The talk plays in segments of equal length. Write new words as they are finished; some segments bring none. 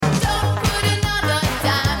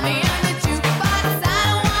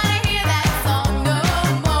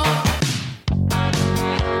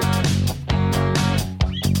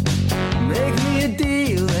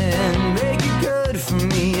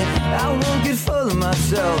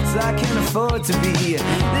myself, I can't afford to be.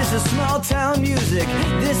 This is small town music,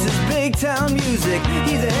 this is big town music.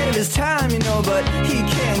 He's ahead of his time, you know, but he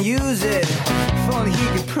can't use it. If only he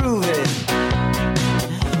could prove it.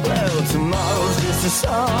 Well, tomorrow's just a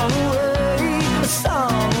song away, a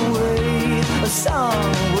song away, a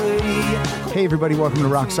song away. Hey everybody, welcome to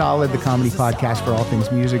Rock Solid, the comedy podcast for all things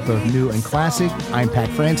music, both new and classic. I'm Pat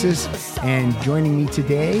Francis, and joining me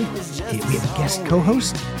today, we have a guest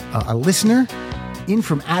co-host, a listener, in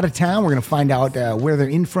from out of town. We're going to find out where they're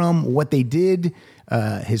in from, what they did.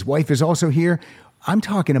 His wife is also here. I'm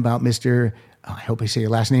talking about Mr., I hope I say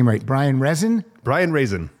your last name right, Brian Raisin. Brian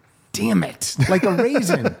Raisin. Damn it, like a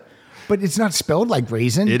raisin. But it's not spelled like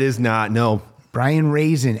raisin. It is not, no. Brian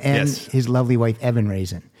Raisin and Yes. his lovely wife, Evan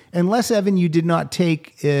Raisin. Unless, Evan, you did not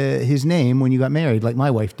take his name when you got married, like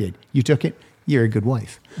my wife did. You took it. You're a good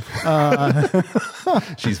wife.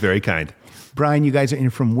 She's very kind. Brian, you guys are in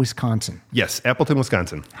from Wisconsin. Yes, Appleton,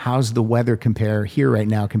 Wisconsin. How's the weather compare here right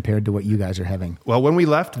now compared to what you guys are having? Well, when we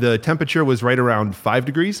left, the temperature was right around 5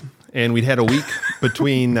 degrees, and we'd had a week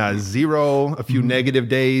between 0, a few negative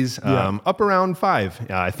days, up around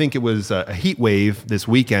 5. I think it was a heat wave this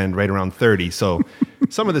weekend, right around 30. So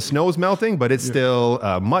some of the snow's melting, but it's still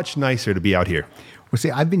much nicer to be out here. Well,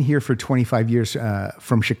 see, I've been here for 25 years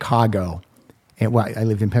from Chicago. And well, I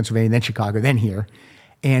lived in Pennsylvania, then Chicago, then here.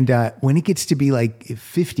 And when it gets to be like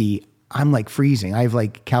 50, I'm like freezing. I have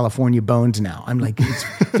like California bones now. I'm like, it's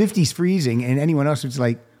 50's freezing. And anyone else is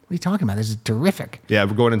like, what are you talking about? This is terrific. Yeah,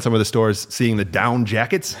 we're going in some of the stores, seeing the down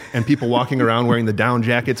jackets and people walking around wearing the down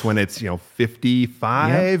jackets when it's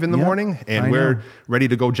 55 in the morning, and we're ready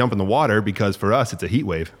to go jump in the water because for us it's a heat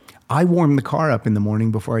wave. I warm the car up in the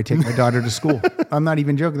morning before I take my daughter to school. I'm not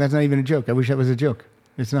even joking. That's not even a joke. I wish that was a joke.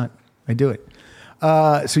 It's not. I do it.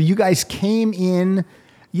 So you guys came in.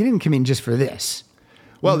 You didn't come in just for this.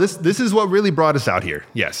 Well, this is what really brought us out here.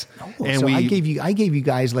 Yes, And so I gave you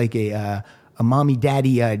guys like a mommy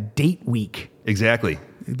daddy date week. Exactly.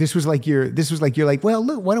 This was like you're like, well,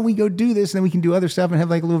 look, why don't we go do this and then we can do other stuff and have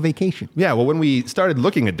like a little vacation. Yeah. Well, when we started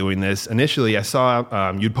looking at doing this initially, I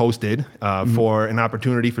saw you'd posted for an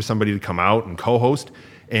opportunity for somebody to come out and co-host.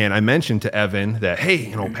 And I mentioned to Evan that,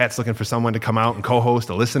 hey, Pat's looking for someone to come out and co-host,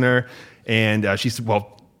 a listener. And she said,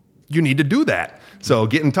 well, you need to do that. So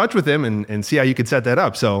get in touch with him and see how you could set that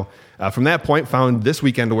up. So from that point, found this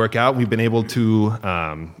weekend to work out. We've been able to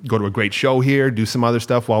go to a great show here, do some other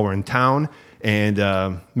stuff while we're in town,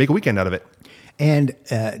 and make a weekend out of it. And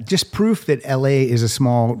just proof that LA is a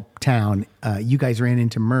small town, you guys ran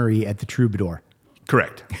into Murray at the Troubadour.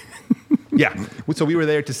 Correct. Yeah. So we were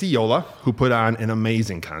there to see Yola, who put on an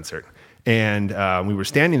amazing concert. And we were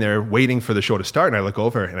standing there waiting for the show to start. And I look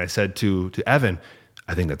over and I said to Evan,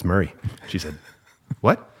 I think that's Murray. She said,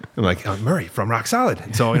 what? I'm like, Murray from Rock Solid.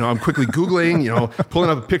 And so, I'm quickly Googling, pulling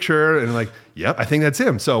up a picture and like, yep, I think that's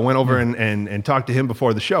him. So I went over and talked to him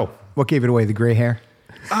before the show. What gave it away? The gray hair?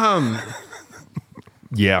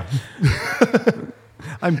 Yeah.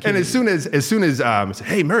 I'm kidding. And as soon as I said,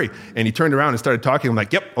 hey, Murray, and he turned around and started talking, I'm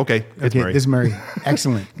like, yep, okay, it's Murray. This is Murray.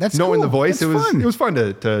 Excellent. That's knowing cool. the voice. That's fun. It was fun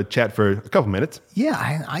to chat for a couple minutes.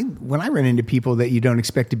 Yeah, I when I run into people that you don't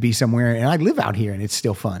expect to be somewhere, and I live out here, and it's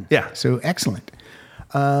still fun. Yeah. So excellent.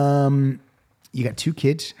 You got 2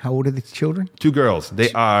 kids. How old are the children? 2 girls.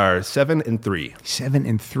 They are 7 and 3. 7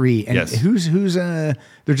 and 3. And yes. Who's they're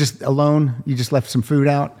just alone? You just left some food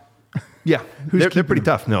out? Yeah, they're pretty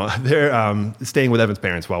tough. No, they're staying with Evan's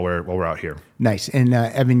parents while we're out here. Nice. And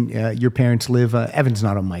Evan, your parents live. Evan's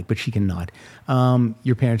not on mic, but she can nod.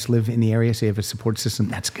 Your parents live in the area, so you have a support system.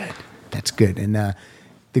 That's good. That's good. And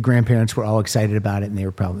the grandparents were all excited about it, and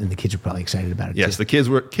the kids were probably excited about it. Yes, too.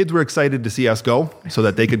 the kids were excited to see us go, so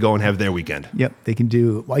that they could go and have their weekend. Yep, they can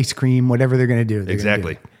do ice cream, whatever they're going to do.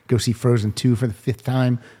 Exactly. Go see Frozen 2 for the 5th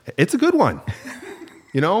time. It's a good one.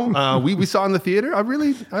 We saw in the theater.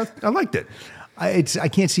 I liked it. I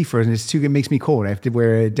can't see Frozen. It's too good. It makes me cold. I have to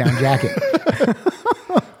wear a down jacket.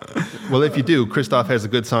 Well, if you do, Christoph has a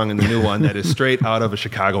good song in the new one that is straight out of a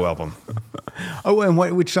Chicago album. Oh, and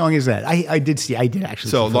which song is that? I did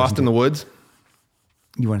actually. So Lost in the Woods.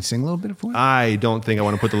 You want to sing a little bit of it? I don't think I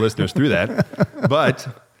want to put the listeners through that, but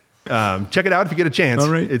check it out if you get a chance. All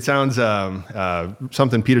right. It sounds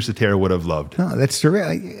something Peter Cetera would have loved. Oh, that's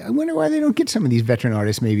terrific. I wonder why they don't get some of these veteran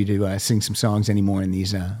artists maybe to sing some songs anymore in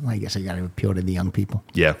these. I guess I got to appeal to the young people.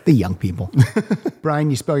 Yeah. The young people. Brian,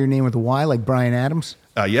 you spell your name with a Y like Bryan Adams?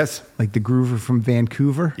 Yes. Like the groover from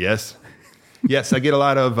Vancouver? Yes. Yes, I get a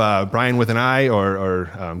lot of Brian with an I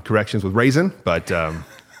or corrections with Raisin, but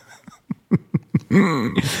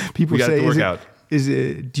people we got say, it to work out.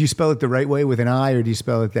 Do you spell it the right way with an I, or do you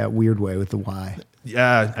spell it that weird way with the Y?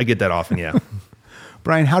 Yeah, I get that often, yeah.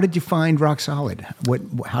 Brian, how did you find Rock Solid?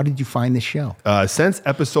 How did you find this show? Since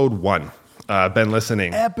episode 1, I've been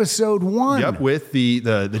listening. Episode 1. Yep, with the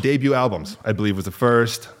debut albums. I believe was the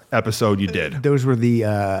first episode you did. Those were the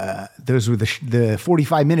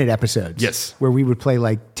 45-minute episodes. Yes, where we would play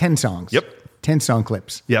like 10 songs. Yep, 10 song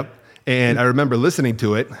clips. Yep. And I remember listening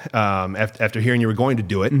to it after hearing you were going to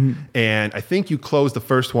do it. Mm-hmm. And I think you closed the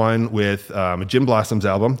first one with a Gin Blossoms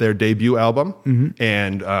album, their debut album. Mm-hmm.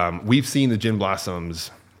 And we've seen the Gin Blossoms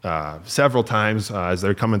several times as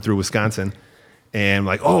they're coming through Wisconsin. And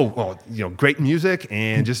like, great music,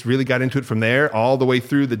 and just really got into it from there, all the way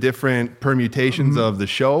through the different permutations of the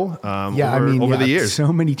show over the years.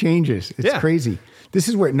 So many changes. It's crazy. This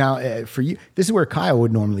is where, now for you, this is where Kyle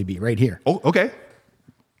would normally be, right here. Oh, okay.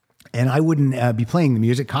 And I wouldn't be playing the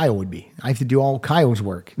music. Kyle would be. I have to do all Kyle's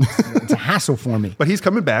work. It's a hassle for me. But he's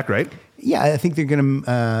coming back, right? Yeah, I think they're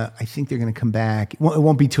gonna. Come back. Well, it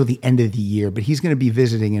won't be till the end of the year, but he's gonna be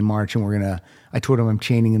visiting in March, and we're gonna. I told him I'm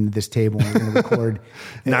chaining him to this table, and we're gonna record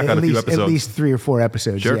at least 3 or 4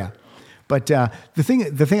 episodes. Sure. Yeah. But the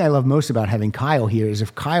thing I love most about having Kyle here is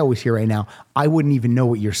if Kyle was here right now, I wouldn't even know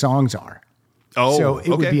what your songs are. Oh, so it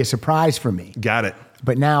would be a surprise for me. Got it.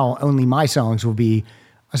 But now only my songs will be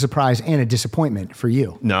a surprise and a disappointment for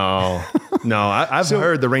you. No, I've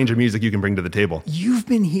heard the range of music you can bring to the table. You've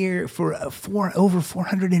been here for over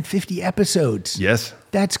 450 episodes. Yes.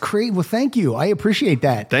 That's great. Well, thank you. I appreciate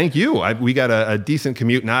that. Thank you. We got a decent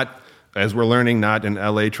commute, not, as we're learning, not an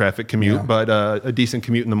LA traffic commute, but a decent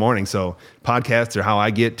commute in the morning. So podcasts are how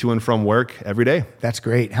I get to and from work every day. That's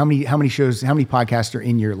great. How many podcasts are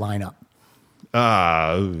in your lineup?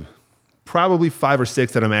 Probably 5 or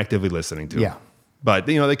 6 that I'm actively listening to. Yeah. But,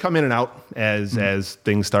 they come in and out as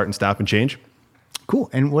things start and stop and change.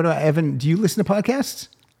 Cool. And what about Evan? Do you listen to podcasts?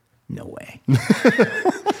 No way.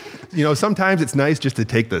 Sometimes it's nice just to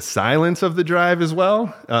take the silence of the drive as well,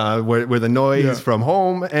 where the noise from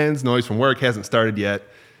home ends, noise from work hasn't started yet.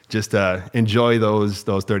 Just enjoy those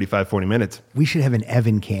 35, 40 minutes. We should have an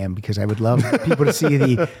Evan cam because I would love people to see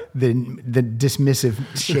the dismissive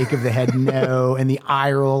shake of the head no, and the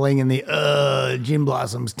eye rolling, and the Gin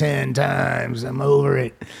Blossoms 10 times. I'm over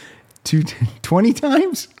it. 20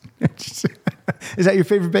 times? Is that your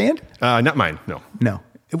favorite band? Not mine, no. No.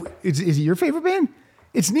 Is it your favorite band?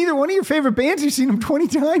 It's neither one of your favorite bands. You've seen them 20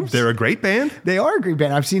 times. They're a great band. They are a great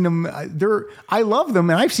band. I've seen them. I love them,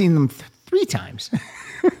 and I've seen them 3 times.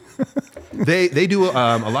 They do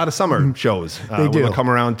a lot of summer shows. They do. They'll come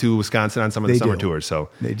around to Wisconsin on some of the summer tours. So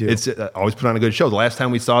they do. It's always put on a good show. The last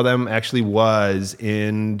time we saw them actually was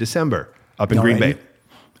in December up in Green Bay.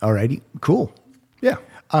 Alrighty, cool. Yeah.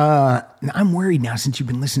 Now I'm worried now, since you've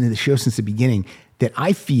been listening to the show since the beginning, that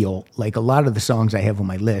I feel like a lot of the songs I have on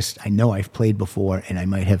my list, I know I've played before, and I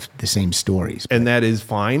might have the same stories. And that is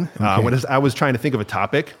fine. Okay. When I was trying to think of a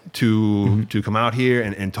topic to come out here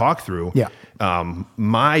and talk through,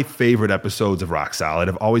 my favorite episodes of Rock Solid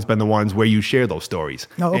have always been the ones where you share those stories.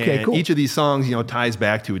 Oh, okay, and cool. Each of these songs, ties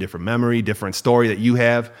back to a different memory, different story that you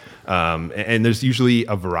have. And there's usually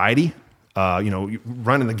a variety.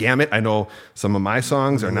 Running the gamut. I know some of my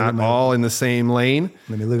songs are not all in the same lane.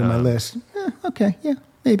 Let me look at my list. Okay, yeah,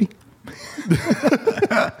 maybe.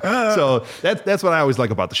 So that's what I always like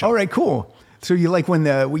about the show. All right, cool. So you like when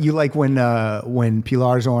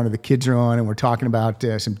Pilar's on or the kids are on and we're talking about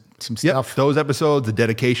some stuff. Yep, those episodes, the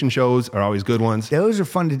dedication shows are always good ones. Those are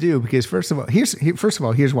fun to do because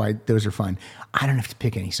here's why those are fun. I don't have to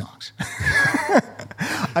pick any songs.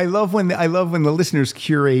 I love when the listeners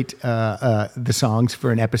curate the songs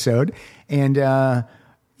for an episode, and I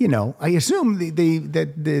assume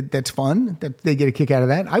that's fun, that they get a kick out of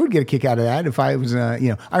that. I would get a kick out of that if I was I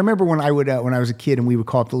remember when I was a kid and we would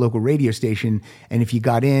call up the local radio station, and if you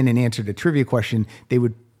got in and answered a trivia question, they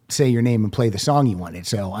would say your name and play the song you wanted.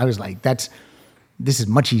 So I was like, this is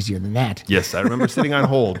much easier than that. Yes, I remember sitting on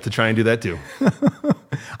hold to try and do that too.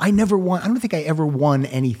 I never won. I don't think I ever won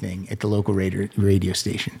anything at the local radio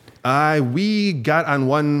station. We got on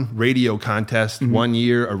one radio contest one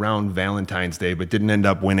year around Valentine's Day, but didn't end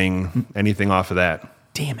up winning anything off of that.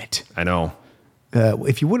 Damn it. I know.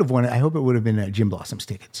 If you would have won it, I hope it would have been Gin Blossoms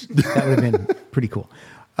tickets. That would have been pretty cool.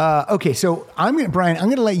 Okay, so Brian, I'm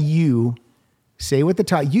going to let you say what the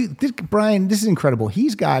top. Brian, this is incredible.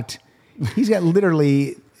 He's got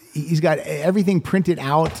everything printed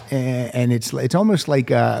out, and it's almost like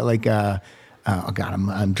oh God,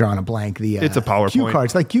 I'm drawing a blank. It's a PowerPoint. Cue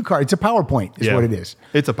cards, like cue cards. It's a PowerPoint is what it is.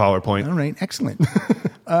 It's a PowerPoint. All right, excellent.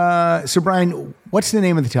 So Brian, what's the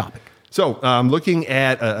name of the topic? So looking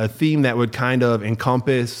at a theme that would kind of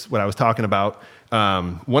encompass what I was talking about.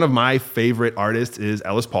 One of my favorite artists is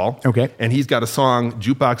Ellis Paul. Okay. And he's got a song,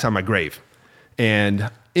 Jukebox on My Grave. And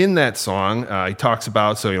in that song, he talks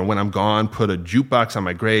about, so, when I'm gone, put a jukebox on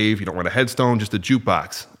my grave. You don't want a headstone, just a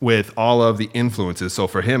jukebox with all of the influences. So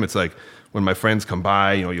for him, it's like when my friends come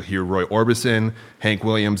by, you'll hear Roy Orbison, Hank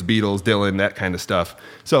Williams, Beatles, Dylan, that kind of stuff.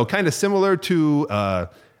 So kind of similar to, I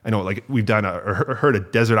know, like we've done or heard a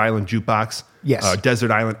Desert Island Jukebox. Yes.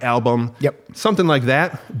 Desert Island album. Yep. Something like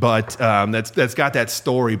that, but that's got that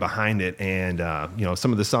story behind it and,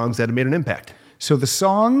 some of the songs that have made an impact. So the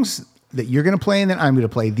songs that you're going to play and that I'm going to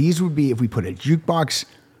play, these would be if we put a jukebox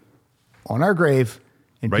on our grave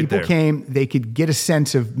and Right people there. came, they could get a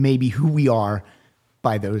sense of maybe who we are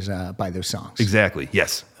by those songs. Exactly.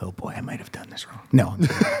 Yes. Oh boy, I might have done this wrong. No.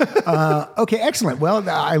 Okay, excellent. Well,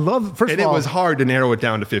 I love, first And of all, it was hard to narrow it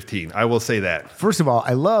down to 15. I will say that. first of all,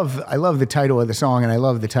 I love the title of the song and I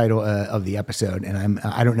love the title of the episode. And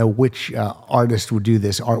I don't know which artist would do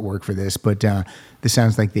this artwork for this, but this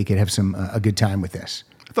sounds like they could have a good time with this.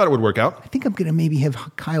 I thought it would work out. I think I'm going to maybe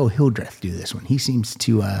have Kyle Hildreth do this one. He seems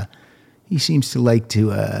to like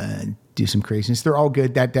to do some craziness. They're all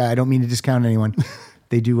good. That I don't mean to discount anyone.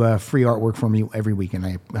 They do free artwork for me every week, and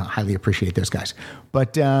I highly appreciate those guys.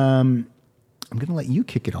 But I'm going to let you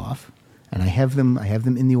kick it off, and I have them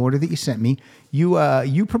in the order that you sent me.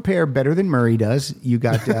 You prepare better than Murray does. You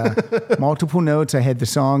got multiple notes. I had the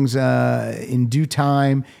songs in due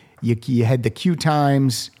time. You had the cue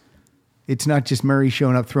times. It's not just Murray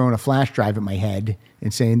showing up, throwing a flash drive at my head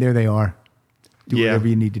and saying, there they are. Do whatever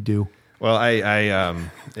you need to do. Well,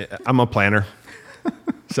 I'm a planner.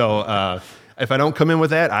 So if I don't come in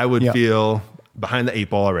with that, I would feel behind the 8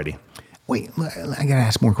 ball already. Wait, I got to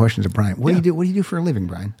ask more questions of Brian. What do you do? What do you do for a living,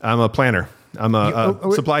 Brian? I'm a planner. I'm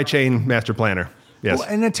a supply chain master planner. Yes. Well,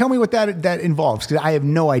 and then tell me what that involves, because I have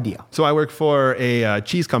no idea. So I work for a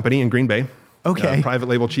cheese company in Green Bay. Okay. A private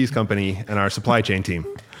label cheese company and our supply chain team.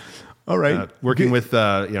 All right. Working with,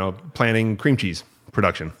 planning cream cheese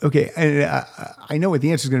production. Okay. And I know what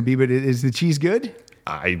the answer is going to be, but is the cheese good?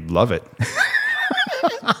 I love it.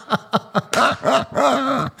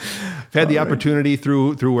 I've had the opportunity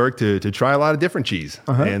through work to try a lot of different cheese.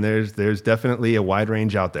 And there's definitely a wide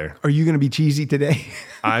range out there. Are you going to be cheesy today?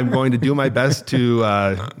 I'm going to do my best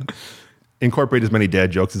to incorporate as many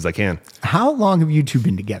dad jokes as I can. How long have you two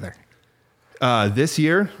been together? This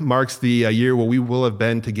year marks the year where we will have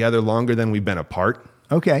been together longer than we've been apart.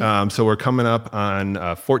 Okay. So we're coming up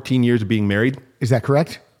on 14 years of being married. Is that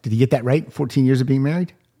correct? Did you get that right? 14 years of being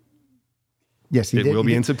married? Yes, he did. It will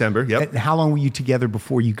be in September. Yep. And how long were you together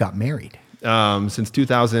before you got married? Since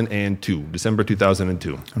 2002, December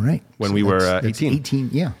 2002. All right. When we were 18. 18,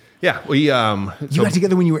 yeah. Yeah. We, You got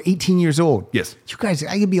together when you were 18 years old. Yes. You guys,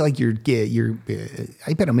 I could be like your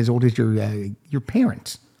I bet I'm as old as your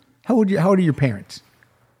parents. How old are your parents?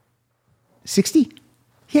 60?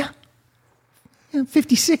 Yeah.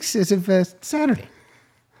 56 as of Saturday.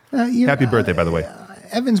 Happy birthday, by the way.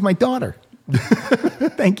 Evan's my daughter.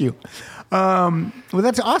 Thank you. Well,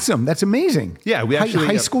 that's awesome. That's amazing. Yeah, we actually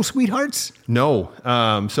high school sweethearts. No.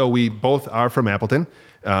 So we both are from Appleton.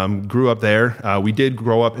 Grew up there. We did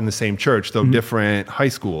grow up in the same church, though different high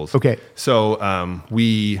schools. Okay. So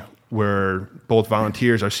we were both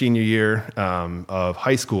volunteers our senior year of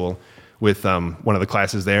high school with one of the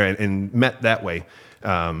classes there, and met that way.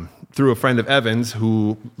 Through a friend of Evan's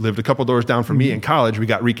who lived a couple doors down from me in college, we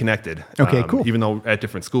got reconnected. Okay, cool. Even though at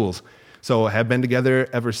different schools. So have been together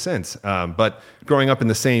ever since. But growing up in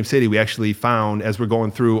the same city, we actually found, as we're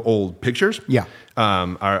going through old pictures,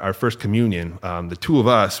 our first communion, the two of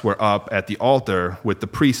us were up at the altar with the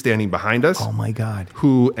priest standing behind us. Oh, my God.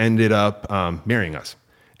 Who ended up marrying us.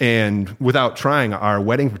 And without trying, our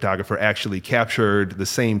wedding photographer actually captured the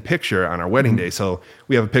same picture on our wedding day. So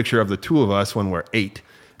we have a picture of the two of us when we're 8,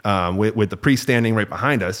 with the priest standing right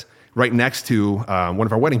behind us, right next to one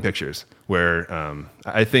of our wedding pictures, where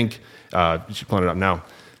I think you should pull it up now.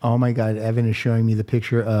 Oh my God! Evan is showing me the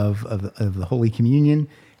picture of the Holy Communion,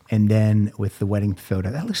 and then with the wedding photo.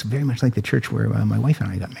 That looks very much like the church where my wife and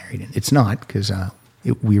I got married. It's not, because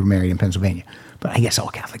we were married in Pennsylvania, but I guess all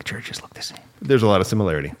Catholic churches look the same. There's a lot of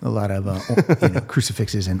similarity. A lot of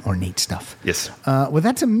crucifixes and ornate stuff. Yes. Well,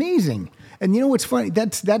 that's amazing. And you know what's funny?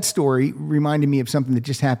 That story reminded me of something that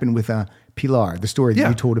just happened with Pilar. The story that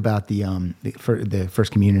you told about the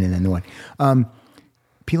first communion and then the one.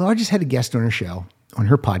 Pilar just had a guest on her show, on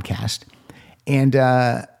her podcast, and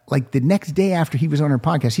like the next day after he was on her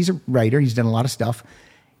podcast, he's a writer. He's done a lot of stuff.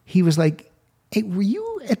 He was like, "Hey, were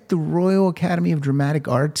you at the Royal Academy of Dramatic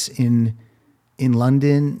Arts in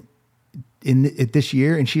London at this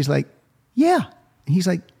year?" And she's like, "Yeah." And he's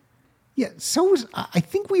like, "Yeah, so was I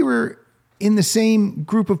think we were in the same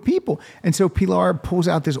group of people. And so Pilar pulls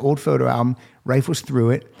out this old photo album, rifles through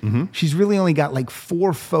it. Mm-hmm. She's really only got like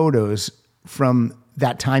 4 photos from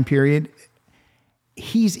that time period.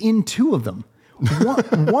 He's in 2 of them.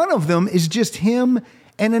 One of them is just him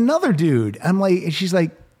and another dude. She's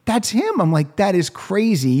like, that's him. I'm like, that is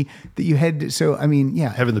crazy that you had to, so, I mean, yeah.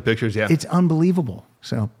 Having the pictures, yeah. It's unbelievable.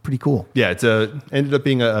 So pretty cool. Yeah, it's ended up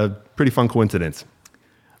being a pretty fun coincidence.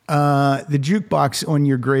 The jukebox on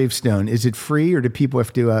your gravestone, is it free or do people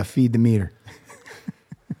have to feed the meter?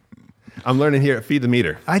 I'm learning here at Feed the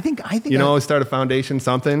Meter. I think start a foundation,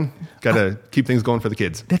 something. Got to keep things going for the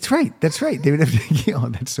kids. That's right. They would have to, oh,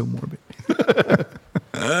 that's so morbid.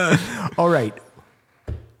 All right.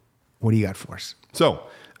 What do you got for us? So,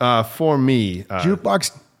 for me,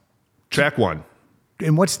 jukebox track 1.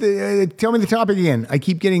 And what's tell me the topic again. I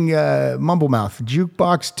keep getting mumble mouth.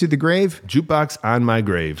 Jukebox to the grave? Jukebox on my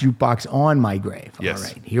grave. Jukebox on my grave. Yes. All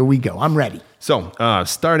right, here we go. I'm ready. So,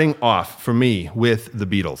 starting off for me with the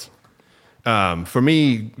Beatles. For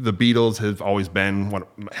me, the Beatles have always been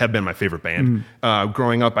my favorite band.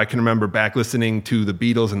 Growing up, I can remember back listening to the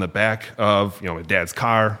Beatles in the back of my dad's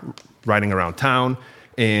car, riding around town,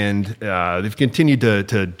 and they've continued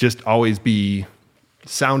to just always be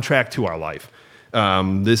soundtrack to our life.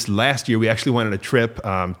 This last year, we actually went on a trip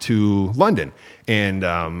to London and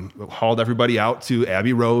hauled everybody out to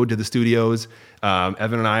Abbey Road to the studios.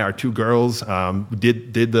 Evan and I, our 2 girls,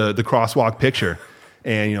 did the crosswalk picture.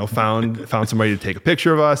 And found somebody to take a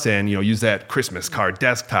picture of us, and use that Christmas card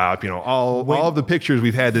desktop. All of the pictures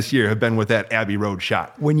we've had this year have been with that Abbey Road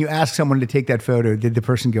shot. When you asked someone to take that photo, did the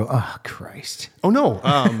person go, "Oh Christ"? Oh no,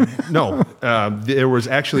 no. There was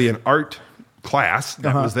actually an art class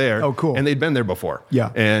that was there. Oh, cool. And they'd been there before.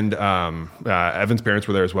 Yeah. And Evan's parents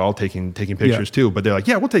were there as well, taking pictures too. But they're like,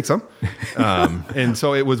 yeah, we'll take some. And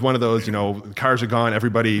so it was one of those, cars are gone,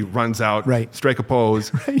 everybody runs out, right. Strike a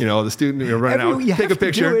pose. Right. The student running out, take a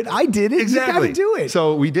picture. Do it. I did it. Exactly. You gotta do it.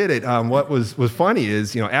 So we did it. What was funny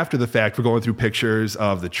is, after the fact, we're going through pictures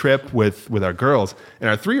of the trip with our girls,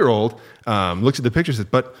 and our 3-year-old looks at the pictures and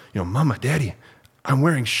says, but Mama, Daddy, I'm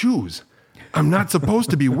wearing shoes. I'm not supposed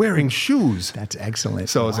to be wearing shoes. That's excellent.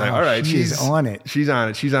 So it's like, all right, she's on it. She's on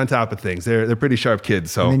it. She's on top of things. They're pretty sharp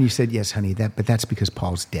kids. So and then you said, yes, honey, but that's because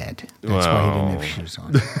Paul's dead. That's why he didn't have shoes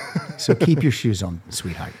on. So keep your shoes on,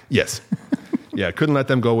 sweetheart. Yes. Yeah, couldn't let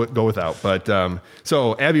them go without. But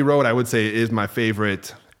so Abbey Road, I would say, is my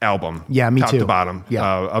favorite album. Yeah, me top too. To bottom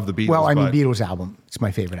of the Beatles. Well, I mean, Beatles album. It's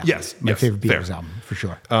my favorite album. Yes. My favorite Beatles fair. album, for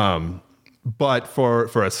sure. But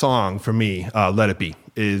for a song, for me, Let It Be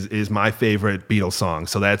is my favorite Beatles song.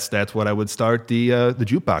 So that's what I would start the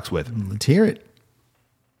jukebox with. Let's hear it.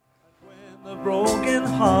 When the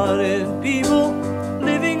broken-hearted people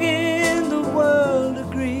living in the world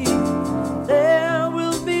agree, there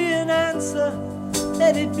will be an answer,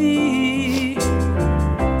 let it be.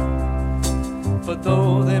 For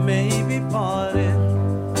though they may be parted,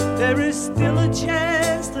 there is still a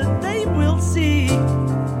chance that they will see.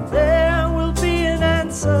 There will be an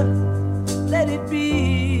answer, let it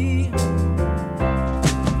be.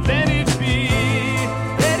 Let it be,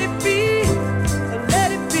 let it be,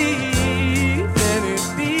 let it be, let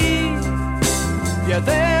it be. Yeah,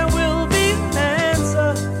 there will be an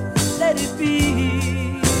answer, let it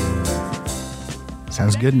be.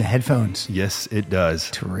 Sounds good in the headphones. Yes, it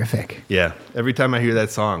does. Terrific. Yeah, every time I hear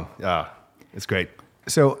that song, it's great.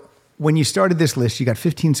 So when you started this list, you got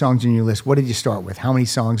 15 songs in your list. What did you start with? How many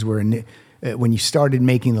songs were in when you started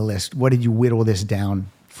making the list? What did you whittle this down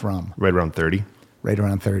from? Right around 30. Right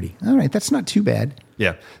around 30. All right, that's not too bad.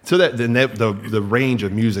 Yeah. So the range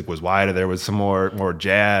of music was wider. There was some more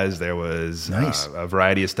jazz. There was nice. A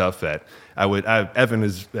variety of stuff that Evan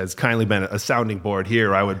has kindly been a sounding board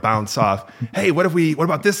here. I would bounce off. Hey, what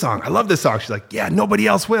about this song? I love this song. She's like, yeah, nobody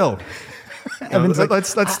else will. Evan's like,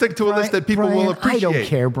 let's stick to a list that people will appreciate. I don't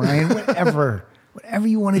care, Brian. Whatever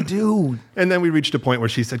you want to do. And then we reached a point where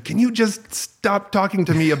she said, can you just stop talking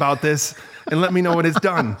to me about this and let me know when it's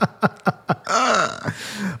done?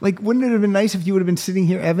 Like, wouldn't it have been nice if you would have been sitting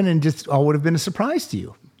here, Evan, and just all would have been a surprise to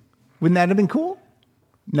you? Wouldn't that have been cool?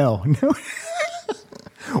 No.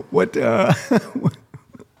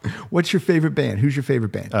 What's your favorite band? Who's your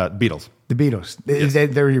favorite band? Beatles. The Beatles. Yes.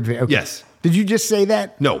 They're your favorite. Okay. Yes. Did you just say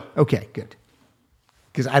that? No. Okay, good.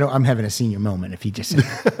 Because I'm having a senior moment if he just said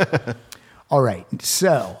that. All right.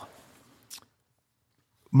 So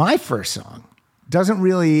my first song doesn't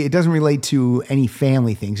relate to any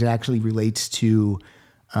family things. It actually relates to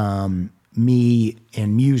me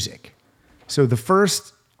and music. So the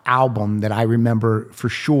first album that I remember for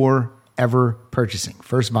sure ever purchasing,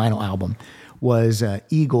 first vinyl album, was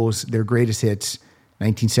Eagles, their greatest hits,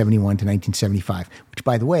 1971 to 1975, which,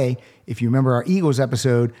 by the way, if you remember our Eagles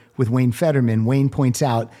episode with Wayne Fetterman, Wayne points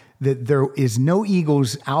out that there is no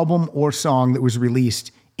Eagles album or song that was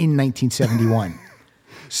released in 1971.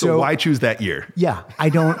 So why choose that year? Yeah, I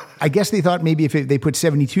guess they thought maybe if they put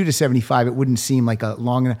 72 to 75, it wouldn't seem like a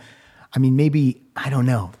long enough. I mean, maybe, I don't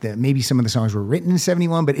know, that maybe some of the songs were written in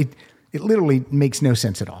 71, but it literally makes no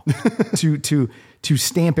sense at all to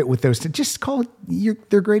stamp it with those. To just call it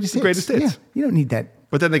their greatest hits. Greatest hits. Yeah, you don't need that.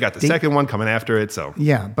 But then they got the second one coming after it, so.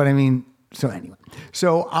 Yeah, but I mean, so anyway.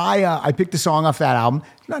 So I picked a song off that album.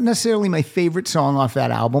 Not necessarily my favorite song off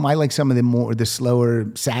that album. I like some of the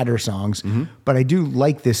slower, sadder songs, but I do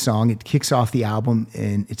like this song. It kicks off the album,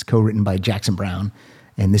 and it's co-written by Jackson Browne,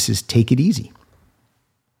 and this is Take It Easy.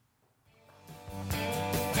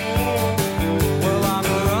 Well, I'm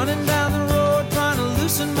running down the road trying to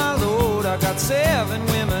loosen my load. I got 7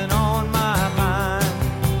 women on my mind.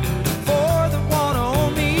 4 that want to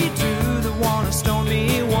own me, 2 that want to stone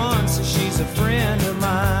me, 1 says she's a friend of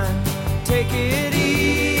mine. Take it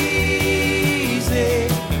easy,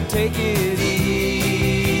 take it easy.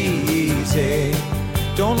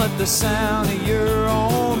 Don't let the sound of your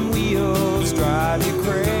own wheels drive you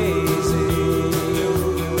crazy.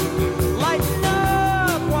 Lighten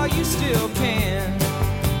up while you still can.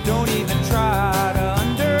 Don't even try to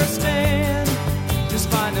understand. Just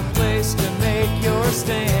find a place to make your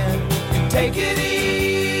stand and take it easy.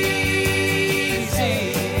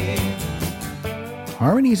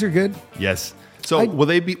 Harmonies are good. Yes. So will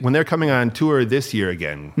they be, when they're coming on tour this year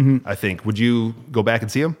again, I think, would you go back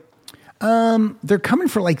and see them? They're coming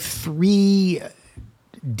for like 3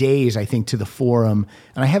 days, I think, to the Forum,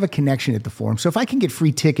 and I have a connection at the Forum. So if I can get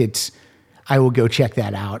free tickets, I will go check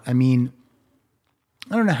that out. I mean,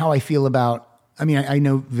 I don't know how I feel about, I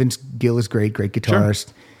know Vince Gill is great guitarist.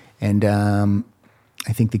 Sure. And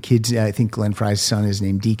I think the kids, I think Glenn Fry's son is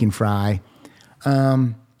named Deacon Fry.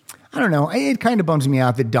 I don't know. It kind of bums me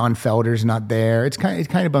out that Don Felder's not there. It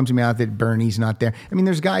kind of bums me out that Bernie's not there. I mean,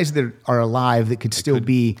 there's guys that are alive that could still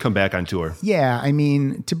come back on tour. Yeah, I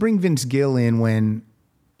mean, to bring Vince Gill in when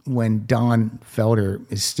Don Felder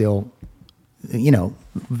is still,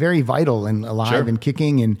 very vital and alive and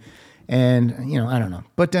kicking and I don't know.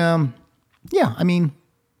 But yeah, I mean,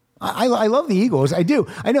 I love the Eagles. I do.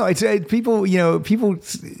 I know it's people.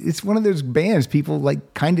 It's one of those bands people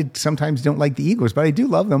like kind of sometimes don't like the Eagles, but I do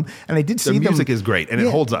love them, and I did see them. The music is great, and it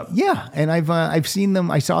holds up. Yeah, and I've seen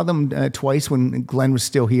them. I saw them twice when Glenn was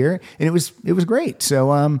still here, and it was great.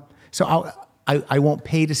 So I won't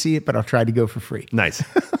pay to see it, but I'll try to go for free. Nice.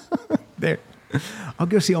 There, I'll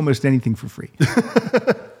go see almost anything for free.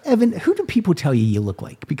 Evan, who do people tell you look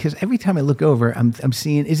like? Because every time I look over, I'm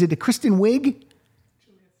seeing. Is it a Kristen Wiig?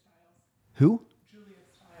 Who?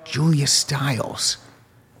 Julia Stiles.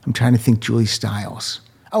 I'm trying to think Julia Stiles.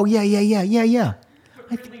 Oh, yeah.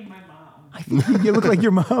 I think my mom. I think you look like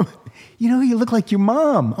your mom. You look like your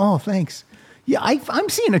mom. Oh, thanks. Yeah, I'm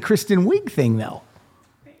seeing a Kristen Wiig thing, though.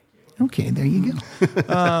 Thank you. Okay, there you go.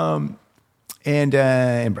 And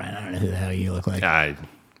Brian, I don't know who the hell you look like.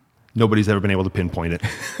 Nobody's ever been able to pinpoint it.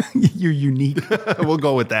 You're unique. We'll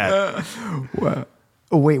go with that.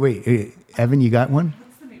 Oh, wait. Evan, you got one?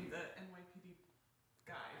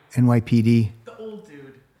 NYPD. The old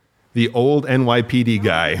dude. The old NYPD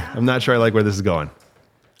guy. I'm not sure I like where this is going.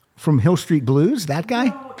 From Hill Street Blues, that guy?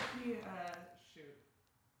 No, shoot.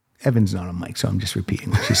 Evan's not on mic, so I'm just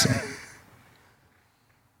repeating what she's saying.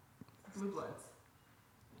 Blue Bloods.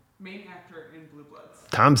 Main actor in Blue Bloods.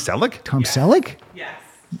 Tom Selleck? Tom Selleck? Yes.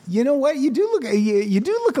 You know what? You do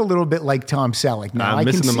look a little bit like Tom Selleck. Now I'm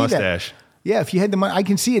missing the mustache. That. Yeah, if you had I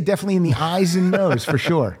can see it definitely in the eyes and nose for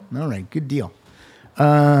sure. All right, good deal.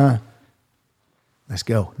 Let's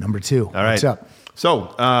go. Number 2. All right. What's up?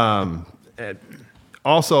 So,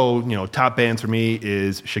 also, top bands for me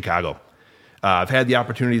is Chicago. I've had the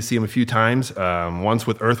opportunity to see them a few times. Once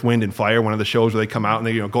with Earth, Wind, and Fire, one of the shows where they come out and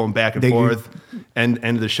they're going back and forth. And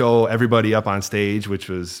end of the show, everybody up on stage, which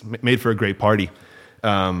was made for a great party.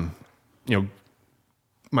 My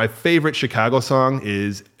favorite Chicago song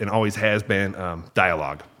is, and always has been,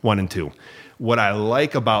 Dialogue 1 and 2. What I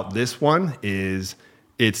like about this one is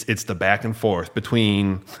it's the back and forth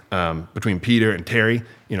between Peter and Terry,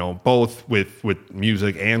 both with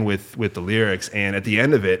music and with the lyrics. And at the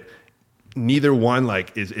end of it, neither one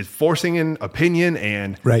is forcing an opinion,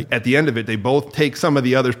 and right. At the end of it, they both take some of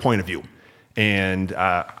the other's point of view, and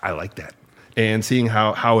I like that. and seeing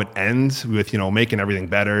how it ends with, making everything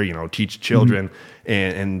better, teach children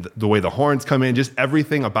and the way the horns come in, just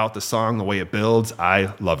everything about the song, the way it builds.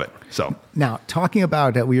 I love it. So now talking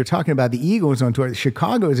about, we were talking about the Eagles on tour.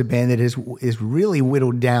 Chicago is a band that is really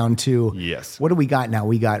whittled down to, yes. What do we got now?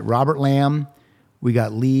 We got Robert Lamb, we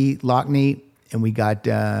got Lee Lockney, and we got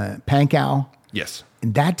Pankow. Yes.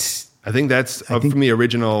 And I think that's from the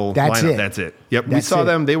original lineup. It. That's it. Yep. We saw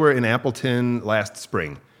them. They were in Appleton last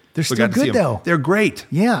spring. They're still good though. They're great.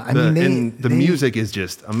 Yeah, the music is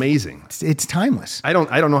just amazing. It's timeless. I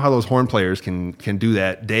don't know how those horn players can do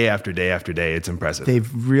that day after day after day. It's impressive. They've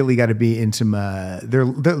really got to be in some. The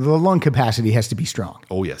lung capacity has to be strong.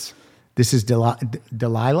 Oh yes. This is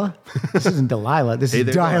Delilah. This isn't Delilah. This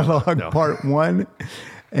is Dialogue Part 1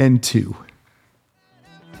 and 2.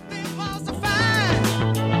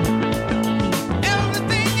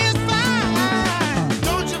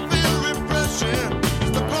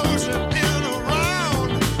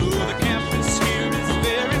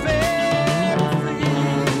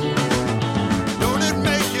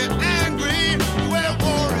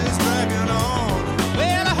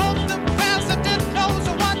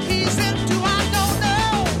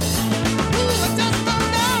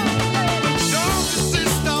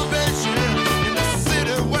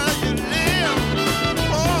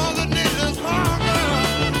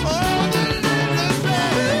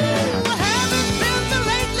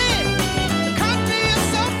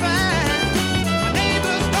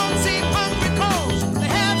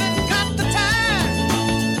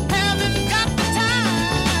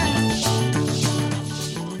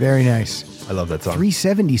 Very nice. I love that song.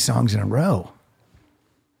 370 songs in a row.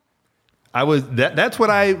 That's what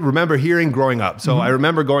I remember hearing growing up. So I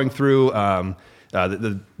remember going through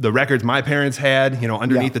the records my parents had,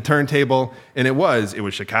 underneath the turntable, and it was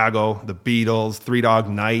Chicago, the Beatles, Three Dog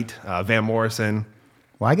Night, Van Morrison.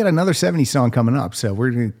 Well, I got another 70 song coming up, so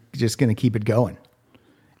we're just going to keep it going.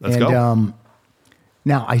 Let's go.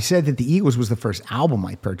 Now, I said that the Eagles was the first album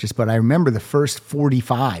I purchased, but I remember the first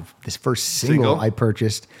 45, this first single I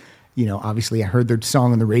purchased. Obviously I heard their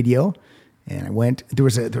song on the radio, and I went. There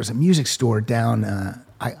was a music store down.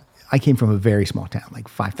 I came from a very small town, like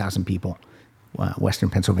 5,000 people, Western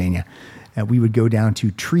Pennsylvania. And we would go down to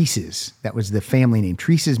Treese's. That was the family name,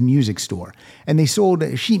 Treese's Music Store, and they sold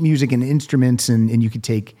sheet music and instruments, and you could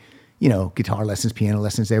take, guitar lessons, piano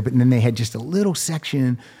lessons there. But then they had just a little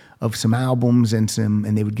section of some albums and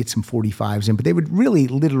they would get some 45s in, but they would really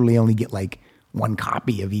literally only get like one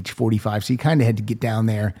copy of each 45. So you kind of had to get down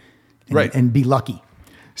there and be lucky.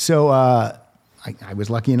 So I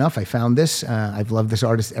was lucky enough. I found this. I've loved this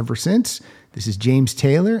artist ever since. This is James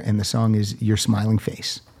Taylor, and the song is Your Smiling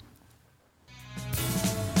Face.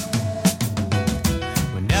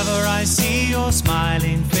 Whenever I see your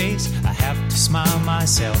smiling face, I have to smile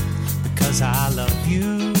myself because I love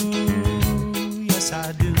you. Yes,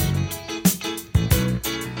 I do.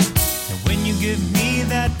 And when you give me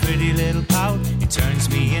that pretty little pout, it turns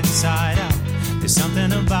me inside out. There's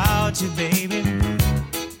something about you, baby,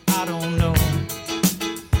 I don't know.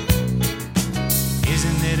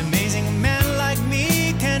 Isn't it amazing a man like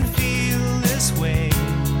me can feel this way?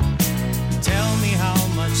 Tell me how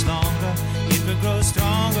much longer it will grow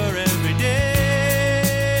stronger every day.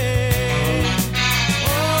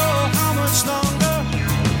 Oh, how much longer?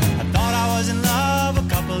 I thought I was in love a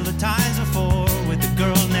couple of times before with the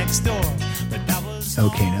girl next door, but that was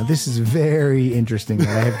okay. Now this is very interesting that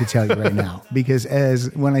I have to tell you right now, because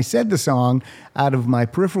when I said the song, out of my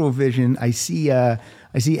peripheral vision, I see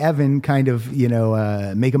Evan kind of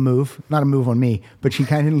make a move, not a move on me, but she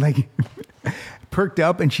kind of like perked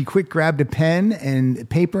up and she quick grabbed a pen and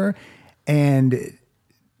paper. And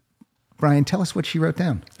Brian, tell us what she wrote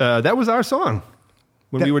down. That was our song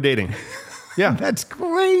when we were dating. Yeah. That's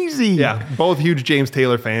crazy. Yeah. Both huge James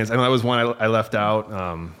Taylor fans. I know that was one I left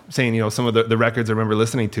out, saying, some of the records I remember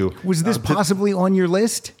listening to. Was this possibly on your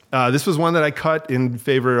list? This was one that I cut in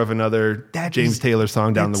favor of another James Taylor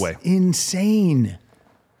song down the way. Insane.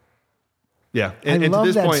 Yeah. I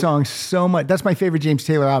love that song so much. That's my favorite James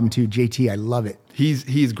Taylor album too, JT. I love it.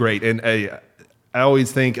 He's great. And I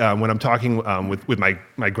always think when I'm talking with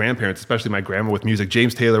my grandparents, especially my grandma with music,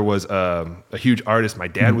 James Taylor was a huge artist my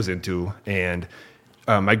dad was into, and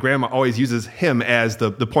my grandma always uses him as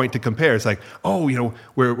the point to compare. It's like,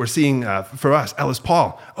 we're seeing for us Ellis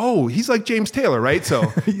Paul. Oh, he's like James Taylor, right?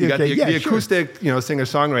 So you got the acoustic,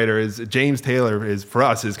 singer-songwriter is James Taylor is for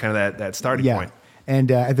us is kind of that starting point.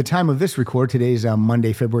 And at the time of this record, today's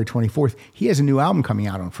Monday, February 24th, he has a new album coming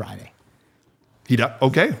out on Friday. He does?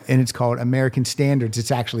 Okay. And it's called American Standards.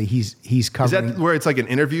 It's actually, he's covering. Is that where it's like an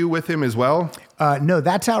interview with him as well? No,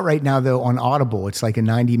 that's out right now, though, on Audible. It's like a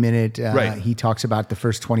 90-minute. Right. He talks about the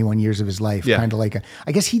first 21 years of his life. Yeah. Kind of like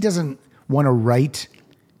I guess he doesn't want to write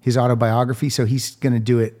his autobiography, so he's going to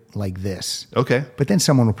do it like this. Okay. But then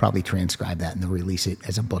someone will probably transcribe that and they'll release it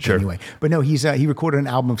as a book Sure. anyway. But no, he recorded an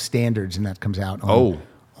album of standards, and that comes out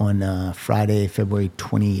on Friday, February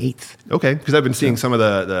 28th. Okay, because I've been seeing some of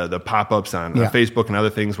the pop-ups on Yeah. Facebook and other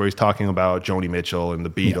things where he's talking about Joni Mitchell and the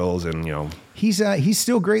Beatles and, you know. He's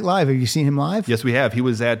still great live. Have you seen him live? Yes, we have. He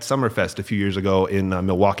was at Summerfest a few years ago in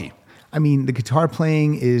Milwaukee. I mean, the guitar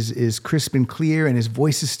playing is crisp and clear, and his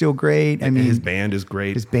voice is still great. I mean, his band is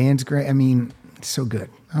great. His band's great. I mean, it's so good.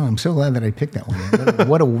 Oh, I'm so glad that I picked that one.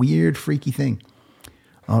 What a weird, freaky thing.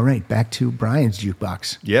 All right, back to Brian's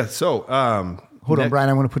jukebox. Yeah, so... Hold on, Brian.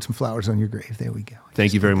 I want to put some flowers on your grave. There we go.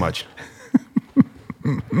 Thank you very much.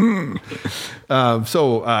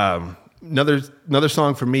 Another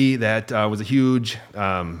song for me that was a huge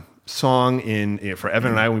song for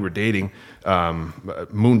Evan and I when we were dating,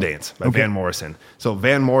 Moondance by Van Morrison. So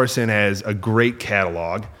Van Morrison has a great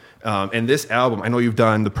catalog. And this album, I know you've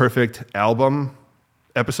done the Perfect Album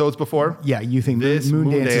episodes before. Yeah, you think this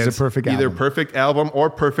Moondance is a perfect album. Either perfect album or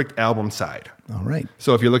perfect album side. All right.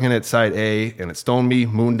 So if you're looking at side A, and it's Stone Me,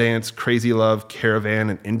 Moondance, Crazy Love, Caravan,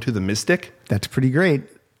 and Into the Mystic. That's pretty great.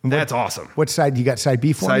 That's awesome. What side? You got side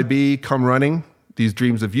B for Side me? B, Come Running, These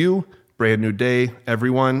Dreams of You, Brand New Day,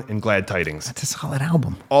 Everyone, and Glad Tidings. That's a solid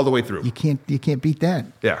album. All the way through. You can't beat that.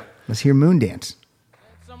 Yeah. Let's hear Moondance.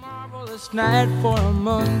 It's a marvelous night for a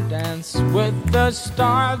moon dance with the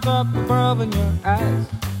stars up above in your eyes.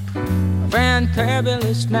 A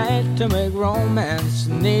fantabulous night to make romance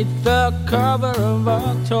neath the cover of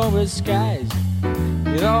October skies.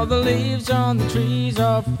 You know the leaves on the trees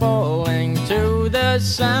are falling to the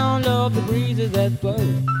sound of the breezes that blow.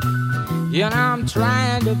 You know I'm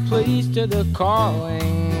trying to please to the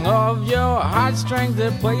calling of your heartstrings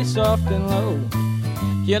that play soft and low.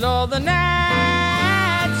 You know the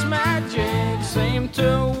night's magic seem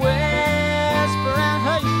to whisper and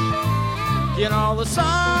hush. You know the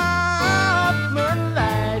soft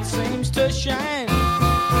moonlight seems to shine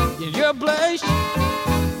in your blush.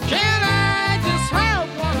 Can I just have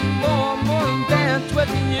one more moon dance with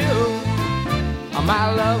you,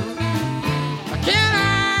 my love? Can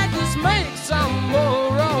I just make some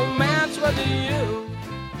more romance with you?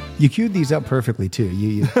 You queued these up perfectly too.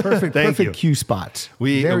 You perfect Thank perfect you. cue spots.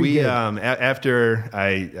 We Very good. After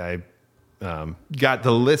I got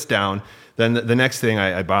the list down, then the next thing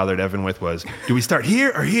I bothered Evan with was, do we start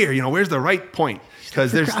here or here? You know, where's the right point?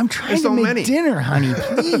 Because I'm trying there's to so make many. dinner, honey.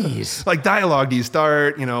 Please. Like dialogue, do you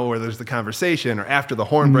start, you know, where there's the conversation, or after the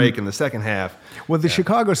horn break in the second half? Well, the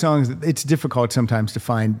Chicago songs, it's difficult sometimes to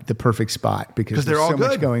find the perfect spot because they're there's all so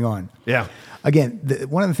much good. going on. Yeah. Again,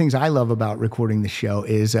 one of the things I love about recording the show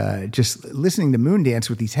is just listening to Moondance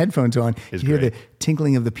with these headphones on. Is You hear great. the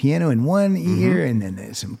tinkling of the piano in one ear and then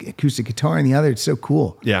there's some acoustic guitar in the other. It's so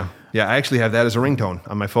cool. Yeah. Yeah. I actually have that as a ringtone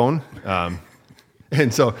on my phone.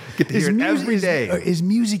 And so get to hear it every day. Is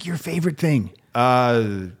music your favorite thing?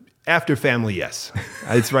 After family, yes.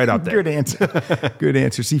 It's right up there. Good answer. Good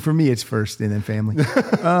answer. See, for me, it's first and then family.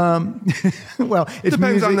 Well, it's Depends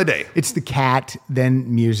music, on the day. It's the cat,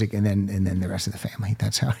 then music, and then the rest of the family.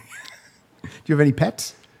 That's how. Do you have any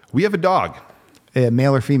pets? We have a dog,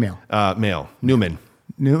 Male or female? male, Newman.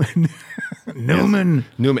 Newman. Newman.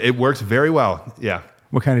 Newman. It works very well. Yeah.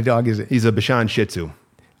 What kind of dog is it? He's a Bichon Shih Tzu.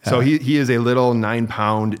 So he is a little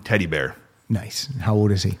 9-pound teddy bear. Nice. How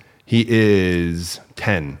old is he? He is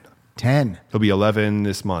 10. 10. He'll be 11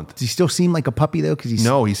 this month. Does he still seem like a puppy though? Because he's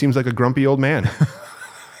No, he seems like a grumpy old man.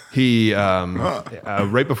 He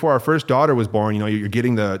right before our first daughter was born, you know, you're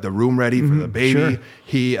getting the room ready for the baby. sure.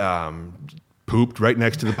 He pooped right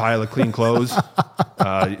next to the pile of clean clothes.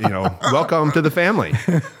 You know, welcome to the family.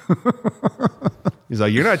 He's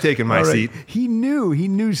like, you're not taking my All right. seat. He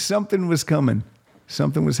knew something was coming.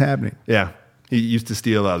 Something was happening. Yeah, he used to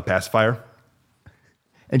steal the pacifier.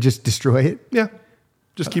 And just destroy it. Yeah,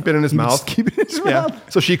 just keep it in his He would mouth. just keep it in his Yeah, mouth.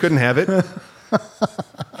 so she couldn't have it.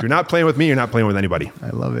 If you're not playing with me, you're not playing with anybody.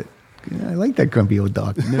 I love it. I like that grumpy old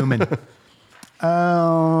dog, Newman.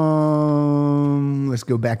 Let's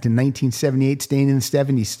go back to 1978, staying in the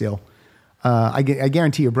 70s still. I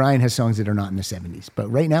guarantee you Brian has songs that are not in the 70s, but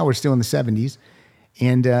right now we're still in the 70s.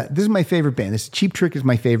 And this is my favorite band. This Cheap Trick is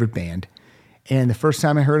my favorite band. And the first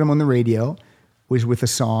time I heard them on the radio was with a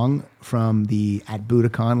song from the At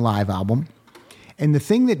Budokan live album. And the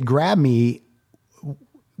thing that grabbed me,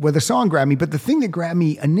 well, the song grabbed me, but the thing that grabbed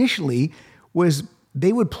me initially was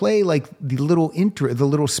they would play like the little intro, the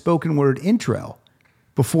little spoken word intro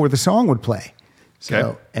before the song would play. So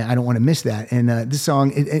Okay. and I don't want to miss that. And this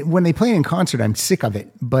song, when they play it in concert, I'm sick of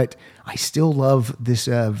it, but I still love this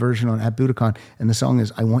version at Budokan. And the song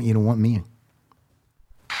is "I Want You to Want Me."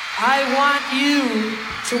 I want you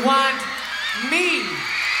to want me.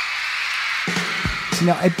 So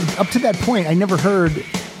now, up to that point, I never heard.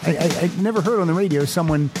 I never heard on the radio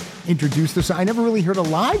someone introduce the song. I never really heard a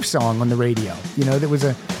live song on the radio. You know, there was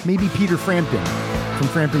maybe Peter Frampton from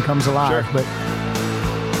Frampton Comes Alive, Sure. but.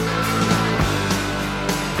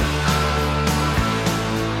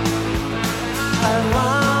 I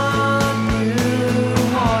want you to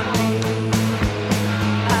want me.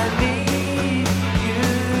 I need you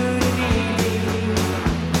to need me.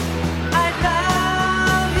 I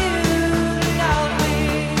love you to love me.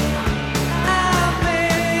 I'm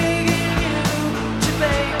begging you to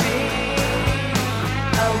beg me.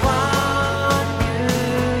 I want you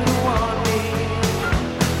to want me.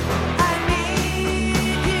 I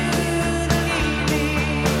need you to need me.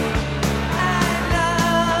 I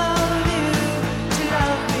love you to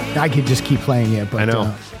love me. I could just keep playing it, but I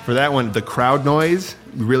know. For that one, the crowd noise,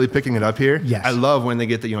 really picking it up here. Yes. I love when they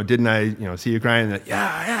get the, didn't I, see you crying? And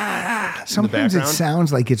yeah. sometimes in it the background.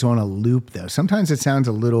 sounds like it's on a loop, though. Sometimes it sounds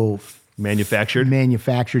a little Manufactured.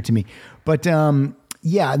 to me. But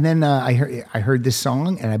yeah, and then I heard this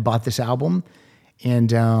song and I bought this album,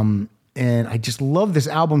 and I just love this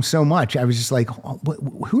album so much. I was just like,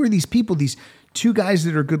 who are these people? These two guys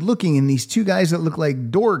that are good looking and these two guys that look like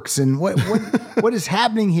dorks, and what is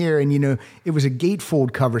happening here? And it was a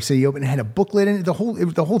gatefold cover, so you open, it had a booklet in it. The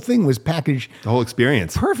whole thing was packaged The whole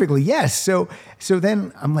experience. perfectly. Yes. So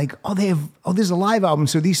then I'm like, there's a live album.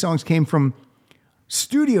 So these songs came from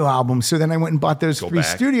studio albums. So then I went and bought those Go 3 back.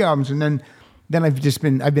 studio albums, and then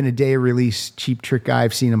I've been a day of release Cheap Trick guy.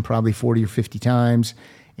 I've seen them probably 40 or 50 times.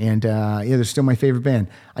 And they're still my favorite band.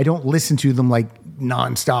 I don't listen to them like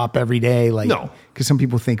nonstop every day. Like, No. Because some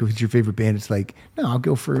people think if it's your favorite band, it's like, no, I'll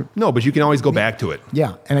go for, No, but you can always go back to it.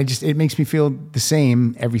 yeah. And it makes me feel the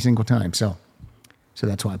same every single time. So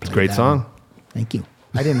that's why I play Great that song. one. Thank you.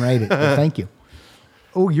 I didn't write it, but thank you.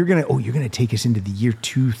 You're gonna take us into the year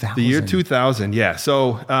 2000. The year 2000, yeah.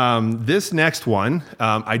 So this next one,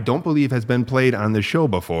 I don't believe has been played on the show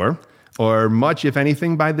before, or much, if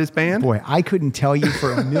anything, by this band. Boy, I couldn't tell you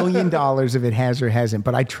for $1 million if it has or hasn't,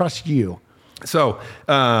 but I trust you. So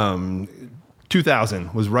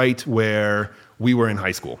 2000 was right where we were in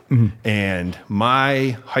high school. And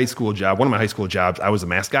my high school job, one of my high school jobs, I was a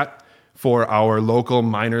mascot for our local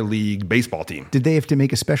minor league baseball team. Did they have to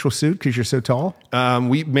make a special suit because you're so tall?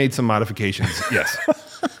 We made some modifications, yes.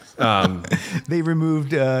 They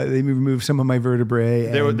removed some of my vertebrae.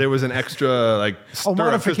 And, There was an extra like stirrup, 'cause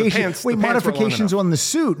modification. the pants Wait, were long modifications enough. on the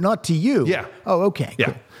suit, not to you. Yeah. Oh, okay. Yeah.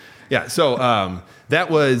 Cool. Yeah. So that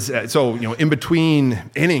was in between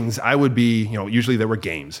innings, I would be, usually there were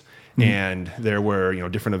games and there were,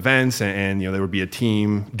 different events and there would be a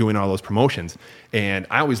team doing all those promotions. And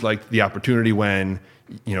I always liked the opportunity when,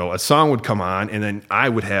 a song would come on and then I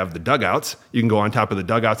would have the dugouts. You can go on top of the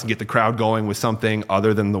dugouts and get the crowd going with something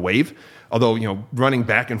other than the wave. Although, running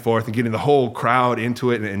back and forth and getting the whole crowd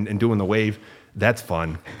into it and doing the wave, that's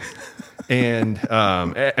fun. And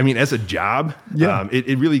as a job, Yeah.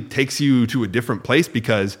 it really takes you to a different place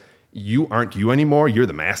because you aren't you anymore. You're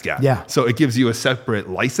the mascot. Yeah. So it gives you a separate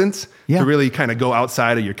license Yeah. to really kind of go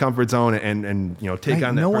outside of your comfort zone and take Right,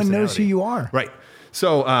 on that no one knows personality. who you are. Right.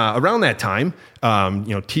 So around that time,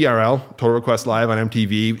 TRL, Total Request Live on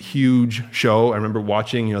MTV, huge show. I remember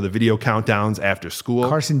watching, the video countdowns after school.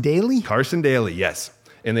 Carson Daly? Carson Daly, yes.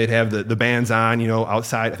 And they'd have the bands on,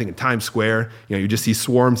 outside, I think in Times Square. You just see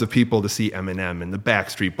swarms of people to see Eminem and the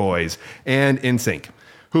Backstreet Boys and NSYNC.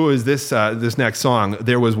 Who is this next song?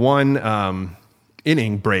 There was one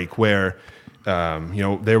inning break where,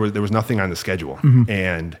 there was nothing on the schedule.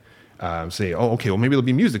 And say, okay, well, maybe there'll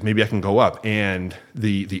be music. Maybe I can go up. And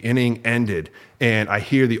the inning ended. And I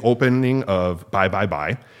hear the opening of Bye, Bye,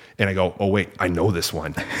 Bye. And I go, oh, wait, I know this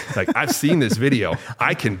one. Like, I've seen this video.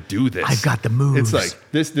 I can do this. I've got the moves. It's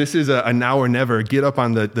like, this is a now or never. Get up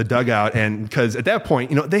on the dugout. And because at that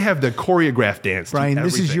point, they have the choreographed dance. to Brian,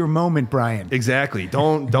 this is everything. your moment, Brian. Exactly.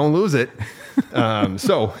 Don't lose it.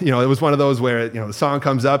 So, it was one of those where, the song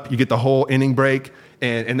comes up, you get the whole inning break.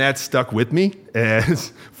 And that stuck with me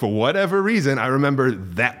as, for whatever reason, I remember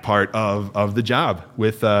that part of the job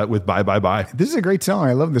with Bye Bye Bye. This is a great song.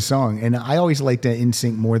 I love the song. And I always liked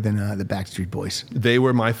NSYNC more than the Backstreet Boys. They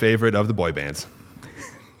were my favorite of the boy bands.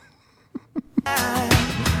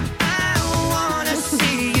 I wanna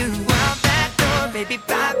see you out that door, baby.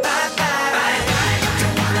 Bye, bye, bye.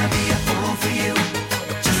 Don't wanna be a fool for you.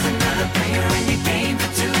 Just another player in your game for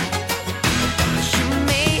two. You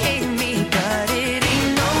may hate me, but it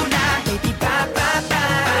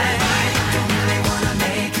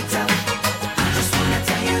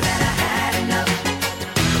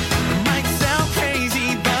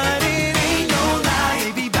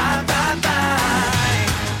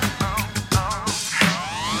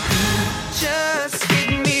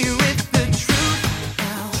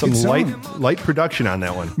Some good song. light production on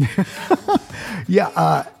that one.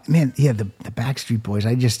 Yeah, man. Yeah, the Backstreet Boys.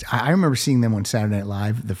 I remember seeing them on Saturday Night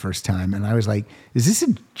Live the first time, and I was like, "Is this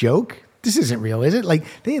a joke? This isn't real, is it?" Like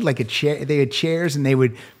they had like a chair. They had chairs, and they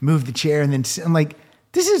would move the chair, and then I'm like,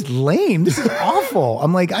 "This is lame. This is awful."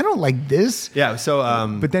 I'm like, "I don't like this." Yeah. So,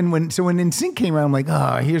 But then when NSYNC came around, I'm like,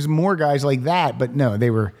 "Oh, here's more guys like that." But no, they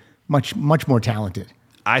were much more talented.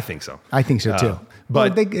 I think so. I think so too.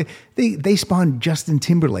 But well, they spawned Justin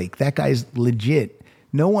Timberlake. That guy's legit.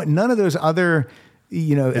 None of those other,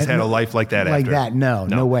 has had a life like that. Like after. that.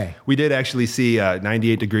 No way. We did actually see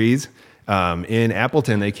 98 Degrees in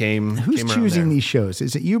Appleton. They came. Who's came around choosing there. these shows?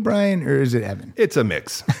 Is it you, Brian, or is it Evan? It's a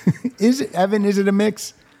mix. Is it Evan? Is it a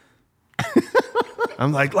mix?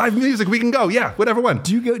 I'm like, live music, we can go. Yeah, whatever one.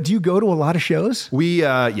 Do you go to a lot of shows?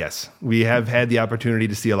 Yes, we have had the opportunity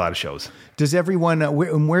to see a lot of shows. Does everyone?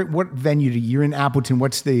 What venue you're in Appleton? Where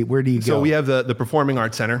do you go? So we have the Performing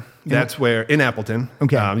Arts Center. That's where in Appleton.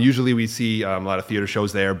 Okay. Usually we see a lot of theater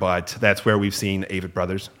shows there, but that's where we've seen Avett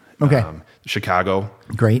Brothers. Okay. Chicago.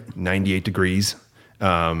 Great. 98 Degrees.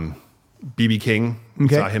 BB King.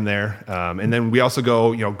 Okay. Saw him there. And then we also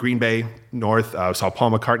go, Green Bay North. Saw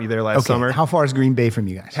Paul McCartney there last summer. How far is Green Bay from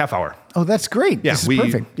you guys? Half hour. Oh, that's great. Yeah, This is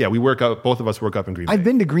perfect. Yeah, we work up. Both of us work up in Green Bay. I've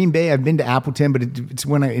been to Green Bay. I've been to Appleton, but it's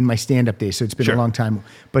in my stand-up days, so it's been Sure. a long time.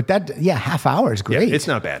 But half hour is great. Yeah, it's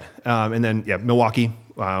not bad. And then Milwaukee.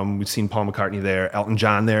 We've seen Paul McCartney there, Elton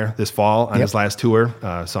John there this fall on his last tour.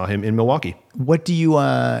 Saw him in Milwaukee. What do you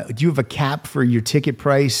have a cap for your ticket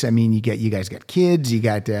price? I mean, you guys got kids, you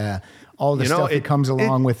got all the stuff that comes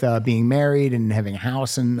along with being married and having a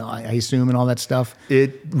house, and I assume, and all that stuff.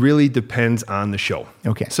 It really depends on the show.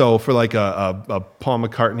 Okay. So for like a Paul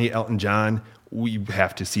McCartney, Elton John, we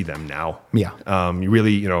have to see them now. Yeah. You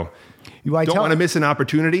really, don't want to miss an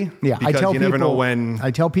opportunity. Yeah, Because you never know when.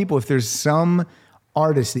 I tell people, if there's some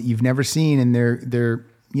artist that you've never seen and they're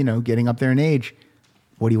getting up there in age,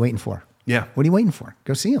 what are you waiting for? Yeah. What are you waiting for?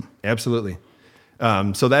 Go see them. Absolutely.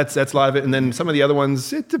 So that's a lot of it. And then some of the other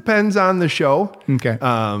ones, it depends on the show. Okay.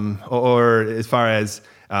 Or as far as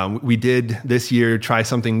we did this year, try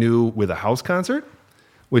something new with a house concert,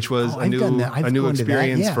 which was a new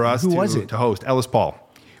experience for us to host. Ellis Paul.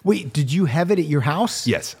 Wait, did you have it at your house?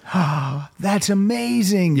 Yes. That's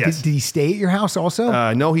amazing. Yes. Did he stay at your house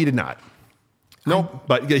also? No, he did not. No,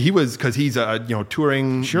 but he was, because he's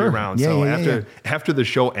touring Sure. year round. Yeah, so yeah, after the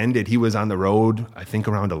show ended, he was on the road. I think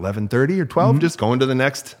around 11:30 or 12, just going to the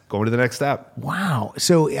next step. Wow.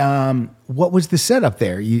 So, what was the setup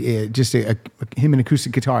there? You just him and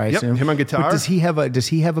acoustic guitar, I assume. him on guitar. But does he have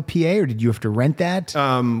a PA, or did you have to rent that?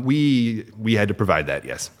 We had to provide that.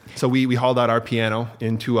 Yes. So we hauled out our piano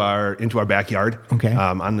into our backyard. Okay.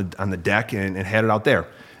 On the deck and had it out there.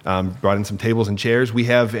 Brought in some tables and chairs. We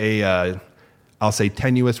have I'll say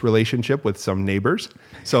tenuous relationship with some neighbors.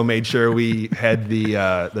 So made sure we had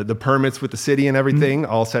the permits with the city and everything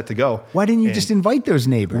all set to go. Why didn't you just invite those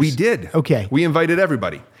neighbors? We did. Okay. We invited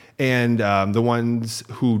everybody. And the ones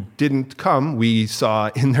who didn't come, we saw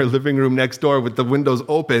in their living room next door with the windows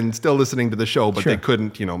open, still listening to the show, but Sure. they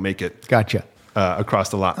couldn't, make it Gotcha. across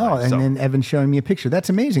the lot Oh, line. and then Evan's showing me a picture. That's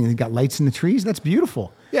amazing. They got lights in the trees. That's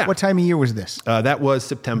beautiful. Yeah. What time of year was this? That was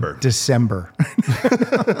September. December.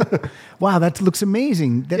 Wow, that looks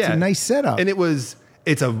amazing. That's a nice setup. And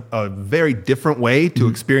it's a very different way to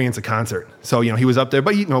experience a concert. So, he was up there,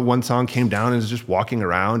 but, one song came down and was just walking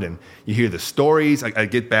around, and you hear the stories. I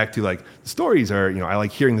get back to, the stories are, I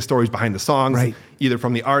like hearing the stories behind the songs, Right. either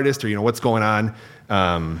from the artist or, what's going on.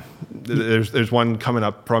 There's one coming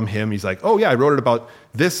up from him. He's like, oh, yeah, I wrote it about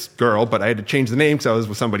this girl, but I had to change the name because I was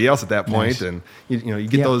with somebody else at that point. Nice. And, you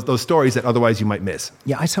get those stories that otherwise you might miss.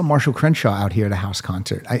 Yeah, I saw Marshall Crenshaw out here at a house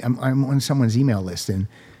concert. I'm on someone's email list, and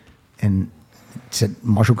it said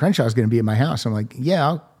Marshall Crenshaw is going to be at my house. I'm like, yeah,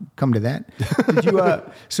 I'll come to that. Did you?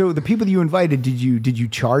 So the people that you invited, did you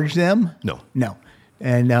charge them? No.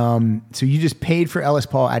 And so you just paid for Ellis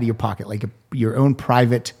Paul out of your pocket, like your own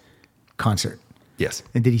private concert. Yes.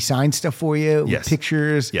 And did he sign stuff for you? Yes.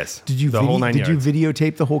 Pictures? Yes. Did you The whole 9 Did you yards.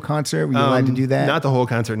 videotape the whole concert? Were you allowed to do that? Not the whole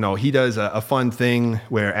concert. No, he does a fun thing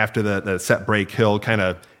where after the set break, he'll kind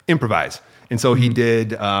of improvise. And so he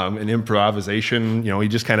did an improvisation. He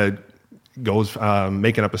just kind of goes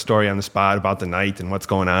making up a story on the spot about the night and what's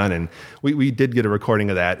going on. And we did get a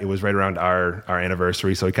recording of that. It was right around our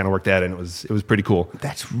anniversary, so he kind of worked that, and it was pretty cool.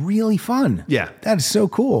 That's really fun. Yeah. That is so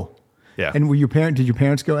cool. Yeah. And did your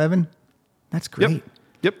parents go, Evan? That's great.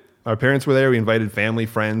 Yep. Our parents were there. We invited family,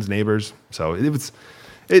 friends, neighbors. So it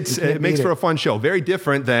It makes for a fun show. Very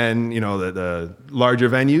different than the larger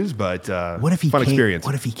venues, but What if he fun came, experience.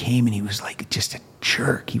 What if he came and he was like just a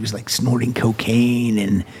jerk? He was like snorting cocaine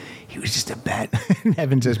and he was just a bad.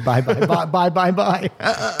 Evan says bye.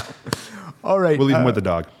 All right, We'll leave him with the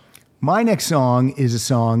dog. My next song is a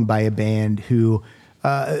song by a band who,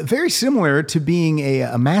 very similar to being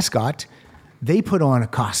a mascot, they put on a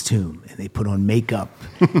costume and they put on makeup,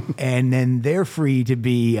 and then they're free to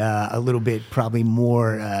be a little bit probably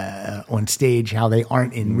more on stage how they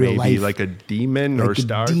aren't in real life. Maybe like a demon Like or a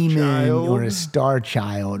star demon child. or a star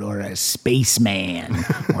child or a spaceman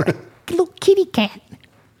or a little kitty cat.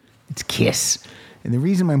 It's Kiss. And the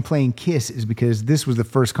reason I'm playing Kiss is because this was the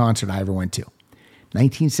first concert I ever went to.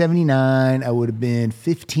 1979, I would have been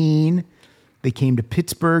 15. They came to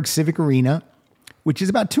Pittsburgh Civic Arena, which is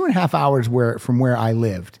about 2.5 hours from where I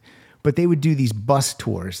lived. But they would do these bus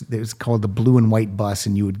tours. It was called the Blue and White Bus,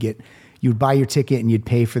 and you would buy your ticket and you'd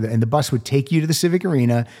pay for and the bus would take you to the Civic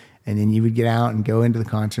Arena, and then you would get out and go into the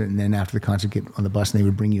concert, and then after the concert, get on the bus, and they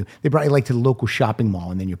brought you like to the local shopping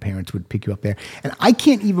mall, and then your parents would pick you up there. And I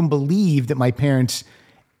can't even believe that my parents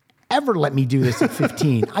ever let me do this at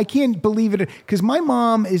 15. I can't believe it because my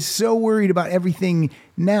mom is so worried about everything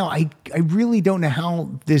now. I really don't know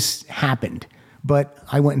how this happened, but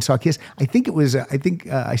I went and saw Kiss. I think it was,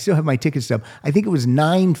 I still have my ticket stub. I think it was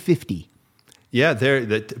 $9.50. Yeah,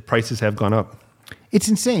 the prices have gone up. It's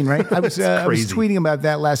insane, right? I was tweeting about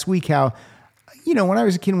that last week, how, when I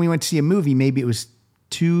was a kid and we went to see a movie, maybe it was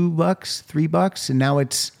 $2, $3, and now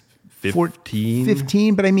it's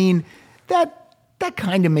 15. But I mean, that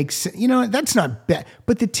kind of makes sense. That's not bad.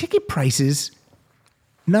 But the ticket prices,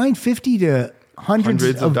 $9.50 to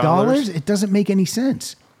hundreds of dollars, it doesn't make any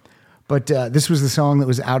sense. But this was the song that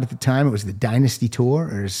was out at the time. It was the Dynasty Tour,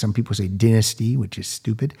 or as some people say, Dynasty, which is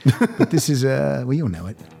stupid. But this is, you'll know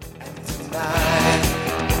it.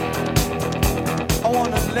 I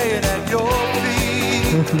wanna lay it at your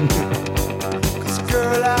feet. 'Cause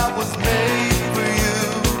girl, I was made for you.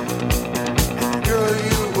 Girl,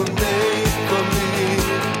 you were made for me.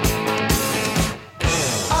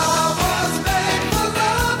 I was made for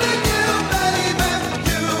loving you, baby.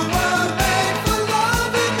 You were made for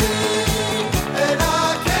loving me. And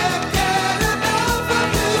I can't get enough of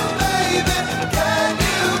you, baby. Can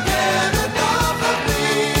you get enough of me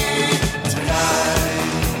tonight?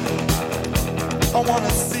 I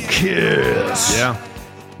wanna see Kiss. Yeah.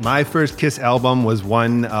 My first Kiss album was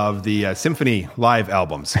one of the Symphony live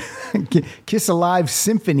albums. Kiss Alive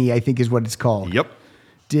Symphony, I think is what it's called. Yep.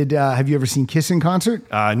 Have you ever seen Kiss in concert?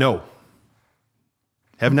 No.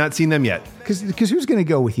 Have not seen them yet. Because who's going to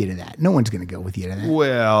go with you to that? No one's going to go with you to that.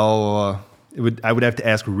 Well, I would have to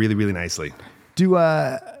ask really, really nicely. Do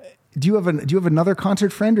you have another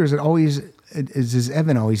concert friend, or is it always does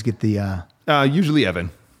Evan always get the? Usually Evan.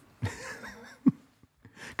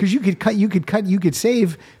 Because you could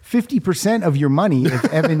save 50% of your money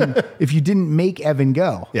if you didn't make Evan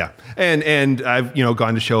go. Yeah, and I've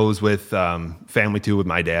gone to shows with family too, with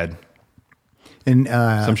my dad, and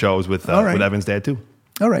some shows with Evan's dad too.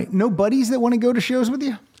 All right, no buddies that want to go to shows with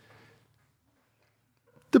you.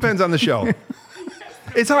 Depends on the show.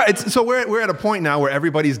 It's hard. So we're at a point now where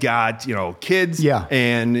everybody's got kids, yeah,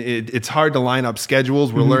 and it's hard to line up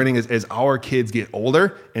schedules. We're learning as our kids get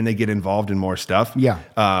older and they get involved in more stuff. Yeah,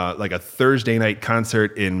 like a Thursday night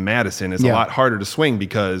concert in Madison is a lot harder to swing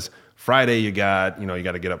because Friday you got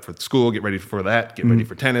to get up for school, get ready for that, get ready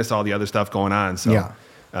for tennis, all the other stuff going on. So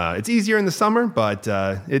it's easier in the summer, but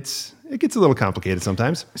it gets a little complicated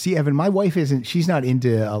sometimes. See, Evan, my wife she's not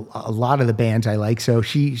into a lot of the bands I like. So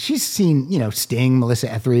she's seen, Sting,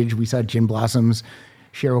 Melissa Etheridge. We saw Gin Blossoms,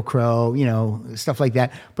 Sheryl Crow, stuff like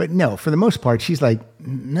that. But no, for the most part, she's like,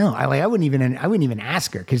 no, I wouldn't even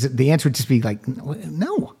ask her because the answer would just be like,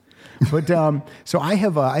 no. But so I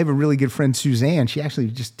have a really good friend, Suzanne. She actually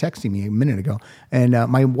just texted me a minute ago, and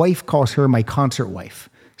my wife calls her my concert wife.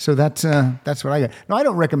 So that's what I got. Now, I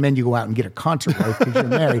don't recommend you go out and get a concert wife because you're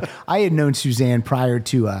married. I had known Suzanne prior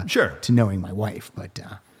to knowing my wife, but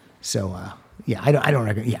I don't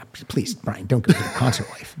recommend. Yeah, please, Brian, don't go get a concert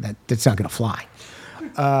wife. That's not going to fly.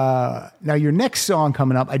 Now, your next song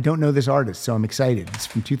coming up, I don't know this artist, so I'm excited. It's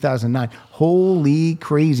from 2009. Holy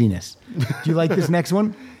craziness! Do you like this next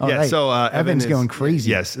one? All yeah. right. So Evan's going crazy.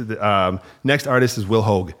 Yes. Next artist is Will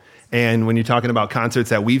Hoge. And when you're talking about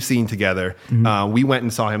concerts that we've seen together, we went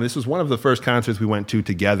and saw him. This was one of the first concerts we went to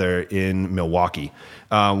together in Milwaukee.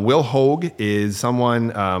 Will Hoge is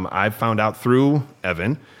someone I found out through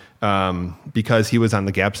Evan because he was on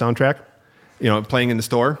the Gap soundtrack, playing in the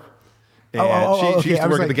store. And she used to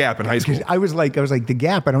work at the Gap in high school. I was like, the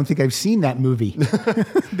Gap. I don't think I've seen that movie.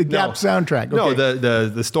 The Gap soundtrack. Okay. No,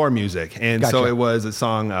 the store music. And so Gotcha. it was a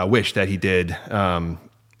song "Wish" that he did. And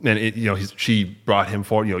she brought him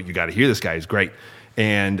forward. You got to hear this guy. He's great.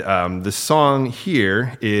 And the song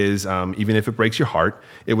here is "Even If It Breaks Your Heart."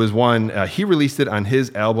 It was one he released it on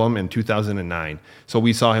his album in 2009. So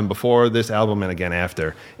we saw him before this album and again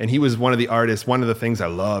after. And he was one of the artists. One of the things I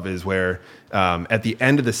love is where at the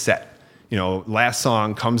end of the set, last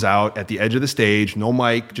song comes out at the edge of the stage, no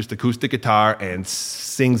mic, just acoustic guitar, and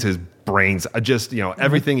sings his brains. Just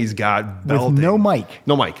everything he's got. Belting. With no mic.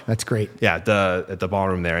 No mic. That's great. Yeah, at the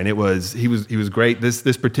ballroom there, and he was great.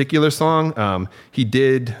 This particular song, he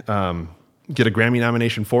did get a Grammy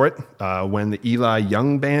nomination for it when the Eli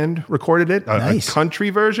Young Band recorded it. Nice. A country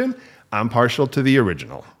version. I'm partial to the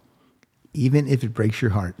original. Even If It Breaks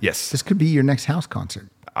Your Heart. Yes. This could be your next house concert.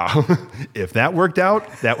 If that worked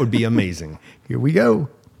out, that would be amazing. Here we go.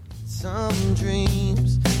 Some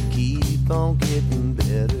dreams keep on getting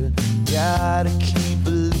better. Gotta keep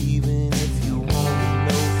believing if you wanna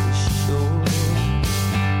know for sure.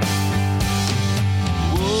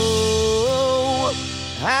 Whoa,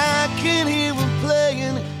 I can hear him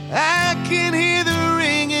playing. I can hear the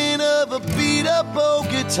ringing of a beat up old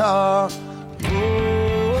guitar.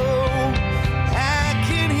 Whoa, I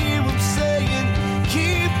can hear him saying,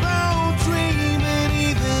 keep on dreaming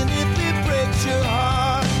even if it breaks your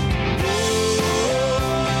heart.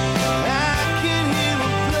 I can hear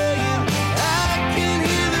him playing. I can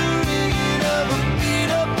hear the ringing of a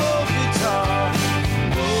beat up old guitar.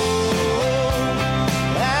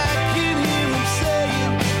 I can hear him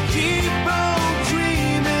saying, keep on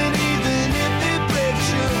dreaming even if it breaks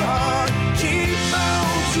your heart. Keep on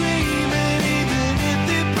dreaming even if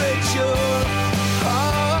it breaks your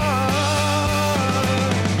heart.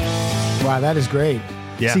 Wow, that is great.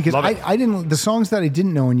 Yeah, See, because love it. I didn't, the songs that I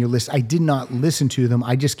didn't know on your list, I did not listen to them.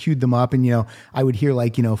 I just queued them up and, I would hear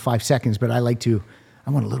 5 seconds, but I want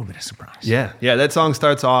a little bit of surprise. Yeah, that song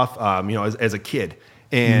starts off, as a kid,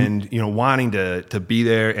 and wanting to be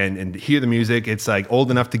there and hear the music. It's like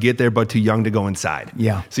old enough to get there, but too young to go inside.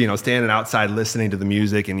 Yeah. So standing outside listening to the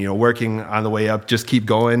music and working on the way up, just keep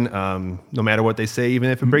going, no matter what they say,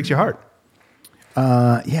 even if it breaks your heart.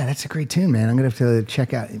 Yeah, that's a great tune, man. I'm gonna have to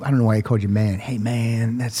check out. I don't know why I called you man. Hey,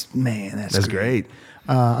 man, that's Great.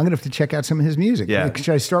 I'm gonna have to check out some of his music. Yeah.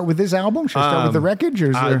 Should I start with this album? Should I start with the wreckage?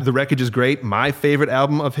 Or is there... The wreckage is great. My favorite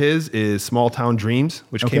album of his is Small Town Dreams,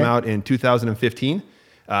 which came out in 2015.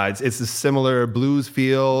 It's a similar blues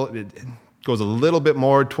feel. It goes a little bit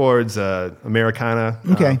more towards Americana.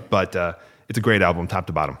 Okay. But it's a great album, top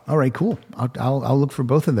to bottom. All right, cool. I'll look for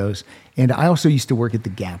both of those. And I also used to work at the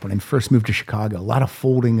Gap when I first moved to Chicago. A lot of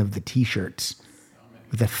folding of the T-shirts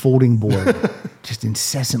with that folding board, just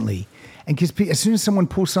incessantly. And because as soon as someone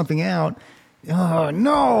pulls something out, oh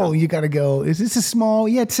no, you got to go. Is this a small?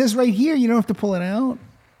 Yeah, it says right here. You don't have to pull it out,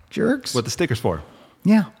 jerks. What the sticker's for?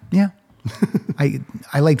 Yeah. I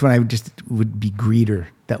liked when I would be greeter.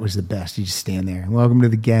 That was the best. You just stand there. Welcome to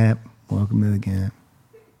the Gap. Welcome to the Gap.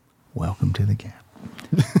 Welcome to the Gap.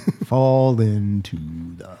 Fall into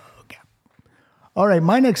the Gap. All right,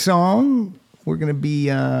 my next song, we're going to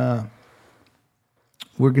be, let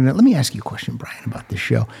me ask you a question, Brian, about this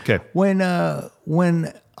show. Okay. When a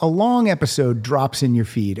long episode drops in your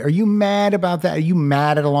feed, are you mad about that? Are you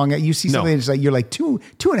mad at a long, you see something that's like, you're like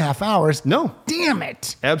 2.5 hours? No. Damn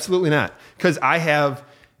it. Absolutely not. Because I've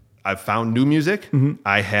found new music. Mm-hmm.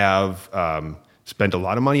 I have spent a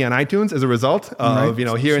lot of money on iTunes as a result of,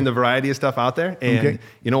 hearing the variety of stuff out there. And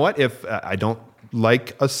you know what? If I don't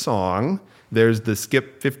like a song, there's the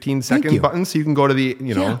skip 15-second button. So you can go to the,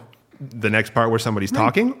 the next part where somebody's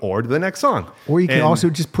talking or to the next song. Or you can also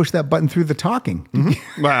just push that button through the talking.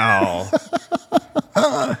 Mm-hmm. Wow.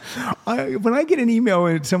 When I get an email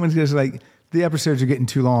and someone says like, the episodes are getting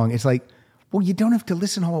too long, it's like, well, you don't have to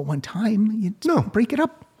listen all at one time. You break it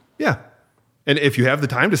up. Yeah. And if you have the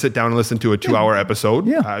time to sit down and listen to a 2-hour episode,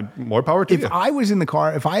 more power to you. If I was in the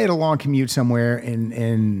car, if I had a long commute somewhere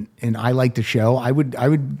and I liked the show, I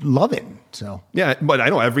would love it. So yeah, but I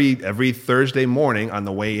know every Thursday morning on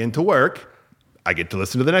the way into work, I get to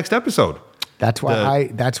listen to the next episode. That's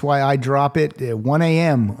why I drop it at 1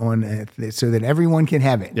 a.m. on so that everyone can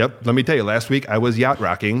have it. Yep. Let me tell you, last week I was yacht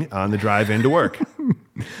rocking on the drive into work.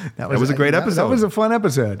 That was a great episode. That was a fun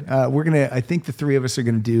episode. I think the three of us are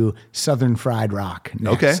gonna do Southern Fried Rock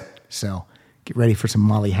next. Okay. So get ready for some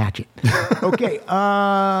Molly Hatchet. Okay.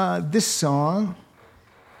 This song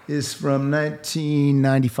is from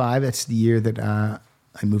 1995. That's the year that I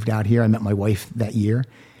moved out here. I met my wife that year.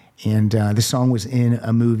 And this song was in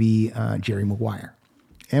a movie, Jerry Maguire.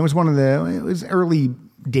 And it was it was early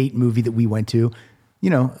date movie that we went to. You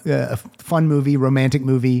know, a fun movie, romantic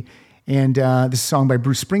movie. And this is a song by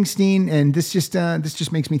Bruce Springsteen. And this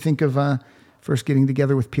just makes me think of first getting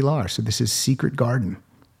together with Pilar. So this is Secret Garden.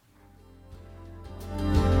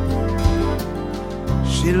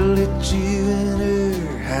 She'll let you in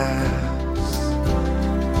her house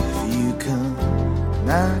if you come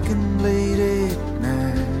knocking late at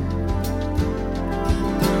night.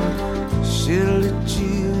 She'll let you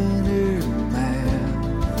in her mouth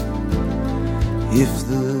if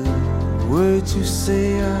the words you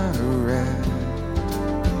say are right.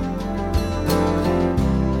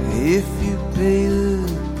 If you pay the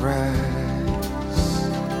price,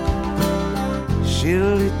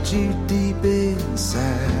 she'll let you deep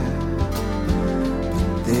inside.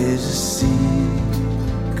 But there's a secret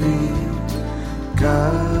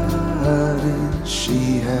garden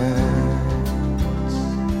she hides.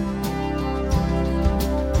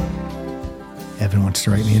 Evan wants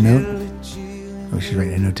to write me a note. Oh, she's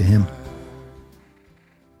writing a note to him.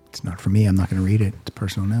 It's not for me. I'm not going to read it. It's a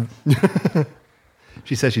personal note.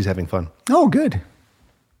 She says she's having fun. Oh, good.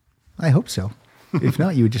 I hope so. If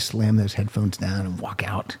not, you would just slam those headphones down and walk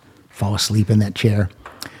out, fall asleep in that chair.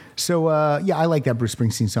 So, yeah, I like that Bruce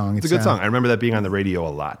Springsteen song. It's a good song. I remember that being on the radio a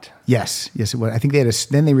lot. Yes, it was. I think they had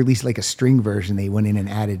then they released like a string version. They went in and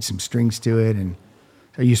added some strings to it. And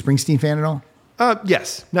are you a Springsteen fan at all?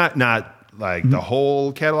 Yes, not like the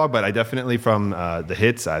whole catalog, but I definitely from the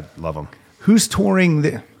hits. I love them. Who's touring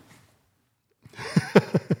the?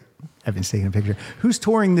 Evan's taking a picture. Who's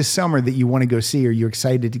touring this summer that you want to go see? Are you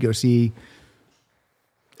excited to go see?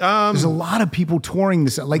 There's a lot of people touring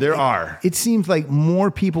this. Like there are. It seems like more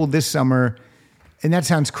people this summer, and that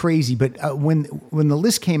sounds crazy. But when the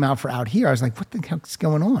list came out for Out Here, I was like, "What the heck's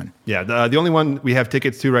going on?" Yeah, the only one we have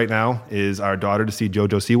tickets to right now is our daughter to see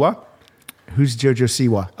JoJo Siwa. Who's JoJo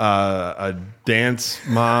Siwa? A Dance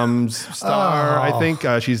Moms star, I think.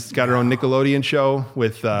 She's got her own Nickelodeon show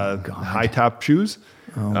with high top shoes.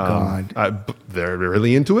 Oh God, they're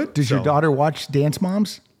really into it. Does your daughter watch Dance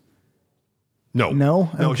Moms? No.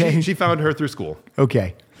 Okay. She found her through school.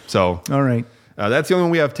 Okay. So all right. That's the only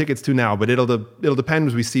one we have tickets to now. But it'll depend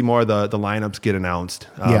as we see more of the lineups get announced.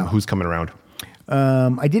 Who's coming around?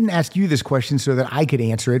 I didn't ask you this question so that I could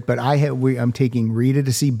answer it, but I'm taking Rita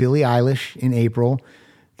to see Billie Eilish in April.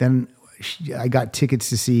 Then I got tickets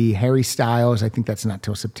to see Harry Styles. I think that's not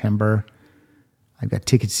till September. I've got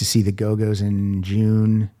tickets to see the Go-Go's in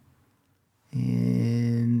June.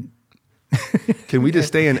 And can we just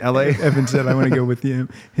stay in LA? Evan said, I want to go with him.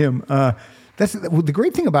 That's the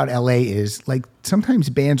great thing about LA is like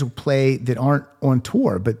sometimes bands will play that aren't on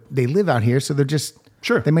tour, but they live out here. So they're just,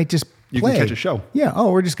 they might just play. You can catch a show. Yeah.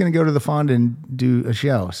 Oh, we're just going to go to the Fonda and do a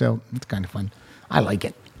show. So it's kind of fun. I like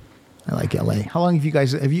it. I like LA. How long have you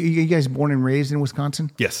guys born and raised in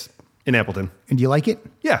Wisconsin? Yes. In Appleton. And do you like it?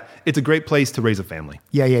 Yeah. It's a great place to raise a family.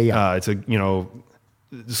 Yeah. The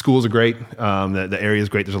schools are great. The area is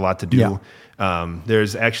great. There's a lot to do. Yeah.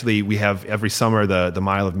 We have every summer the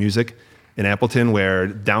Mile of Music in Appleton, where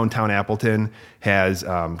downtown Appleton has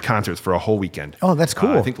concerts for a whole weekend. Oh, that's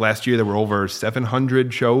cool. I think last year there were over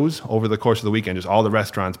 700 shows over the course of the weekend. Just all the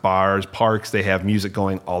restaurants, bars, parks, they have music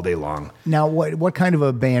going all day long. Now, what kind of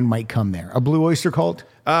a band might come there? A Blue Oyster Cult?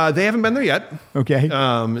 They haven't been there yet. Okay.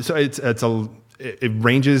 So it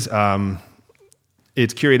ranges.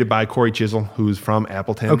 It's curated by Corey Chisel, who's from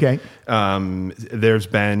Appleton. Okay. There's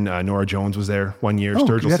been Nora Jones was there one year. Oh,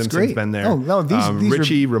 Sturgill that's Simpson's great. been there. Oh, no, these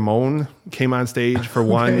Richie Ramone came on stage for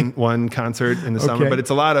one concert in the summer. Okay. But it's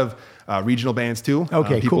a lot of regional bands too.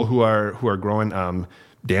 Okay, people cool. who are growing.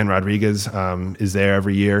 Dan Rodriguez is there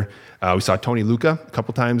every year. We saw Tony Luca a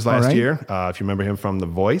couple times last year. If you remember him from The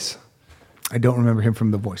Voice. I don't remember him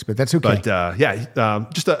from The Voice, but that's okay.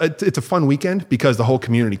 But it's a fun weekend because the whole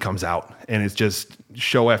community comes out and it's just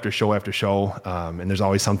show after show after show, and there's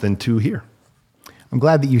always something to hear. I'm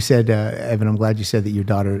glad that you said, Evan, I'm glad you said that your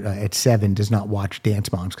daughter at 7 does not watch Dance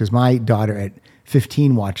Moms, because my daughter at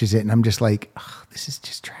 15 watches it, and I'm just like, oh, this is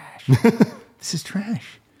just trash. This is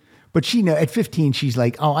trash. But at 15, she's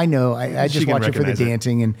like, oh, I know. I just watch it for the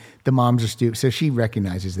dancing, and the moms are stupid. So she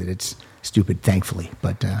recognizes that it's stupid, thankfully.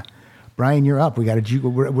 But Brian, you're up.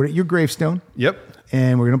 We're at your gravestone. Yep.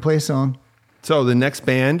 And we're going to play a song. So the next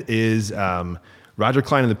band is Roger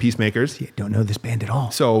Clyne and the Peacemakers. See, I don't know this band at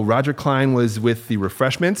all. So Roger Clyne was with the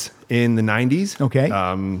Refreshments in the 90s. Okay.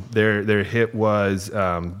 Their hit was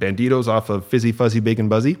Banditos off of Fizzy Fuzzy Big and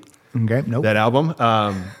Buzzy. Okay, nope. That album.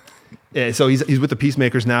 So he's with the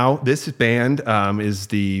Peacemakers now. This band is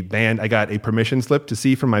the band I got a permission slip to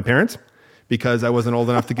see from my parents, because I wasn't old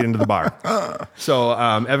enough to get into the bar. So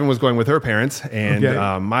Evan was going with her parents, and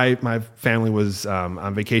Okay. my family was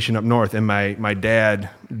on vacation up north, and my dad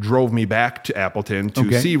drove me back to Appleton to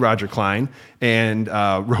Okay. see Roger Klein, and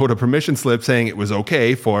wrote a permission slip saying it was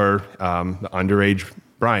okay for the underage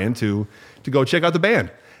Brian to go check out the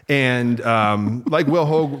band. And like Will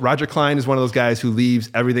Hogue, Roger Klein is one of those guys who leaves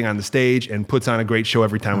everything on the stage and puts on a great show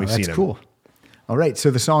every time we've That's seen him. cool. All right,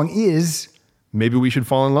 so the song is... Maybe we should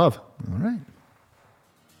fall in love. All right.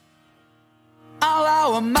 All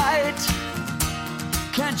our might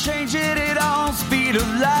can't change it at all. Speed of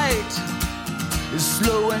light is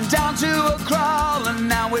slowing down to a crawl, and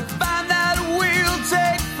now we find that we'll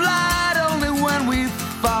take flight only when we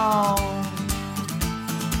fall.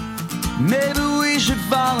 Maybe we should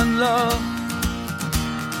fall in love.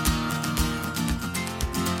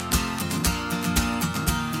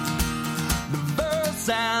 The verse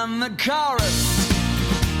and the chorus,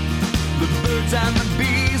 the birds and the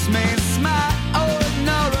bees may smile or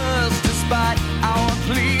ignore us despite our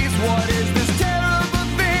pleas. What is this terrible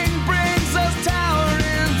thing brings us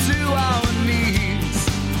towering to our knees?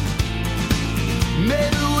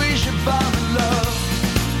 Maybe we should fall in love.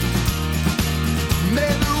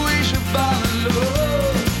 Maybe we should fall in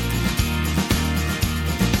love.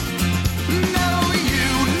 No, you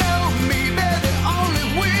know me, baby, only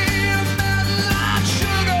we're not like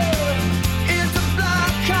sugar into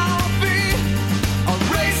black coffee. Our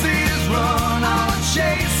race is run, our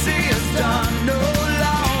chase is done. No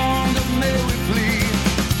longer may we plead.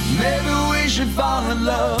 Maybe we should fall in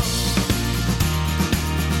love.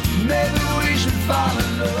 Maybe we should fall in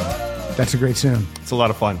love. That's a great tune. It's a lot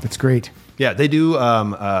of fun. That's great. Yeah, they do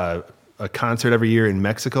a concert every year in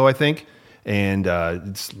Mexico, I think, and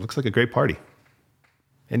it looks like a great party.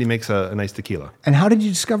 And he makes a nice tequila. And how did you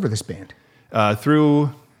discover this band?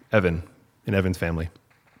 Through Evan and Evan's family.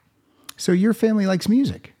 So your family likes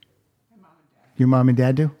music? Your mom and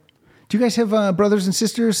dad do? Do you guys have brothers and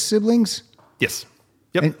sisters, siblings? Yes.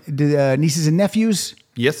 Yep. And do, nieces and nephews?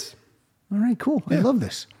 Yes. All right, cool. I love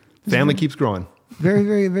this. Family keeps growing. Very,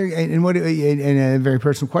 very, very. And what? And a very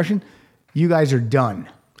personal question. You guys are done.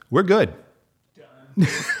 We're good.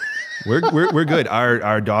 We're good.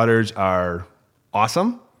 Our daughters are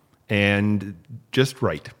awesome and just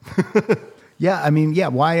right. Yeah, I mean, yeah.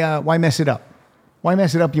 Why mess it up? Why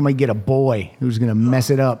mess it up? You might get a boy who's going to mess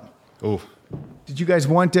it up. Oh, Did you guys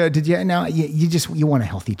want? Did you? Now you want a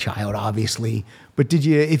healthy child, obviously. But did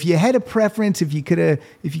you? If you had a preference, if you could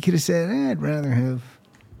have said, I'd rather have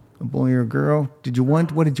a boy or a girl. Did you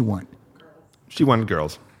want? What did you want? she wanted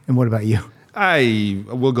girls. And what about you? I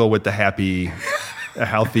will go with the happy, a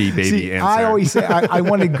healthy baby See, answer. I always say I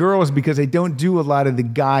wanted girls because I don't do a lot of the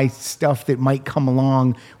guy stuff that might come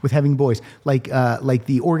along with having boys, like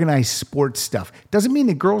the organized sports stuff. Doesn't mean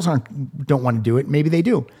that girls don't want to do it. Maybe they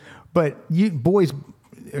do, but boys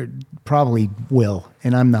probably will,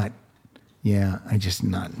 and I'm not. Yeah, I just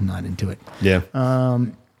not into it. Yeah.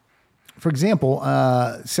 For example,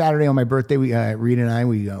 Saturday on my birthday, Rita and I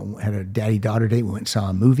had a daddy-daughter date. We went and saw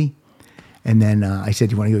a movie. And then I said,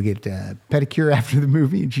 "Do you want to go get a pedicure after the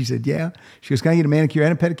movie?" And she said, "Yeah." She goes, "Can I get a manicure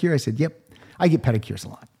and a pedicure?" I said, "Yep." I get pedicures a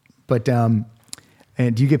lot. But and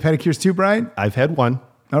do you get pedicures too, Brian? I've had one.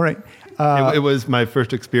 All right. It was my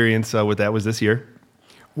first experience with that was this year.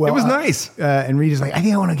 Well, it was nice. And Rita's like, "I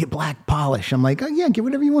think I want to get black polish." I'm like, "Oh, yeah, get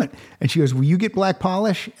whatever you want." And she goes, "Will you get black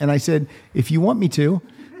polish?" And I said, "If you want me to."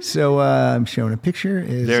 So I'm showing a picture.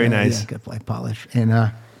 Very nice. Yeah, got black polish. And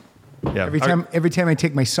Yeah. every time I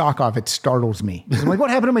take my sock off, it startles me. I'm like, "What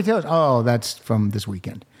happened to my toes?" Oh, that's from this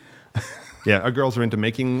weekend. Yeah, our girls are into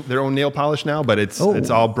making their own nail polish now, but it's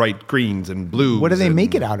all bright greens and blues. What do they and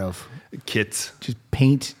make it out of? Kits. Just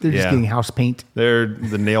paint? They're just Yeah. getting house paint? They're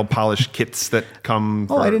the nail polish kits that come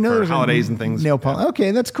Oh, I didn't know there for was a holidays and things. Nail polish.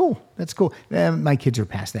 Okay, that's cool. That's cool. My kids are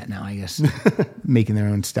past that now, I guess, making their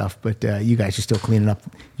own stuff. But you guys are still cleaning up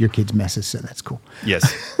your kids' messes, so that's cool.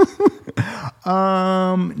 Yes.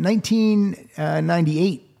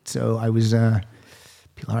 1998. So I was, Pilar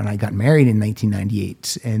and I got married in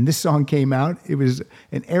 1998. And this song came out. It was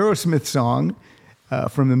an Aerosmith song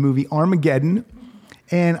from the movie Armageddon.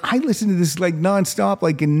 And I listened to this like nonstop,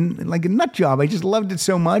 like a nut job. I just loved it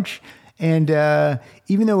so much. And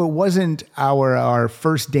even though it wasn't our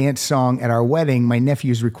first dance song at our wedding, my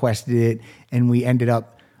nephews requested it, and we ended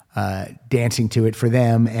up dancing to it for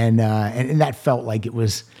them. And that felt like it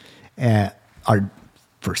was our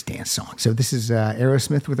first dance song. So this is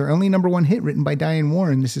Aerosmith with their only #1 hit, written by Diane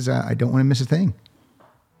Warren. This is I Don't Want to Miss a Thing.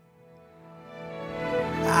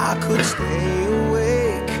 I could stay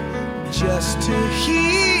awake just to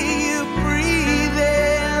hear you breathing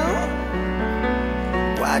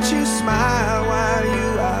watch you smile while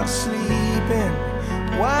you are sleeping,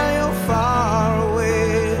 while you're far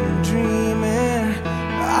away and dreaming.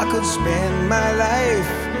 I could spend my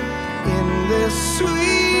life in this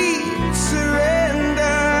sweet surrender.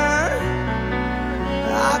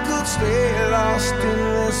 I could stay lost in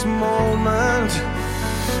this moment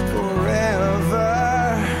forever.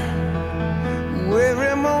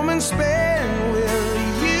 Every moment spent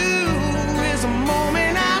with you is a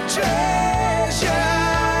moment I treasure.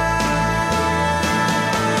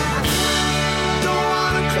 Don't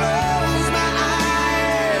wanna close my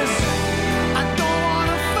eyes, I don't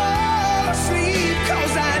wanna fall asleep,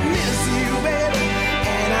 'cause I miss you, baby,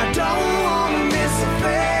 and I don't wanna miss a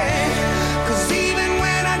thing. 'Cause even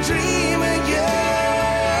when I dream of you,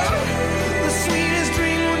 the sweetest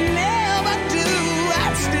dream would never do.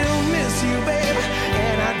 I'd still miss you, baby,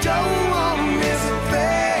 and I don't wanna miss a thing.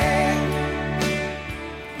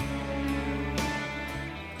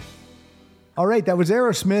 All right, that was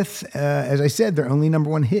Aerosmith. As I said, their only number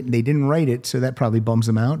one hit, and they didn't write it, so that probably bums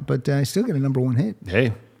them out. But I still get a number one hit.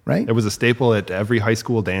 Hey, Right? It was a staple at every high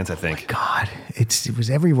school dance, I think. God, it was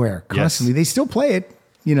everywhere constantly. Yes. They still play it,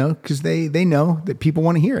 because they know that people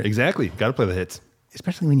want to hear it. Exactly. Got to play the hits.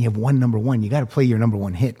 Especially when you have one number one, you got to play your number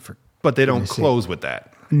one hit for. But they don't goodness sake. close with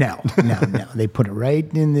that. No. They put it right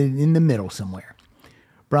in the middle somewhere.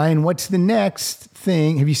 Brian, what's the next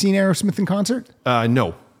thing? Have you seen Aerosmith in concert?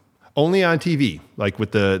 No. Only on TV, like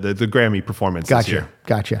with the Grammy performance this year.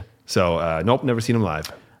 Gotcha. So, nope, never seen them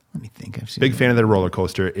live. Let me think. I've seen Big fan of their roller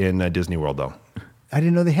coaster in Disney World, though. I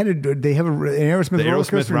didn't know they have an Aerosmith The roller Aerosmith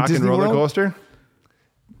coaster in Rock and Disney Roller World? Coaster.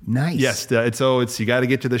 Nice. Yes, it's you got to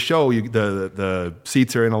get to the show. The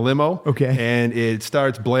seats are in a limo. Okay. And it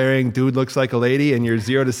starts blaring. Dude looks like a lady, and you're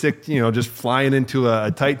 0 to 6. Just flying into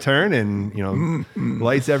a tight turn, and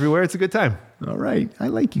lights everywhere. It's a good time. All right. I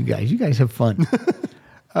like you guys. You guys have fun.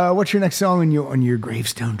 What's your next song on your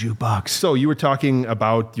gravestone jukebox? So you were talking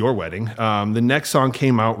about your wedding. The next song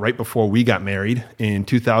came out right before we got married in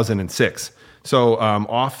 2006. So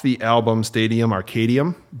off the album Stadium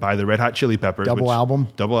Arcadium by the Red Hot Chili Peppers. Double album.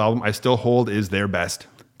 I still hold is their best.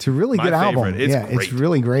 It's a really My good album. favorite. It's It's great.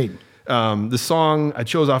 really great. The song I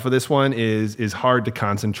chose off of this one is Hard to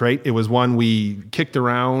Concentrate. It was one we kicked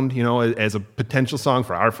around, as a potential song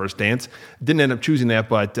for our first dance. Didn't end up choosing that,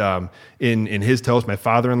 but in his toast, my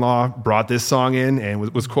father-in-law brought this song in and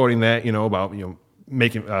was quoting that, about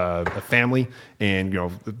making a family and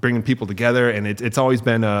bringing people together, and it's always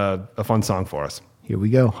been a fun song for us. Here we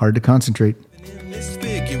go. Hard to Concentrate. In this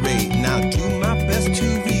figure eight, now do my best to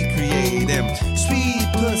recreate them. Sweet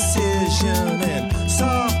precision and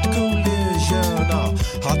soft collision. Our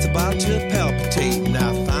heart's about to palpitate, and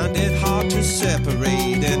I find it hard to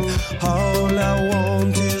separate. And all I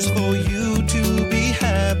want is for you to be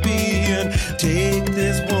happy and take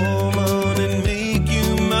this woman and make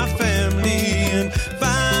you my family. And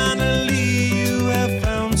finally, you have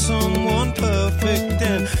found someone perfect,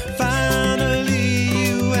 and finally,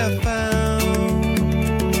 you have found.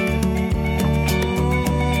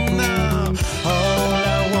 Now, all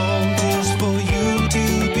I want is for you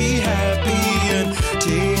to be happy and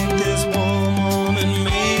take this woman and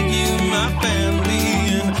make you my family.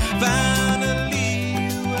 And finally,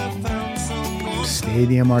 you have found someone.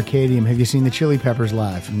 Stadium Arcadium. Have you seen the Chili Peppers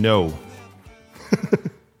live? No.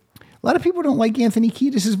 A lot of people don't like Anthony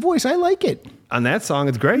Kiedis' voice. I like it. On that song,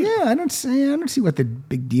 it's great. Yeah, I don't see what the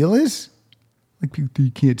big deal is. Like, he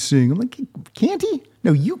can't sing. I'm like, can't he?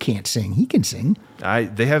 No, you can't sing. He can sing.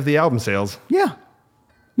 They have the album sales. Yeah.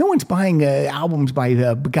 No one's buying albums by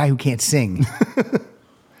a guy who can't sing.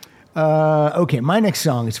 Okay, my next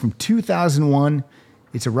song is from 2001.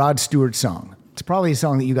 It's a Rod Stewart song. It's probably a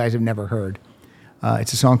song that you guys have never heard.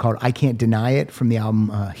 It's a song called I Can't Deny It from the album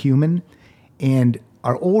Human. And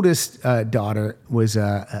our oldest daughter was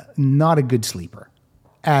not a good sleeper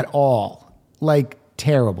at all. Like,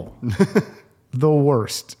 terrible. The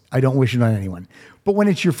worst. I don't wish it on anyone. But when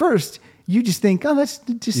it's your first, you just think, oh, that's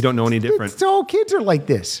just... You don't know any different. It's all kids are like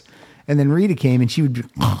this. And then Rita came and she would be,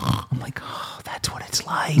 I'm like, oh, that's what it's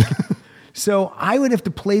like. So I would have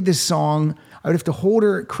to play this song. I would have to hold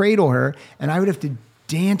her, cradle her, and I would have to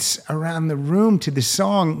dance around the room to this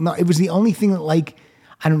song. No, it was the only thing that, like,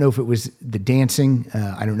 I don't know if it was the dancing.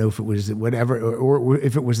 I don't know if it was whatever, or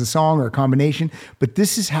if it was the song or a combination. But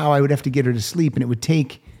this is how I would have to get her to sleep, and it would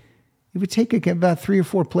take like about 3 or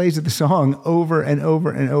 4 plays of the song over and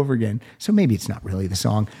over and over again. So maybe it's not really the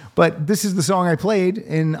song, but this is the song I played,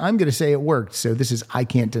 and I'm going to say it worked. So this is I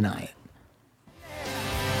Can't Deny It.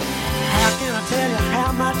 How can I tell you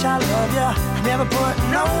how much I love you? I never put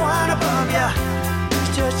no one above you.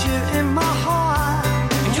 It's just you in my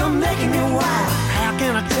heart, and you're making me wild. How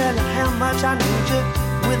can I tell you how much I need you?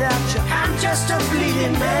 Without you, I'm just a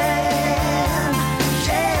bleeding man.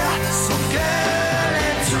 Yeah, so girl,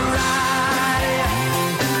 let's ride it.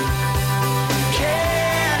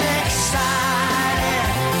 Get excited.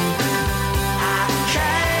 I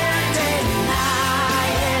can't deny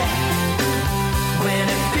it. When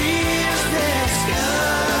it feels this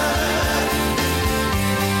good.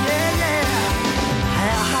 Yeah, yeah.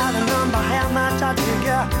 How high the number, how much I dig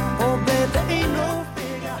ya. Oh, baby, there ain't no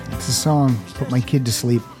figure. It's a song, Put My Kid to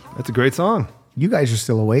Sleep. That's a great song. You guys are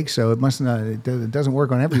still awake, so it must not. It doesn't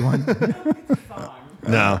work on everyone.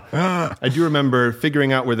 No. I do remember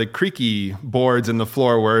figuring out where the creaky boards in the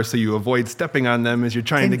floor were so you avoid stepping on them as you're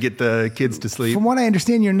trying to get the kids to sleep. From what I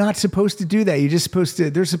understand, you're not supposed to do that. You're just supposed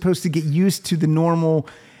to. They're supposed to get used to the normal.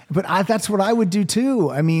 But that's what I would do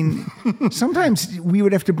too. I mean, sometimes we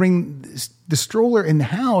would have to bring the stroller in the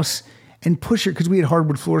house and push her because we had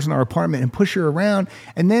hardwood floors in our apartment and push her around.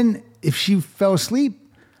 And then if she fell asleep,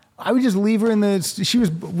 I would just leave her in the. She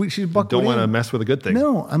was buckled Don't want to in. mess with a good thing.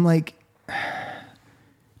 No, I'm like,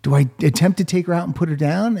 do I attempt to take her out and put her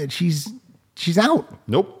down? And she's out.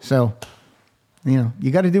 Nope. So, you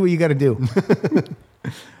got to do what you got to do.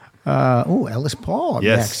 Ellis Paul. up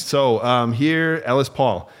Yes. Next. So here, Ellis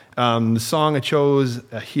Paul. The song I chose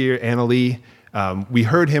here, Anna Lee. We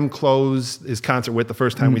heard him close his concert with the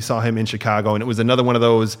first time we saw him in Chicago, and it was another one of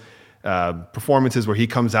those performances where he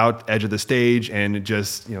comes out edge of the stage and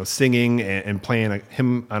just singing and playing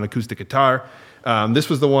him on acoustic guitar. This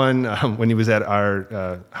was the one when he was at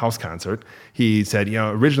our house concert. He said,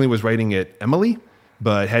 originally was writing it Emily,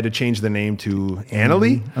 but had to change the name to Anna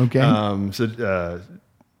Lee. Okay. So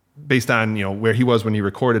based on where he was when he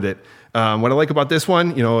recorded it. What I like about this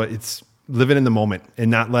one, it's living in the moment and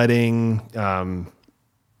not letting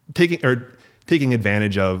taking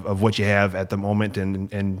advantage of what you have at the moment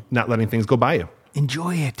and not letting things go by you.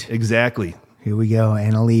 Enjoy it. Exactly. Here we go,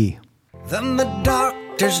 Anna Lee. Then the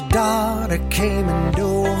doctor's daughter came and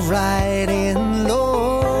dove right in.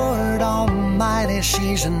 Lord Almighty,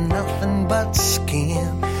 she's nothing but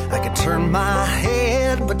skin. I could turn my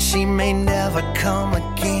head, but she may never come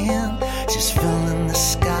again. She's filling the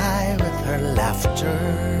sky with her laughter.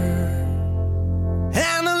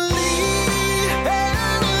 Anna Lee,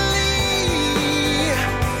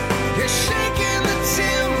 you're shaking the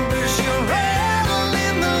timbers, you're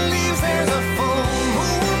rattling the leaves. There's a full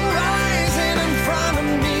moon rising in front of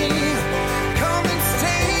me. Come and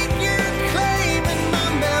stake your claim in my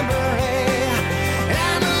memory.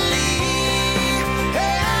 Anna Lee,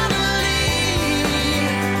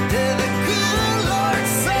 did the good Lord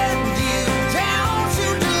send you down to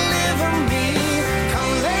deliver me?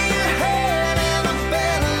 Come lay your head in a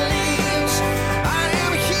bed of leaves. I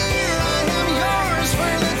am here, I am yours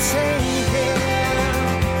for the taking.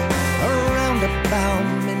 Around about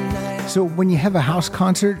midnight. So when you have a house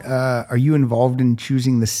concert, are you involved in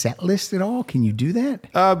choosing the set list at all? Can you do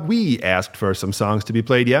that? We asked for some songs to be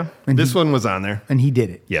played, yeah. And this one was on there. And he did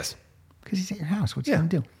it. Yes. Because he's at your house. What's he going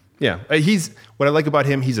to do? Yeah. He's what I like about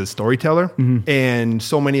him, he's a storyteller. And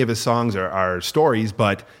so many of his songs are stories,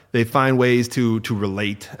 but they find ways to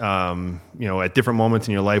relate, at different moments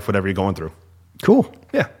in your life, whatever you're going through. Cool.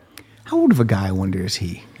 Yeah. How old of a guy, I wonder, is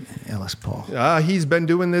he, Ellis Paul? He's been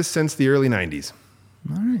doing this since the early 90s.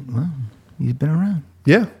 All right. Well, he's been around.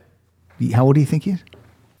 Yeah. How old do you think he is?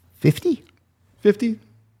 50? 50,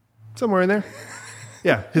 somewhere in there.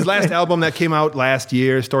 Yeah. His last album that came out last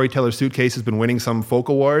year, Storyteller Suitcase, has been winning some folk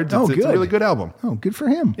awards. It's a really good album. Oh, good for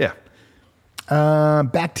him. Yeah.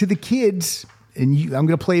 Back to the kids. And I'm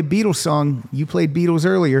going to play a Beatles song. You played Beatles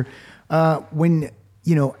earlier. When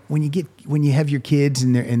you have your kids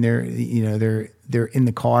and they're in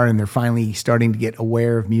the car and they're finally starting to get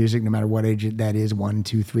aware of music, no matter what age that is, 1,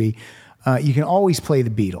 2, 3, you can always play the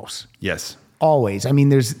Beatles. Yes. Always. I mean,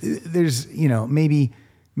 there's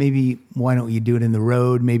maybe why don't you do it in the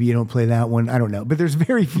road? Maybe you don't play that one. I don't know. But there's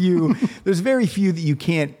very few that you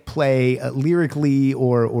can't play lyrically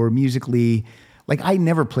or musically. Like I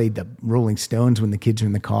never played the Rolling Stones when the kids are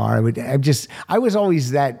in the car. I was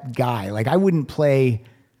always that guy. Like I wouldn't play.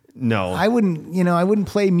 No. I wouldn't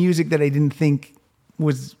play music that I didn't think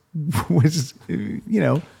was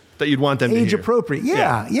that you'd want them to age hear. appropriate.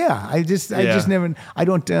 Yeah. I just never. I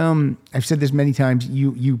don't. I've said this many times.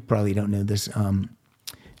 You probably don't know this,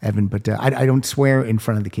 Evan, but I don't swear in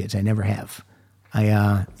front of the kids. I never have.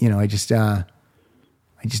 I just don't.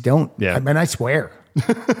 Yeah. I swear.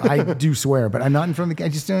 I do swear, but I'm not in front of the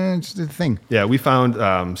kids. It's a thing. Yeah, we found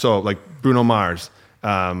like Bruno Mars,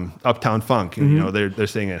 Uptown Funk. And, they're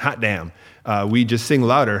singing "Hot Damn." We just sing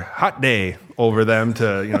louder "Hot Day" over them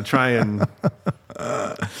to try and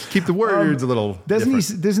Keep the words a little.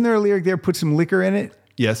 Doesn't there a lyric there? Put some liquor in it.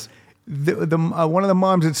 Yes. One of the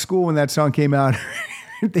moms at school when that song came out,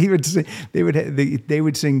 they would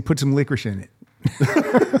sing "Put some licorice in it."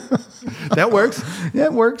 That works. Yeah,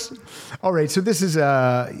 it works. All right, so this is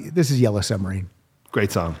Yellow Submarine.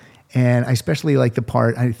 Great song. And I especially like the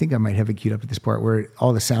part, I think I might have it queued up at this part, where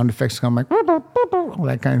all the sound effects come like, all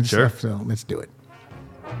that kind of stuff. So let's do it.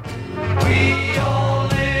 We all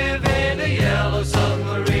live in a yellow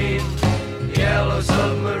submarine, yellow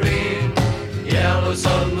submarine, yellow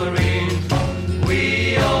submarine.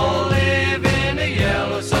 We all live in a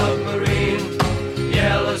yellow submarine,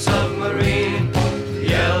 yellow submarine,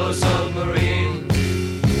 yellow submarine.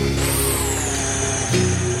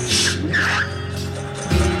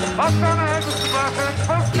 Post on ahead, Mr. Blackburn.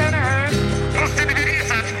 Post on ahead.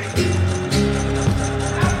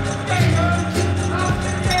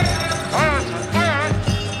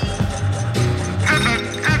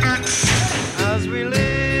 As we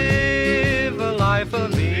live a life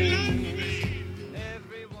of ease,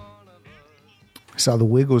 every one of us. I saw the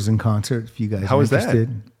Wiggles in concert. If you guys How are was that?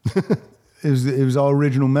 interested. It was all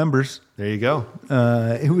original members. There you go.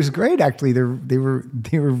 It was great, actually. They were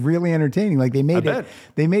really entertaining. Like they made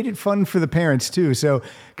it fun for the parents too. So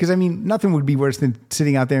because I mean, nothing would be worse than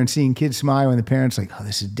sitting out there and seeing kids smile and the parents like, oh,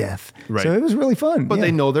 this is death. Right. So it was really fun. But yeah.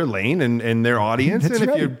 they know their lane and their audience, That's and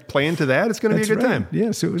right. if you're playing to that, it's going to be a That's good right. time. Yeah.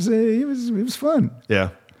 So it was fun. Yeah.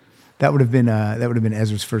 That would have been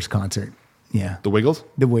Ezra's first concert. Yeah. The Wiggles.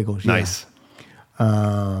 The Wiggles. Yeah. Nice.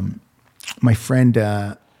 My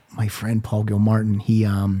friend Paul Gilmartin,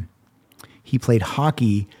 he played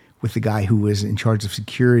hockey with the guy who was in charge of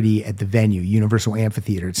security at the venue, Universal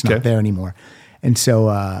Amphitheater. It's not Okay. there anymore. And so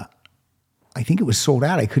I think it was sold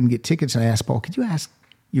out. I couldn't get tickets. And I asked Paul, could you ask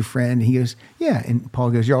your friend? And he goes, yeah. And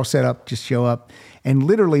Paul goes, you're all set up. Just show up. And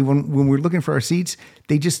literally when we were looking for our seats,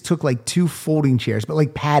 they just took like 2 folding chairs, but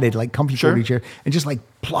like padded, like comfy Sure. folding chairs, and just like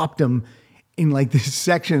plopped them in like this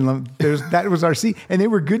section. That was our seat. And they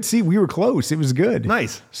were good seat. We were close. It was good.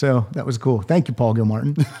 Nice. So that was cool. Thank you, Paul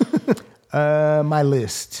Gilmartin. My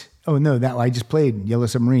list. Oh, no, that I just played Yellow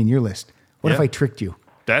Submarine, your list. What if Yeah. I tricked you?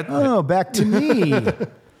 That Back to me.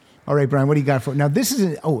 All right, Brian, what do you got for now? This is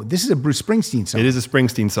a Bruce Springsteen song. It is a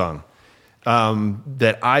Springsteen song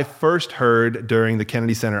that I first heard during the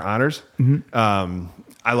Kennedy Center Honors.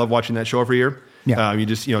 I love watching that show every year. Yeah.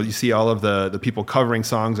 You see all of the people covering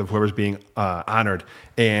songs of whoever's being honored,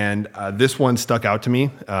 and this one stuck out to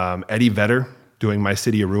me. Eddie Vedder doing "My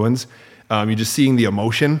City of Ruins." You're just seeing the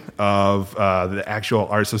emotion of the actual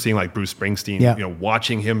art. So seeing like Bruce Springsteen, Yeah.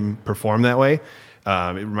 watching him perform that way.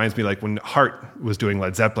 It reminds me like when Hart was doing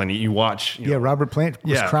Led Zeppelin. You watch, Robert Plant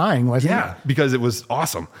was crying, wasn't yeah, because it was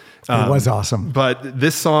awesome. It was awesome. But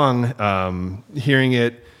this song, hearing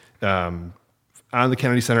it on the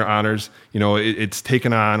Kennedy Center Honors, it's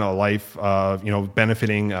taken on a life of,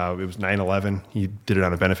 benefiting. It was 9/11. He did it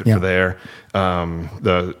on a benefit Yeah. for there.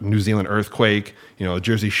 The New Zealand earthquake,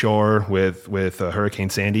 Jersey Shore with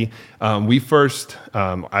Hurricane Sandy. I first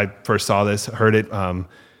saw this, heard it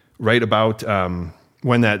right about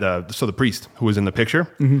when so the priest who was in the picture,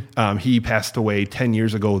 he passed away 10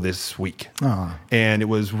 years ago this week. And it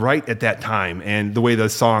was right at that time. And the way the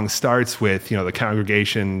song starts with, the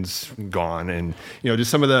congregation's gone and,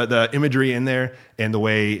 just some of the imagery in there and the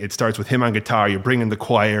way it starts with him on guitar, you're bringing the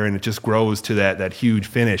choir and it just grows to that huge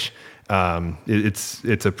finish.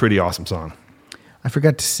 It's a pretty awesome song. I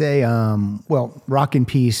forgot to say, rock in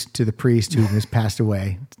peace to the priest who has passed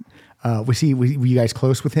away. Were you guys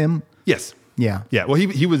close with him? Yes. Yeah. Yeah. Well,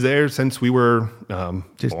 he was there since we were born,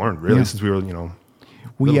 really, yeah. since we were,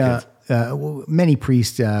 We little kids. many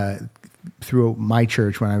priests through my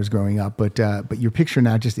church when I was growing up, but your picture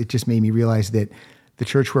now just made me realize that the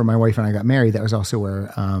church where my wife and I got married, that was also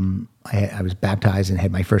where I was baptized and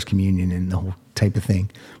had my first communion and the whole type of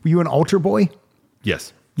thing. Were you an altar boy?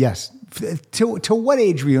 Yes. Yes. Till what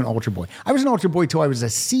age were you an altar boy? I was an altar boy till I was a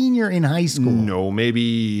senior in high school. No,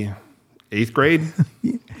 maybe 8th grade,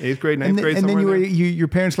 8th grade, 9th grade. And then somewhere there. your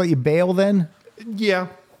parents let you bail then? Yeah.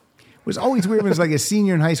 It was always weird when it was like a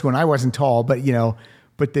senior in high school and I wasn't tall, but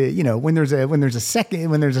when there's a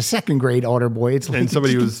second grade altar boy, it's like And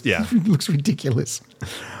somebody was, yeah. it looks ridiculous.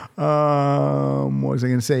 What was I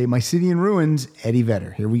going to say? My City in Ruins, Eddie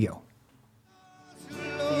Vedder. Here we go.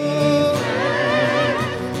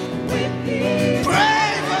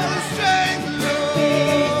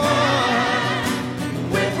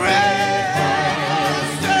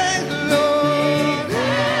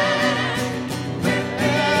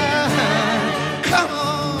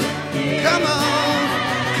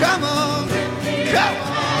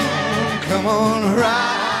 Come on,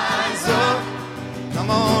 rise up.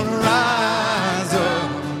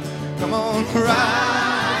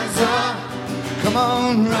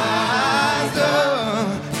 on, rise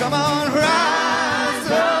up. Come on,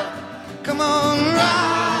 rise up. Come on,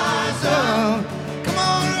 rise up. Come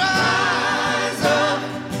on, rise up.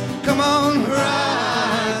 Come on,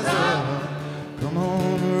 rise up. Come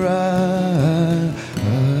on, rise.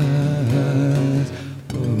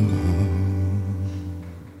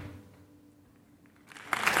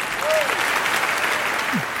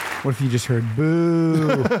 What if you just heard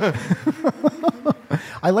boo?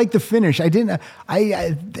 I like the finish. I didn't.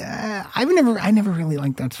 I never really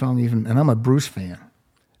liked that song even, and I'm a Bruce fan.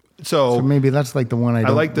 So maybe that's like the one I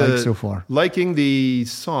don't like so far. Liking the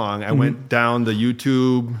song, I went down the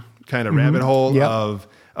YouTube kind of rabbit hole of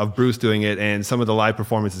Bruce doing it, and some of the live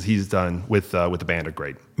performances he's done with the band are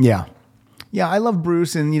great. Yeah, I love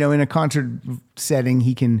Bruce, and in a concert setting,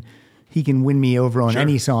 he can win me over on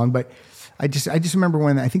any song. But I just remember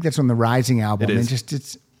when I think that's on the Rising album, it is. and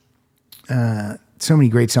it's so many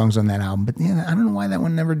great songs on that album. But I don't know why that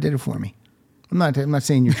one never did it for me. I'm not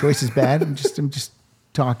saying your choice is bad. I'm just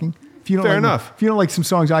talking. If you don't Fair like enough. If you don't like some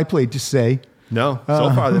songs I played, just say. No, so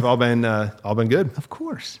far they've all been good. Of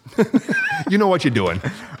course. You know what you're doing.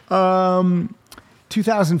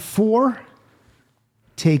 2004,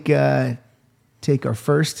 take our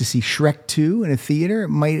first to see Shrek 2 in a theater. It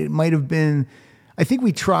might have been. I think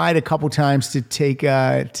we tried a couple times to take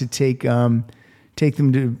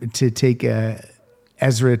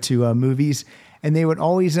Ezra to movies, and they would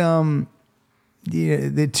always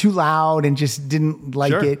they're too loud and just didn't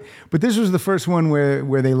like it. But this was the first one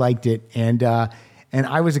where they liked it, and I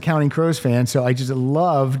was a Counting Crows fan, so I just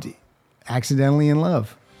loved Accidentally in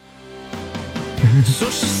Love. So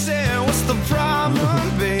she said, what's the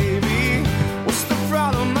problem, baby? What's the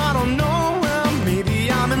problem? I don't know. Well,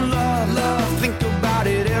 maybe I'm in love, love. Think about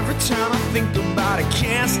it every time I think about it.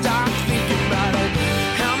 Can't stop thinking about it.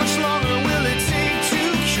 How much longer will it take to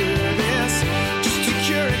cure this? Just to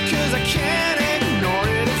cure it, 'cause I can't ignore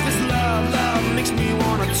it. If this love, love makes me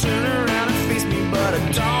wanna turn around and face me, but I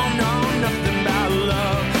don't know nothing about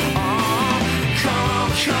love. Oh, come on,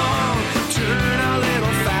 turn a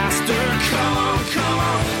little faster. Come on,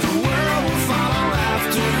 the world will follow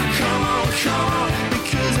after. Come on,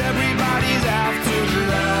 because everybody's after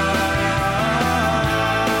love.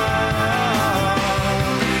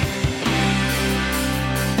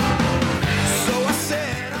 So I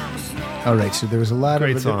said I'm a snow. All right, so there was a lot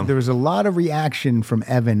Great of song. there was a lot of reaction from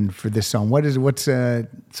Evan for this song. So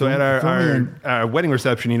at our wedding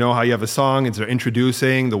reception, you know how you have a song, it's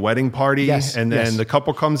introducing the wedding party, Yes, and then yes. the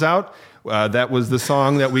couple comes out. That was the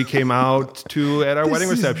song that we came out to at our wedding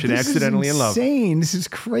reception, Accidentally in Love. Insane! This is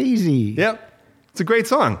crazy. Yep. It's a great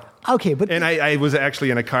song. Okay, but And I was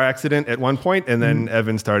actually in a car accident at one point, and then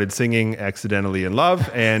Evan started singing Accidentally in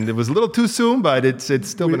Love, and it was a little too soon, but it's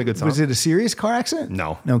still been a good song. was it a serious car accident?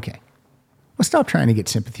 No. Okay. Well, stop trying to get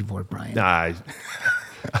sympathy for it, Brian. Nah,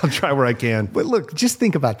 I'll try where I can. But look, just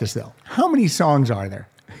think about this though. How many songs are there?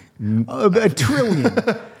 A trillion.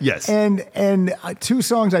 Yes. And two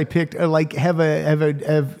songs I picked are like have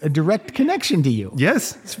a direct connection to you.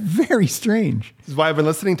 Yes. It's very strange. This is why I've been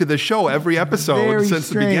listening to this show every episode Very since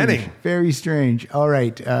strange. the beginning. Very strange. All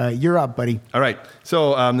right, you're up, buddy. All right.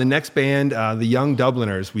 So the next band, the Young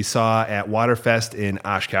Dubliners, we saw at Waterfest in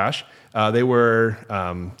Oshkosh. They were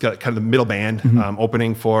kind of the middle band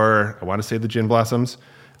opening for, I want to say, the Gin Blossoms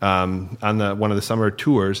on one of the summer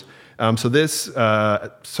tours. So this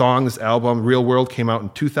song, this album, Real World, came out in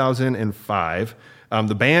 2005.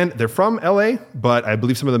 The band, they're from LA, but I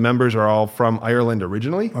believe some of the members are all from Ireland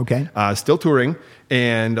originally. Okay. Still touring.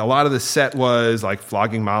 And a lot of the set was like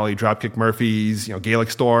Flogging Molly, Dropkick Murphys, Gaelic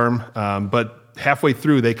Storm. But halfway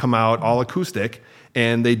through, they come out all acoustic,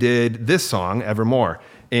 and they did this song, Evermore.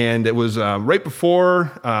 And it was right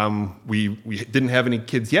before we didn't have any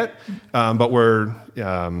kids yet, but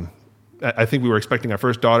I think we were expecting our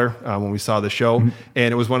first daughter when we saw the show.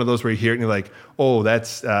 And it was one of those where you hear it and you're like, oh,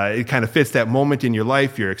 that's it kind of fits that moment in your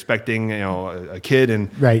life. You're expecting a kid, and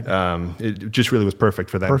Right. It just really was perfect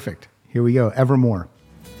for that. Perfect. Here we go. Evermore.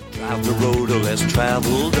 Drive the road less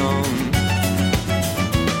traveled on.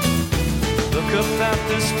 Look up at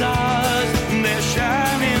the stars, they're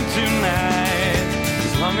shining tonight.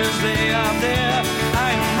 As long as they are there,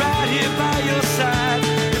 I am right here by your side.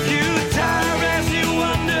 If you tire as you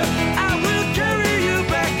wonder, I will carry you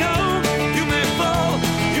back home. You may fall,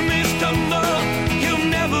 you may stumble, you'll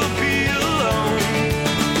never be alone.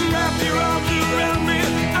 Wrap your arms around me,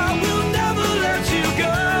 I will never let you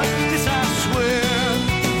go. 'Cause I swear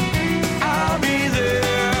I'll be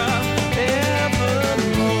there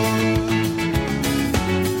evermore.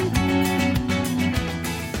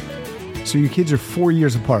 So your kids are 4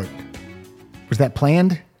 years apart. Was that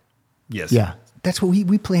planned? Yes. Yeah. That's what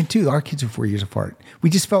we planned too. Our kids are 4 years apart. We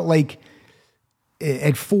just felt like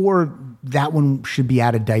at 4, that one should be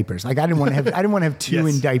out of diapers. Like I didn't want to have 2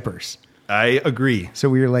 Yes. in diapers. I agree. So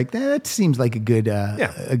we were like, that seems like a good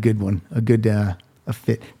one, a good a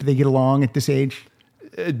fit. Do they get along at this age?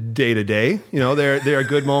 Day to day, there are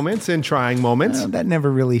good moments and trying moments That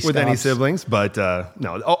never really stops. with any siblings, but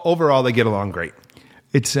no, overall they get along great.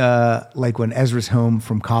 It's like when Ezra's home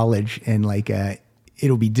from college and like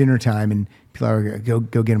it'll be dinner time and people are go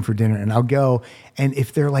get him for dinner and I'll go, and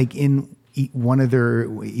if they're like in one of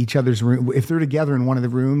each other's room, if they're together in one of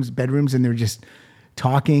the bedrooms and they're just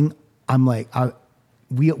talking, I'm like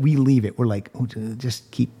we leave it. We're like, oh,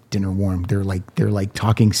 just keep dinner warm. They're like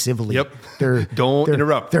talking civilly. Yep. Don't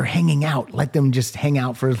interrupt. They're hanging out. Let them just hang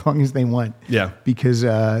out for as long as they want. Yeah. Because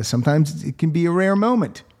sometimes it can be a rare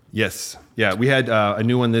moment. Yes. Yeah. We had a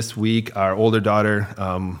new one this week. Our older daughter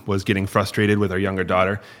was getting frustrated with our younger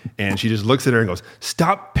daughter, and she just looks at her and goes,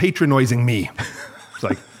 "Stop patronizing me." It's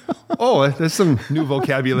like, oh, there's some new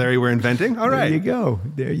vocabulary we're inventing. All right.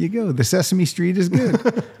 There you go. The Sesame Street is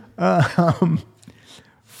good.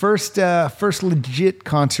 First legit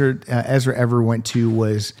concert Ezra ever went to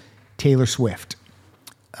was Taylor Swift.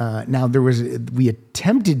 Now we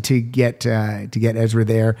attempted to get Ezra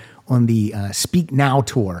there on the Speak Now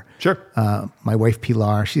tour. Sure. My wife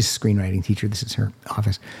Pilar, she's a screenwriting teacher. This is her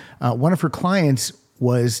office. One of her clients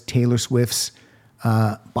was Taylor Swift's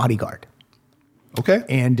bodyguard. Okay.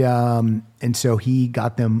 And so he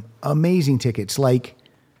got them amazing tickets, like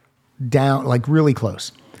really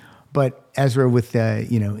close. But Ezra, with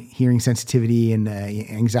hearing sensitivity and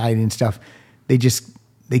anxiety and stuff, they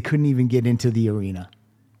couldn't even get into the arena.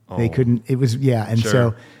 Oh. They couldn't. It was and Sure.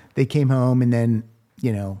 so they came home and then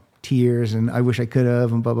tears and I wish I could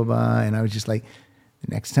have and blah blah blah. And I was just like,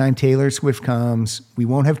 the next time Taylor Swift comes, we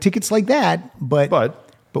won't have tickets like that, but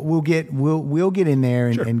we'll get in there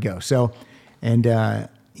and go. So and a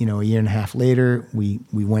year and a half later, we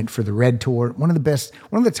went for the Red Tour, one of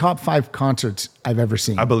the top 5 concerts I've ever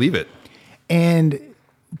seen. I believe it. And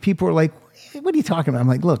people were like, what are you talking about? I'm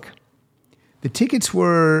like, look, the tickets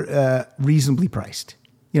were reasonably priced,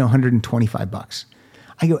 $125.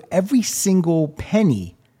 I go, every single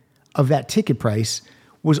penny of that ticket price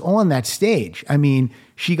was on that stage. I mean,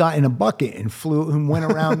 she got in a bucket and flew and went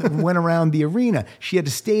around the arena. She had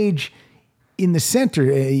a stage in the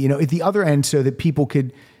center, at the other end so that people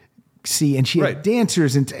could see, and she had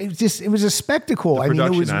dancers, and it was a spectacle. I mean,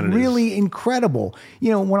 it was really incredible.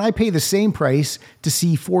 When I pay the same price to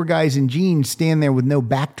see 4 guys in jeans stand there with no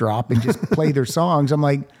backdrop and just play their songs, I'm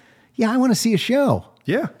like, yeah, I want to see a show.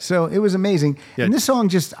 Yeah. So it was amazing. Yeah. And this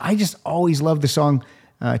song I just always loved the song.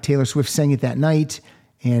 Taylor Swift sang it that night,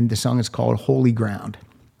 and the song is called Holy Ground.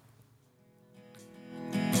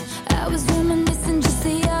 I was reminiscing just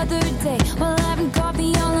the other day while having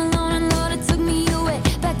coffee all alone, and Lord, it took me away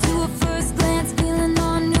back to a first glance feeling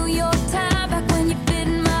on New York time. Back when you fit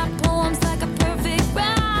in my poems like a perfect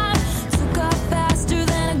rhyme. Took off faster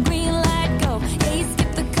than a green light go. Yeah, you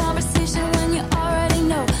skip the conversation when you already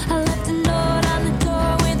know. I left a note on the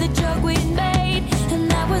door with a joke we'd made, and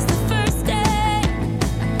that was the first day.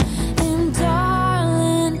 And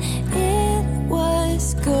darling, it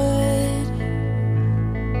was good.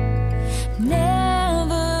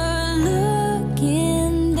 Never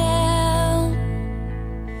looking down,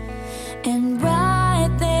 and right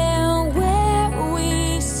there where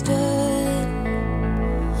we stood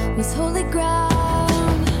was holy ground.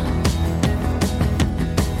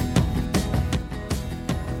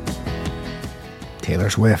 Taylor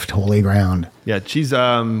Swift, Holy Ground. Yeah, she's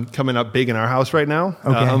coming up big in our house right now.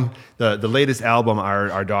 Okay. The latest album,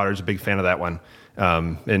 our daughter's a big fan of that one.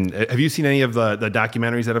 And have you seen any of the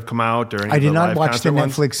documentaries that have come out? Or any I of did the not live watch the concert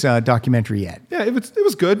ones? Netflix documentary yet. Yeah, it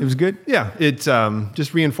was good. It was good? Yeah, it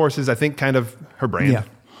just reinforces, I think, kind of her brand. Yeah.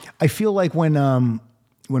 I feel like when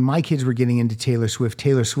my kids were getting into Taylor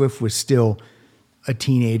Swift was still a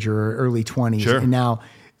teenager or early 20s. Sure. And now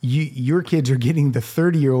your kids are getting the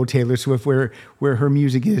 30-year-old Taylor Swift where her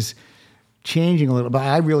music is changing a little. But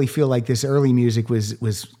I really feel like this early music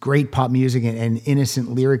was great pop music and innocent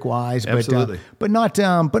lyric wise. Absolutely. But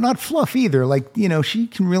not fluff either. Like, she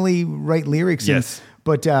can really write lyrics. Yes.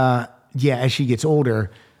 But as she gets older,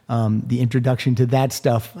 the introduction to that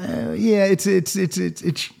stuff, it's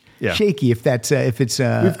Yeah. shaky if it's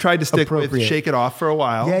We've tried to stick with appropriate. Shake It Off for a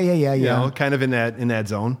while. Yeah. Kind of in that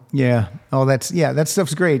zone. Yeah. Oh, that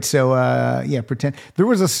stuff's great. So pretend there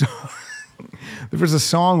was a song. There was a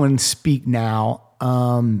song on Speak Now.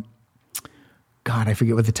 God, I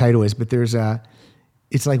forget what the title is, but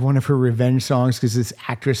it's like one of her revenge songs because this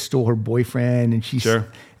actress stole her boyfriend, and she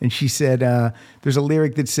said there's a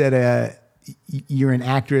lyric that said you're an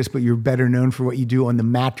actress, but you're better known for what you do on the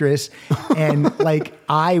mattress. And like,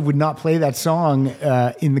 I would not play that song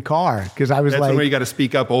in the car because I was That's like, where you got to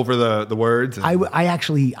speak up over the words. I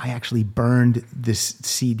actually burned this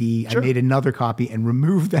CD. Sure. I made another copy and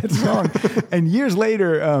removed that song. And years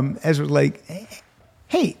later, Ezra was like,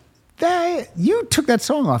 "Hey, you took that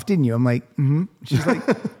song off, didn't you?" I'm like, "Mm-hmm." She's like,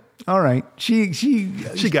 "All right." She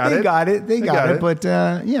got it. They got it. But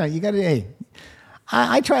yeah, you got it. Hey,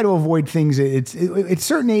 I try to avoid things. It's at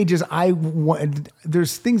certain ages.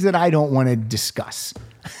 There's things that I don't want to discuss.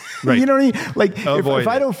 Right. You know what I mean? Like if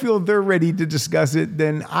I it. don't feel they're ready to discuss it,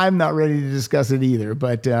 then I'm not ready to discuss it either.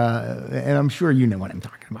 But and I'm sure you know what I'm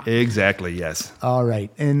talking about. Exactly. Yes. All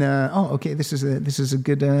right. And okay. This is a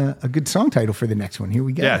good song title for the next one. Here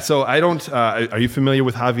we go. Yeah. So I don't. Are you familiar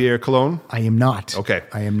with Javier Colon? I am not. Okay.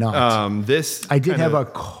 I am not. I did have a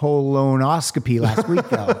colonoscopy last week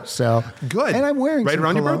though. So good. And I'm wearing right some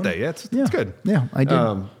around cologne. your birthday. Yeah, it's good. Yeah, I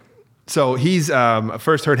did. So he's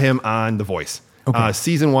first heard him on The Voice. Okay.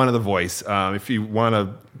 Season 1 of The Voice. If you want to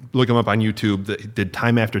look him up on YouTube, did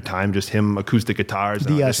Time After Time, just him acoustic guitars.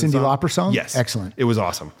 The Cyndi Lauper song? Yes. Excellent. It was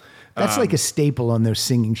awesome. That's like a staple on those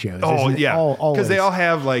singing shows. Oh, isn't it? yeah. Always. Because they all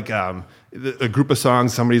have like a group of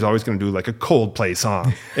songs. Somebody's always going to do like a Coldplay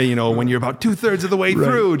song. And, you know, when you're about 2/3 of the way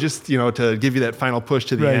through, just, you know, to give you that final push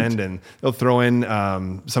to the end. And they'll throw in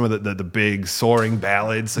some of the big soaring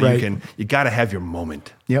ballads. So you got to have your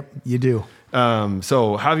moment. Yep, you do.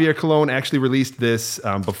 So Javier Colon actually released this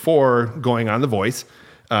before going on The Voice,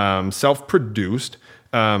 self-produced.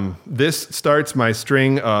 This starts my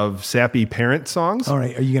string of sappy parent songs. All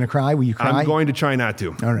right. Are you going to cry? Will you cry? I'm going to try not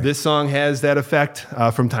to. All right. This song has that effect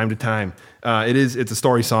from time to time. It's a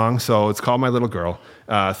story song, so it's called My Little Girl.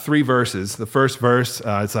 3 verses. The first verse,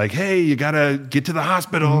 it's like, hey, you got to get to the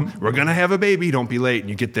hospital. Mm-hmm. We're going to have a baby. Don't be late. And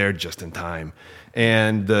you get there just in time.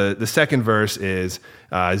 And the second verse is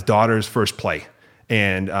his daughter's first play.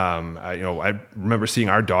 And I remember seeing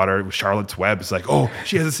our daughter, Charlotte's Web. It's like, oh,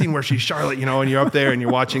 she has a scene where she's Charlotte, you know, and you're up there and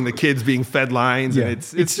you're watching the kids being fed lines, and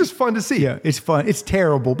it's just fun to see. Yeah, it's fun. It's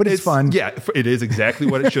terrible, but it's fun. Yeah, it is exactly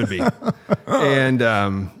what it should be. And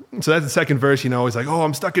so that's the second verse. You know, it's like, oh,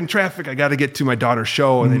 I'm stuck in traffic. I got to get to my daughter's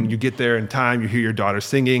show, and then you get there in time. You hear your daughter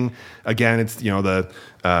singing. Again, it's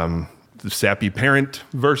the sappy parent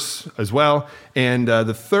verse as well. And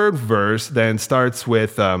the third verse then starts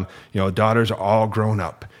with, daughters are all grown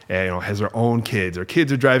up and, has her own kids. Her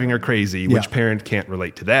kids are driving her crazy. Which parent can't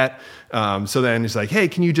relate to that? So then it's like, hey,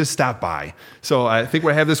 can you just stop by? So I think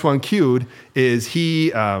where I have this one queued is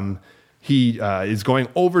he is going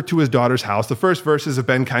over to his daughter's house. The first verses have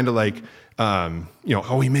been kind of like,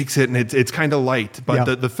 he makes it and it's kind of light.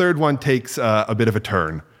 But the third one takes a bit of a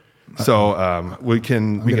turn. So we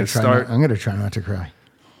can start. I'm going to try not to cry.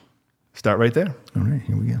 Start right there. All right,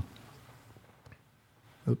 here we go.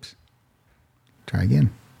 Oops. Try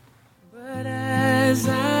again. But as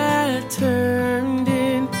I turned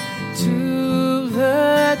into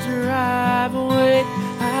the driveway,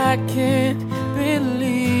 I can't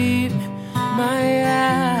believe my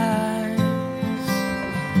eyes.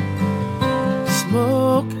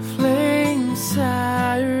 Smoke, flame,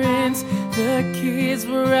 sirens. The kids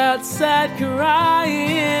were outside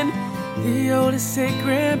crying. The oldest said,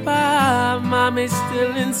 Grandpa, Mommy's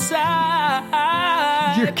still inside.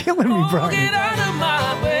 You're killing me, Brian. Get out of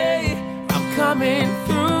my way. I'm coming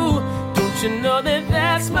through. Don't you know that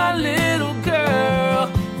that's my little girl?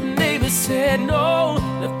 The neighbor said, no,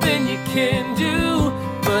 nothing you can do.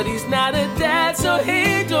 But he's not a dad, so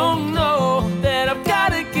he don't know that I've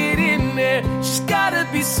gotta get in there. She's gotta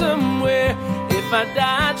be somewhere. If I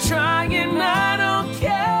die trying, I don't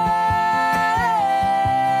care.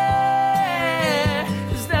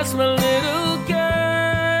 'Cause that's my little girl.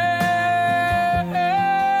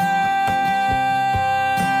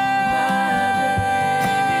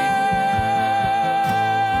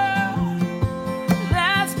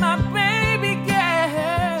 That's my baby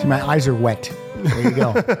girl. See, my eyes are wet. There you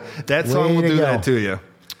go. That song will do that to you.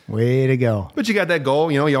 Way to go. But you got that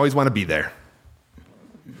goal. You always want to be there.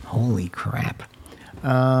 Holy crap.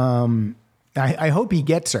 I hope he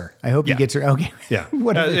gets her. I hope he gets her. Okay. Yeah.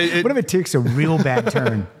 What if it takes a real bad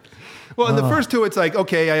turn? Well, in the first two, it's like,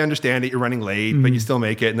 okay, I understand it. You're running late, but you still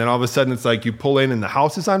make it. And then all of a sudden, it's like you pull in and the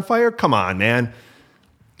house is on fire. Come on, man.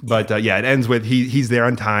 But it ends with he's there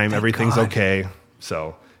on time. Thank Everything's God. okay.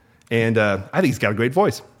 So, and I think he's got a great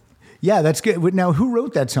voice. Yeah, that's good. Now, who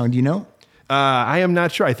wrote that song? Do you know? I am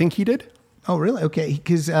not sure. I think he did. Oh, really? Okay.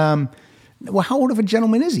 Because, how old of a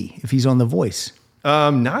gentleman is he if he's on The Voice?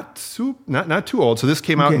 Not too old. So this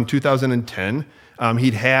came out in 2010.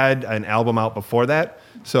 He'd had an album out before that.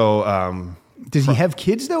 So Does he have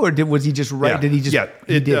kids though, or was he just write? Yeah. Did he just? Yeah.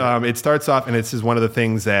 he did. It starts off, and this is one of the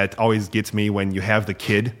things that always gets me when you have the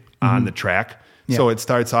kid on the track. Yeah. So it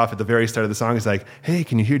starts off at the very start of the song. It's like, hey,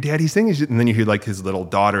 can you hear Daddy sing? And then you hear like his little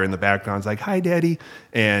daughter in the background. It's like, hi, Daddy.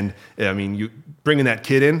 And I mean, you bringing that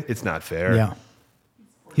kid in, it's not fair. Yeah.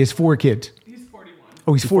 He has 4 kids. He's 41.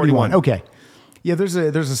 Oh, he's 41. 41. Okay. Yeah, there's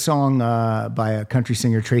a song by a country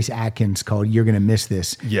singer, Trace Atkins, called "You're Gonna Miss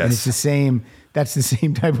This." Yes. And it's the same. That's the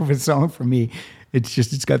same type of a song for me.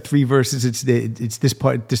 It's got 3 verses. It's this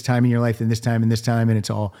part, this time in your life, and this time, and it's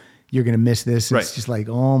all you're gonna miss this. Right. It's just like,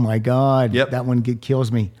 oh my God, Yep. that one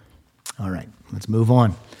kills me. All right, let's move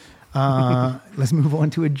on. Let's move on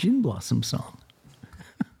to a Gin Blossom song.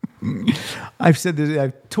 I've said this,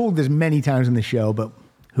 I've told this many times on the show, but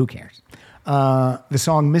who cares? The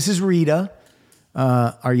song Mrs. Rita.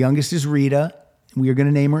 Our youngest is Rita. We are going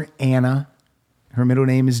to name her Anna. Her middle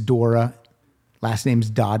name is Dora. Last name's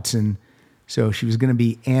Dodson. So she was going to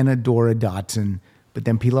be Anna Dora Dodson. But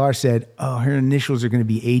then Pilar said, oh, her initials are going to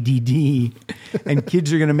be ADD and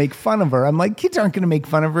kids are going to make fun of her. I'm like, kids aren't going to make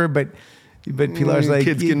fun of her, but Pilar's like,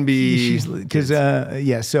 kids can be because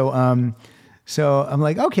yeah. So I'm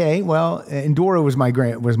like, okay, well, and Dora was my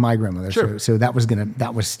grandmother. Sure. So that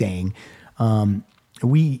was staying.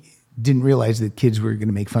 We didn't realize that kids were going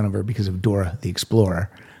to make fun of her because of Dora the Explorer.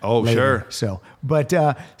 Oh, later. sure. So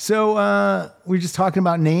we were just talking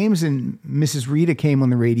about names, and Mrs. Rita came on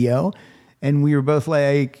the radio, and we were both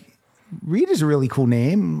like, Rita's a really cool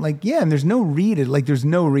name. Like, yeah, and there's no Rita. Like, there's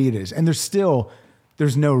no Ritas, and there's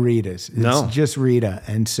no Ritas. It's just Rita,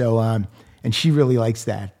 and so and she really likes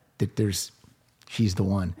that she's the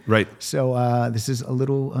one. Right. So this is a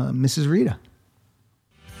little Mrs. Rita.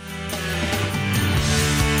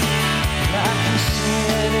 I can see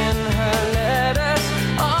it in her letters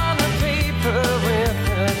on the paper with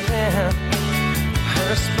her pen. Her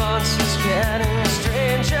response is getting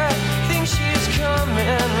stranger. Think she's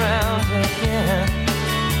coming round again.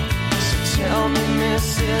 So tell me,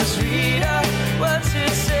 Mrs. Rita, what's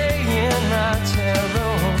it saying? I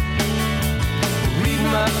tarot. Read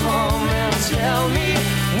my poem and tell me,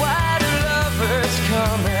 why do lovers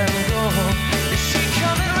come and go? Is she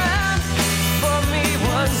coming round for me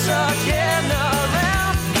once again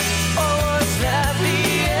around? Or was that the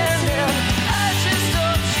end? And I just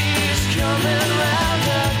hope she's coming round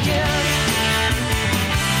again.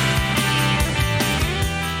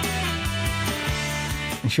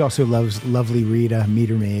 And she also loves Lovely Rita,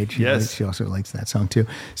 Meter Maid. She also likes that song too.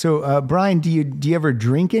 So, Brian, do you ever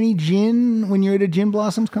drink any gin when you're at a Gin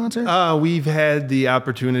Blossoms concert? We've had the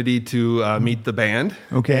opportunity to meet the band.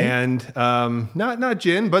 Okay. And not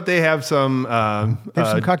gin, but they have some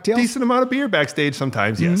some cocktails? decent amount of beer backstage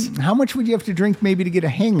sometimes, yes. How much would you have to drink maybe to get a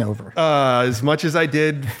hangover? As much as I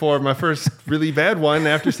did for my first really bad one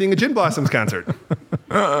after seeing a Gin Blossoms concert.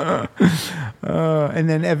 And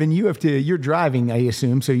then, Evan, you're driving, I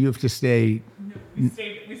assume, so you have to stay. We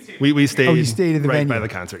stayed. We stayed, Oh, you stayed at the right venue. by the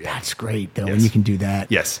concert, yeah. That's great, though, Yes. when you can do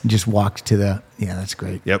that. Yes. Just walk to the, yeah, that's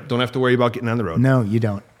great. Yep, don't have to worry about getting on the road. No, you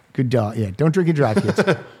don't. Good dog. Yeah, don't drink and drive, kids.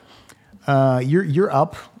 You're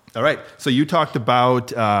up. All right, so you talked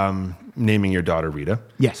about naming your daughter Rita.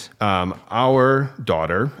 Yes. Our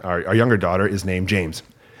daughter, our younger daughter, is named James.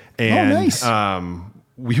 And, nice.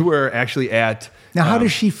 We were actually at... Now, how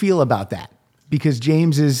does she feel about that? Because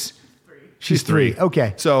James is... She's 3.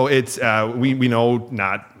 Okay. So it's, we know,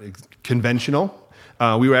 not conventional.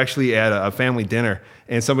 We were actually at a family dinner,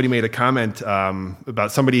 and somebody made a comment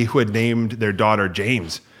about somebody who had named their daughter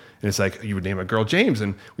James. And it's like, you would name a girl James.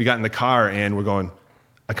 And we got in the car, and we're going,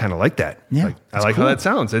 I kind of like that. Yeah, Like, I that's like cool. how that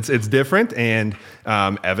sounds. It's different. And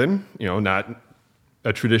Evan, not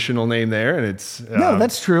a traditional name there. And it's... No,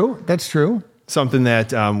 that's true. That's true. Something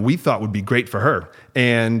that we thought would be great for her.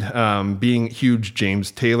 And being huge James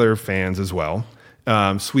Taylor fans as well,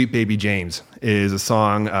 Sweet Baby James is a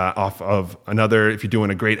song off of another, if you're doing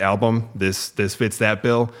a great album, this fits that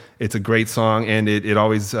bill. It's a great song, and it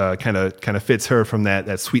always kind of fits her from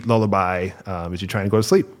that sweet lullaby as you're trying to go to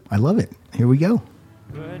sleep. I love it. Here we go.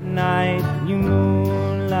 Good night, you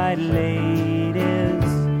moonlight ladies.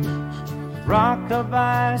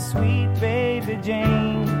 Rock-a-bye, sweet baby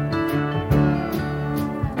Jane.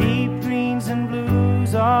 Deep greens and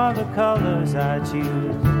blues are the colors I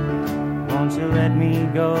choose. Won't you let me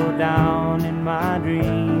go down in my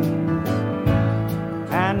dreams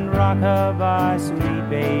and rock-a-bye, sweet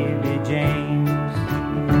baby James.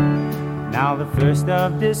 Now the 1st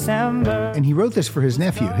of December. And he wrote this for his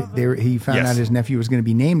nephew. He found Yes. out his nephew was going to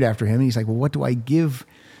be named after him. And he's like, well, what do I give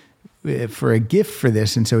for a gift for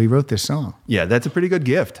this, and so he wrote this song. Yeah, that's a pretty good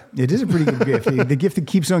gift. It is a pretty good gift. The gift that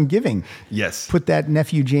keeps on giving. Yes. Put that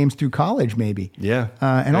nephew James through college, maybe. Yeah.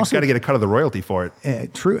 And I also got to get a cut of the royalty for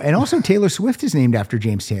it. true. And also Taylor Swift is named after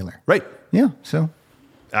James Taylor. Right. Yeah. So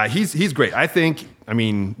He's great. I think,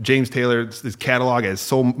 James Taylor's catalog has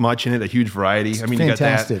so much in it, a huge variety.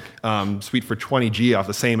 Fantastic. You got that Suite for 20G off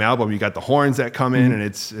the same album. You got the horns that come in, and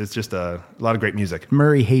it's just a lot of great music.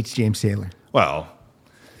 Murray hates James Taylor. Well,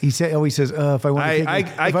 He says, if I want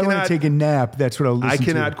to take a nap, that's what I'll listen to. I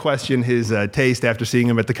cannot question his taste after seeing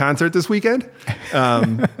him at the concert this weekend.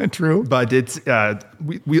 True. But it's I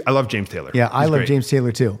love James Taylor. Yeah, I He's love great. James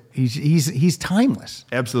Taylor too. He's timeless.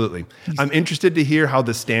 Absolutely. I'm interested to hear how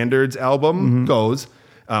the Standards album goes.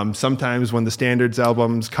 Sometimes when the Standards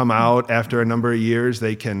albums come out after a number of years,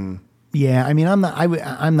 they can. Yeah,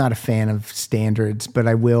 I'm not a fan of Standards, but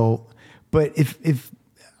I will. But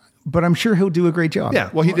but I'm sure he'll do a great job.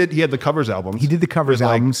 Yeah, well, he did. He had the covers albums. He did the covers with,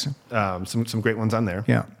 albums. Some great ones on there.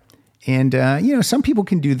 Yeah, and some people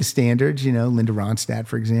can do the Standards. Linda Ronstadt,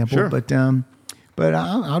 for example. Sure. But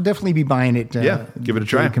I'll definitely be buying it. Give it a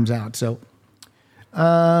try. When it comes out. So,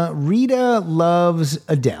 Rita loves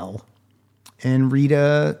Adele, and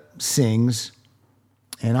Rita sings,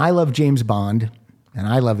 and I love James Bond, and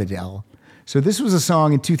I love Adele. So this was a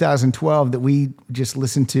song in 2012 that we just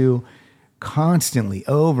listened to constantly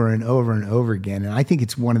over and over and over again. And I think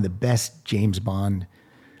it's one of the best James Bond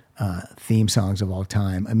theme songs of all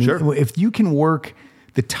time. Sure. If you can work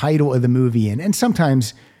the title of the movie in, and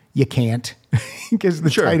sometimes you can't because the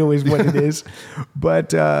title is what it is. But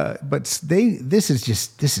this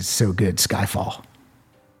is so good. Skyfall.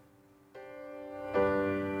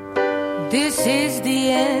 This is the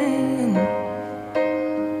end.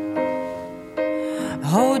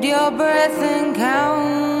 Hold your breath and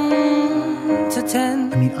count to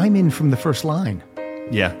 10. I'm in from the first line.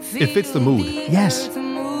 Yeah, it fits the mood. Yes.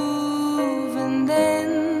 Move and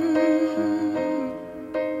then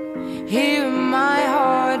hear my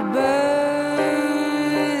heart burst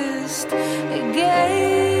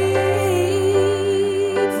again.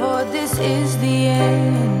 For this is the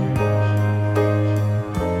end.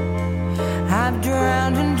 I've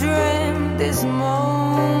drowned and dreamt this moment.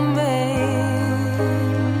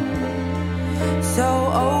 So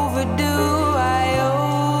overdue, I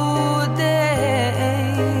owe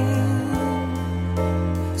them.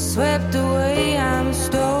 Swept away, I'm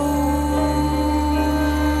stolen.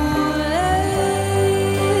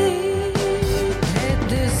 Let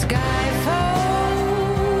the sky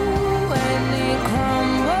fall when it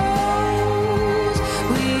crumbles.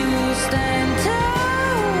 We will stand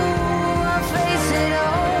tall, I'll face it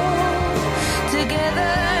all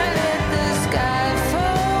together. Let the sky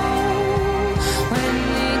fall when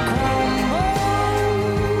it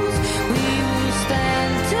crumbles. We will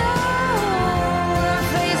stand tall, I'll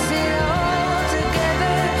face it all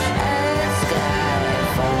together as sky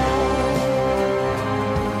falls.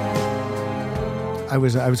 I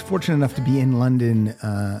was fortunate enough to be in London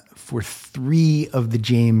for 3 of the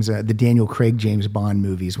Daniel Craig James Bond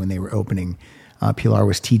movies when they were opening. Pilar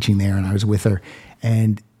was teaching there, and I was with her,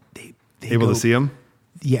 and they Able to see him?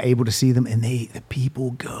 Yeah, able to see them, and the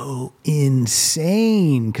people go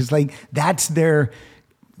insane because that's their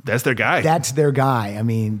guy. That's their guy.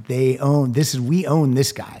 They own this. We own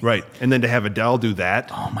this guy, Right. And then to have Adele do that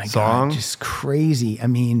song. God, just crazy.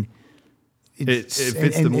 It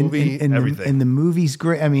fits the movie, everything. And the movie's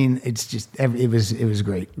great. It's just it was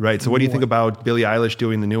great. Right. So what do you think about Billie Eilish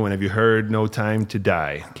doing the new one? Have you heard No Time to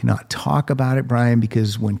Die? Cannot talk about it, Brian,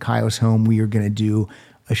 because when Kyle's home, we are going to do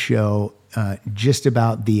a show just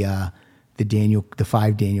about the 5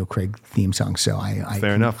 Daniel Craig theme songs. So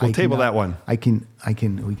Fair enough. We'll table that one. We can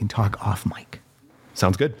talk off mic.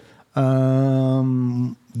 Sounds good. You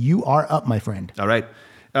are up, my friend. All right.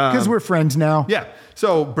 Because we're friends now. Yeah.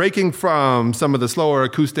 So breaking from some of the slower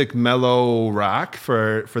acoustic mellow rock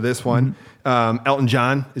for this one, Elton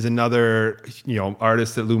John is another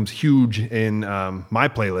artist that looms huge in my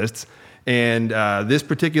playlists. And this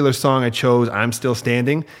particular song I chose, I'm Still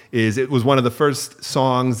Standing, it was one of the first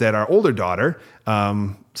songs that our older daughter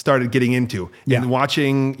started getting into. Yeah. And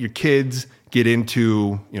watching your kids get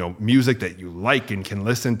into music that you like and can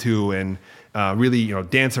listen to and really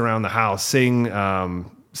dance around the house,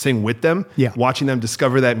 sing with them. Yeah. Watching them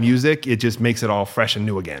discover that music, it just makes it all fresh and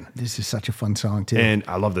new again. This is such a fun song too. And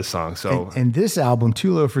I love this song. So and this album,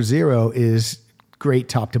 Too Low for Zero, is great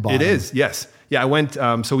top to bottom. it is, yes. Yeah, I went.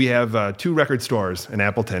 So we have 2 record stores in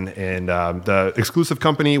Appleton, and the exclusive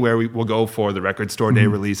company where we will go for the record store day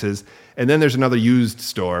releases, and then there's another used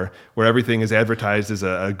store where everything is advertised as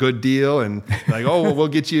a good deal, and like, oh, well, we'll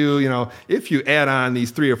get you, if you add on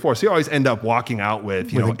these 3 or 4. So you always end up walking out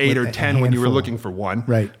with 8 or 10 when you were looking for one.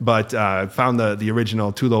 Right. But found the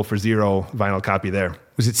original Too Low for Zero vinyl copy there.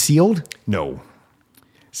 Was it sealed? No.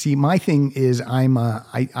 See, my thing is I'm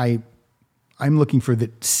looking for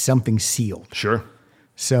something sealed. Sure.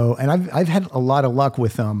 So, and I've had a lot of luck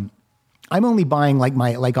with I'm only buying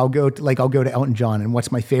I'll go to Elton John and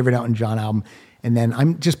what's my favorite Elton John album, and then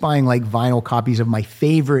I'm just buying like vinyl copies of my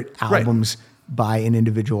favorite albums by an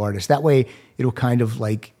individual artist. That way, it'll kind of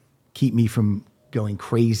like keep me from going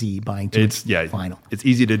crazy buying too much vinyl. It's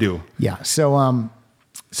easy to do. Yeah. So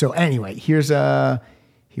anyway, here's I'm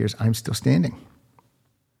Still Standing.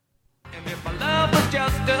 And if my love was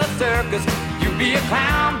just a circus, you'd be a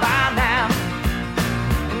clown by now.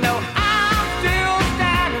 No, I'm still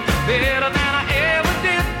standing better than I ever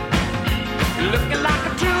did. Looking like a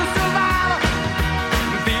true survivor,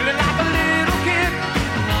 feeling like a little kid.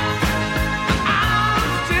 I'm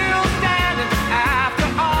still standing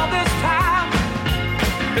after all this time,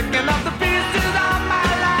 picking up the pieces of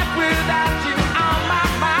my life without you on my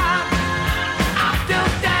mind. I'm still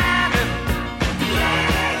standing.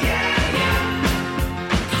 Yeah, yeah, yeah.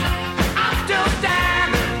 I'm still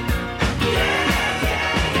standing. Yeah,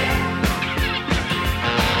 yeah, yeah.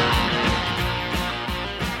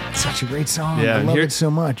 Such a great song. Yeah, I and love it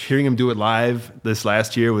so much. Hearing him do it live this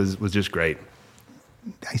last year was just great.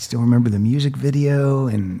 I still remember the music video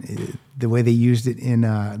and the way they used it in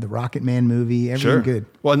the Rocket Man movie. Everything good.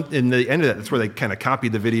 Well, in the end of that, that's where they kind of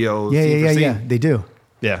copied the video. Yeah, scene for scene. yeah. They do.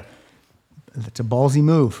 Yeah. That's a ballsy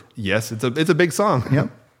move. Yes, it's a big song. Yep.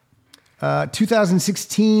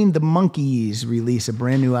 2016, the Monkees release a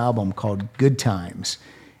brand new album called Good Times.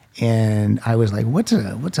 And I was like, what's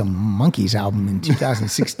a Monkees album in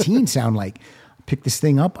 2016 sound like? Picked this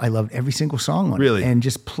thing up. I loved every single song on Really? it. And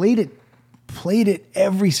just played it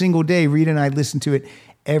every single day. Rita and I listened to it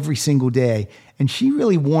every single day. And she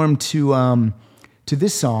really warmed to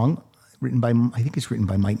this song, I think it's written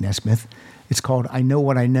by Mike Nesmith. It's called I Know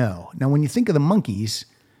What I Know. Now, when you think of the Monkees,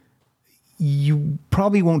 you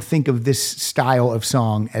probably won't think of this style of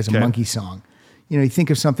song as a Monkey song. You think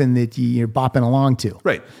of something that you're bopping along to.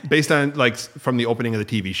 Right. Based on from the opening of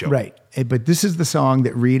the TV show. Right. But this is the song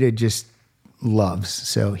that Rita just loves.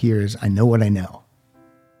 So here's I Know What I Know.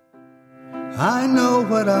 I know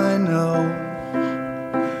what I know,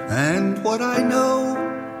 and what I know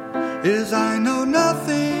is I know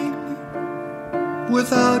nothing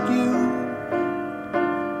without you.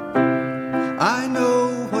 I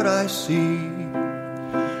know what I see,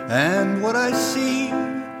 and what I see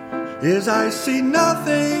is I see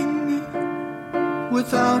nothing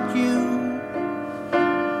without you.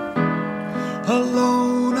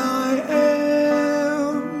 Alone I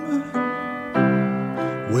am,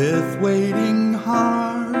 with waiting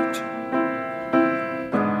heart.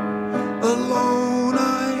 Alone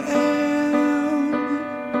I am,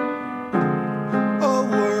 a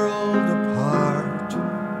world apart.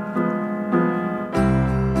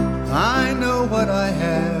 I know what I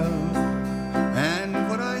have and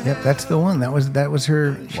what I Yep, that's the one. That was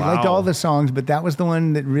her. She liked all the songs, but that was the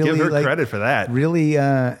one that really Give her credit for that. Really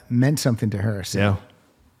meant something to her. So Yeah.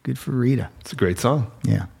 good for Rita. It's a great song.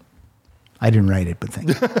 Yeah. I didn't write it, but thank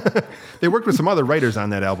you. They worked with some other writers on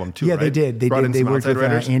that album too, Yeah, right? they did. They Brought did. in They some worked outside with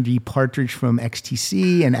writers? Angie Partridge from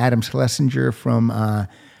XTC and Adam Schlesinger from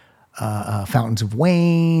Fountains of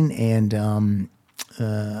Wayne and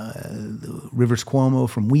Rivers Cuomo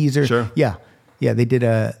from Weezer. Sure. Yeah. They did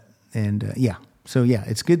yeah. So yeah,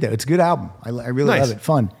 it's good though. It's a good album. I really Nice. love it.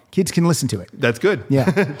 Fun. Kids can listen to it. That's good.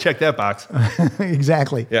 Yeah. Check that box.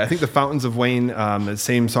 Exactly. Yeah, I think the Fountains of Wayne, the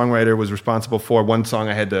same songwriter was responsible for one song.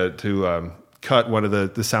 I had to cut one of the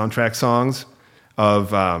soundtrack songs of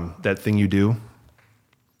That Thing You Do.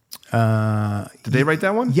 Did they write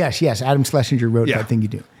that one? Yes. Adam Schlesinger wrote Yeah. That Thing You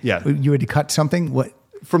Do. Yeah. You had to cut something? What?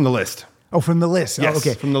 From the list. Oh, from the list. Yes, Oh,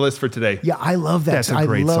 okay. from the list for today. Yeah, I love that. That's a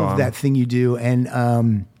great I love song. That Thing You Do,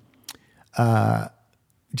 and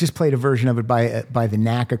just played a version of it by the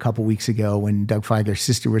Knack a couple weeks ago when Doug Feiger's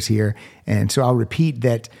sister was here, and so I'll repeat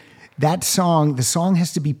that song. The song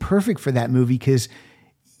has to be perfect for that movie because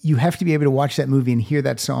you have to be able to watch that movie and hear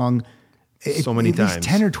that song So many at least times.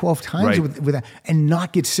 10 or 12 times Right. with that, and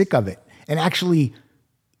not get sick of it, and actually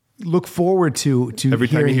look forward to Every time you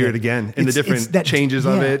hearing hear it again and the different changes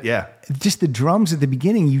of it. Yeah. Just the drums at the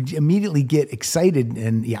beginning, you immediately get excited,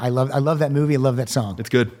 and yeah, I love that movie. I love that song. It's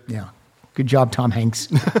good. Yeah, good job, Tom Hanks.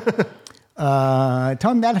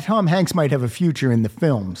 Tom Hanks might have a future in the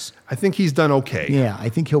films. I think he's done okay. Yeah, I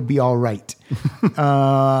think he'll be all right.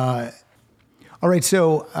 All right,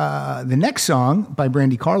 so the next song by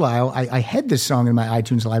Brandi Carlile, I had this song in my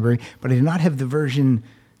iTunes library, but I did not have the version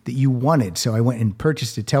that you wanted, so I went and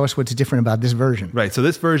purchased it. Tell us what's different about this version. Right, so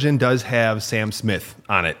this version does have Sam Smith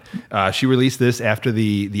on it. She released this after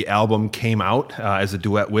the album came out as a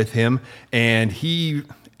duet with him, and he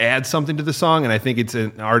adds something to the song, and I think it's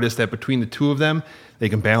an artist that between the two of them, they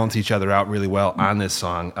can balance each other out really well on this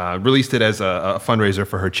song. Released it as a fundraiser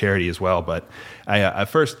for her charity as well, but I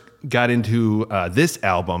first got into this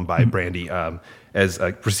album by Brandi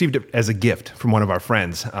received it as a gift from one of our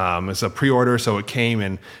friends. It's a pre-order, so it came,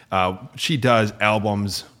 and she does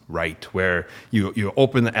albums right, where you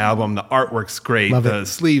open the album, the artwork's great, the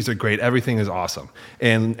sleeves are great, everything is awesome.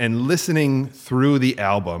 And listening through the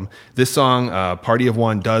album, this song, Party of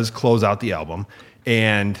One, does close out the album,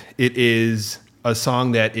 and it is a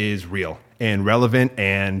song that is real and relevant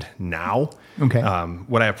and now. Okay.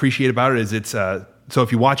 What I appreciate about it is it's... So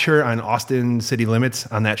if you watch her on Austin City Limits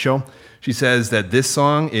on that show, she says that this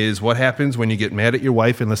song is what happens when you get mad at your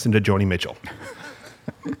wife and listen to Joni Mitchell.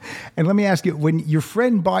 And let me ask you, when your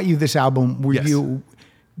friend bought you this album,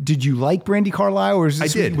 did you like Brandi Carlile, or was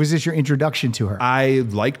this your introduction to her? I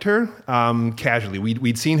liked her casually.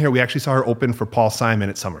 We'd seen her. We actually saw her open for Paul Simon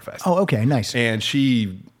at Summerfest. Oh, okay, nice. And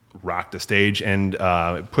she rocked the stage and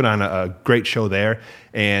put on a great show there,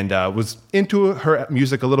 and was into her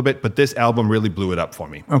music a little bit, but this album really blew it up for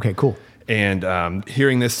me. Okay, cool. And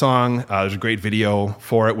hearing this song, there's a great video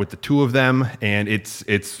for it with the two of them, and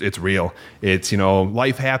it's real. It's,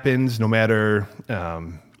 life happens no matter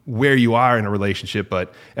where you are in a relationship,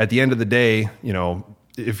 but at the end of the day,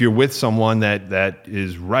 if you're with someone that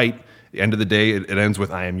is right, at the end of the day, it ends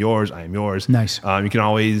with I am yours, I am yours. Nice. You can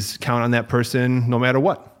always count on that person no matter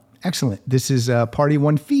what. Excellent. This is Party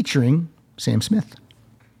One featuring Sam Smith.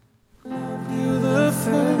 The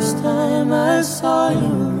first time I saw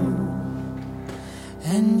you,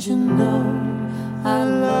 and I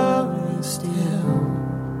love you still.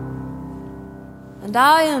 And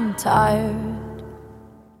I am tired,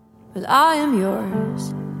 but I am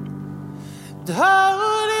yours.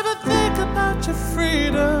 Don't even think about your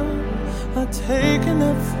freedom or taking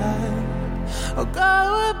that flight or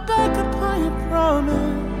going back upon your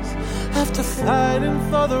promise after fighting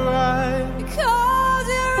for the right. Because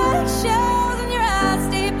your eggshells and your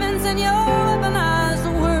ass statements and your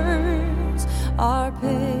weaponized words are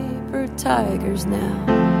paper tigers now.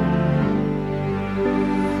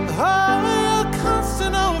 Oh, your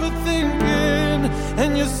constant overthinking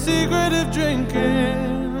and your secretive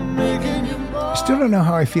drinking making you more. Still don't know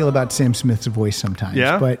how I feel about Sam Smith's voice sometimes.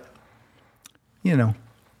 Yeah? But,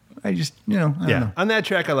 I just, I don't know. On that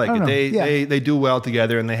track, I like it. They do well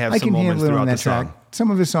together, and they have some moments throughout the song. Track.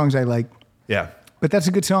 Some of his songs I like. Yeah. But that's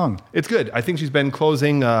a good song. It's good. I think she's been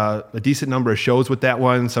closing a decent number of shows with that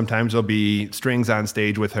one. Sometimes there'll be strings on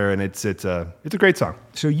stage with her, and it's a great song.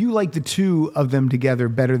 So you like the two of them together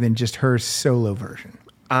better than just her solo version?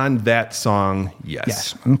 On that song,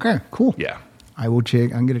 yes. Okay, cool. Yeah. I will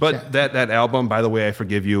check. I'm going to check. But that album, By the Way, I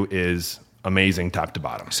Forgive You, is amazing top to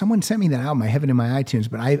bottom. Someone sent me that album. I have it in my iTunes,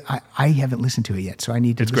 but I haven't listened to it yet, so I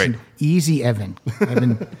need to listen. Great. Easy, Evan.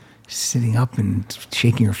 Evan sitting up and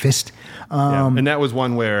shaking her fist. And that was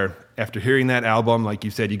one where, after hearing that album, like you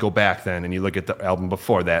said, you go back then and you look at the album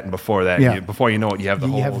before that and before that. Yeah. And before you know it, you have the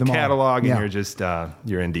whole catalog, and you're just,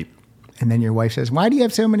 you're in deep. And then your wife says, "Why do you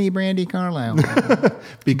have so many Brandi Carlile?"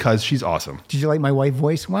 Because she's awesome. Did you like my wife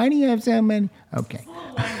voice? Why do you have so many? Okay.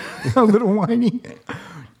 A little whiny.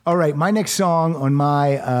 All right, my next song on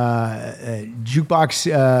my jukebox.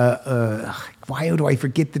 Why do I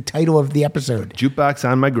forget the title of the episode? Jukebox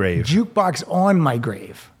on My Grave. Jukebox on My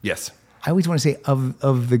Grave. Yes. I always want to say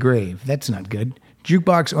of the grave. That's not good.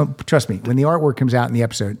 Jukebox. Trust me, when the artwork comes out in the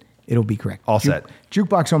episode, it'll be correct. All set.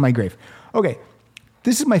 Jukebox on My Grave. Okay,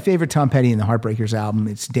 this is my favorite Tom Petty and the Heartbreakers album.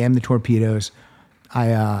 It's Damn the Torpedoes.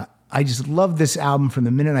 I just loved this album from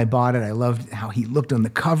the minute I bought it. I loved how he looked on the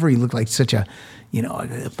cover. He looked like such a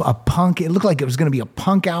punk. It looked like it was going to be a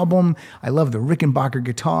punk album. I love the Rickenbacker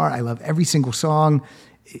guitar. I love every single song.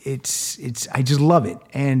 I just love it.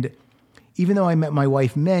 And even though I met my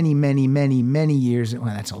wife many, many, many, many years, well,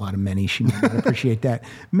 that's a lot of many. She might not appreciate that.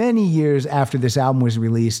 Many years after this album was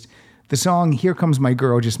released, the song "Here Comes My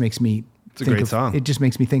Girl" just makes me. It's a great song. It just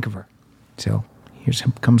makes me think of her. So here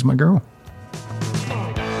comes my girl.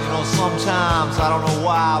 Sometimes, I don't know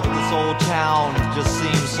why, but this old town just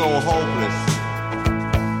seems so hopeless.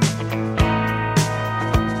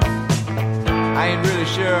 I ain't really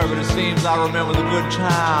sure, but it seems I remember the good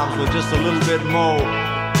times with just a little bit more.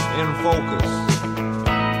 in focus.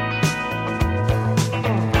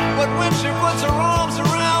 But when she puts her arms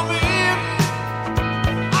around me,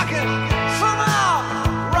 I can somehow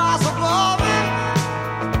rise above it.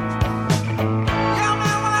 Yeah,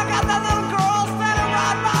 man, when I got that little girl standing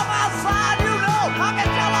right by my side, you know I can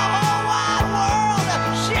tell the whole wide world that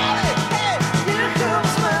shout it. Hey, here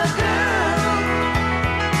comes my girl.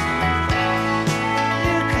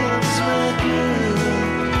 Here comes my girl.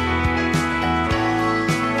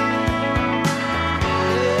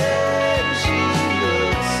 And she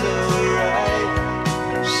looks so right.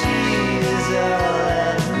 She's all I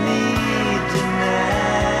need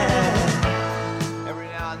tonight. Every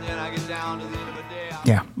now and then I get down to the end of the day.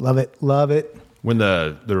 Yeah, love it, love it. When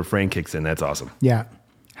the refrain kicks in, that's awesome. Yeah.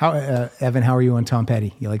 How, Evan? How are you on Tom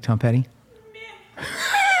Petty? You like Tom Petty?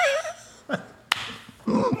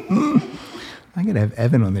 I'm gonna have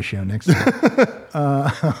Evan on the show next time.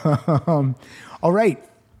 All right,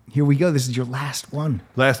 here we go. This is your last one.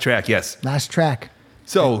 Last track, yes. Last track.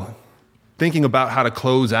 So, thinking about how to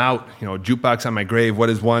close out, Jukebox on My Grave, what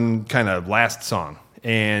is one kind of last song?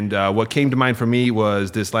 And what came to mind for me was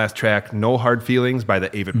this last track, No Hard Feelings by the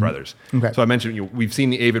Avett Brothers. Okay. So I mentioned, we've seen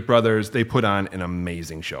the Avett Brothers. They put on an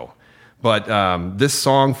amazing show. But this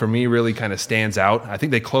song for me really kind of stands out. I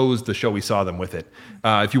think they closed the show we saw them with it.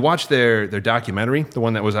 If you watch their documentary, the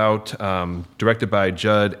one that was out, directed by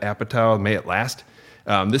Judd Apatow, May It Last,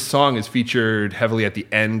 this song is featured heavily at the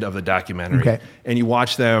end of the documentary. Okay. And you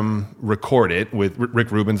watch them record it with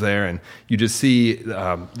Rick Rubin's there, and you just see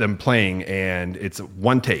them playing, and it's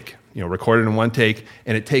one take, recorded in one take,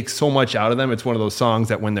 and it takes so much out of them. It's one of those songs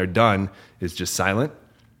that when they're done, is just silent.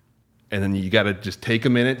 And then you got to just take a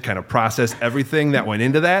minute, kind of process everything that went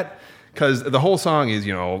into that. Because the whole song is,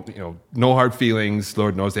 no hard feelings.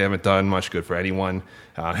 Lord knows they haven't done much good for anyone.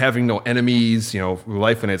 Having no enemies,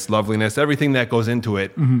 life and its loveliness, everything that goes into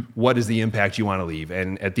it. Mm-hmm. What is the impact you want to leave?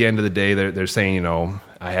 And at the end of the day, they're saying,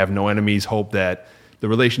 I have no enemies. Hope that the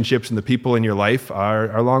relationships and the people in your life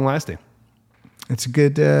are long lasting. That's a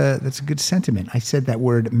good sentiment. I said that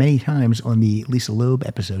word many times on the Lisa Loeb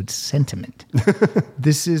episode, sentiment.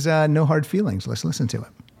 This is No Hard Feelings. Let's listen to it.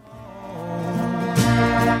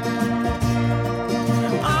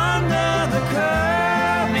 Under the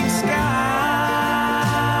curving sky,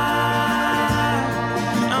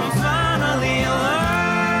 I'm finally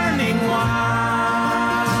learning why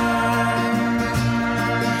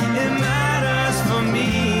it matters for me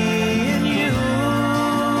and you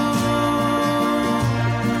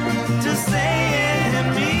to say it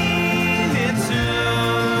and mean it too.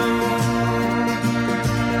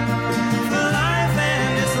 For life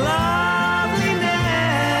and its loveliness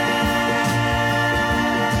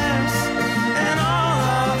and all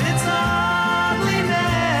of its ugliness,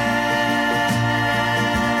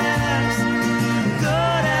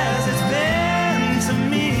 good as it's been to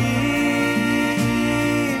me,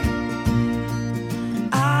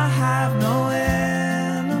 I have no enemies.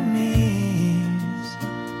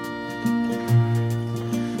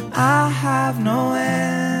 I have no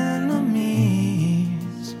enemies.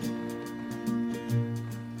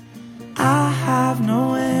 I have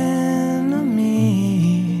no enemies.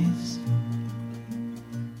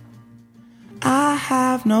 I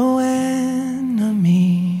have no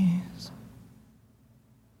enemies.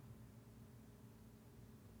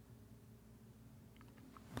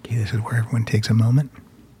 Okay, this is where everyone takes a moment.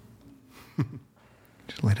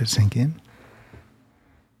 Just let it sink in.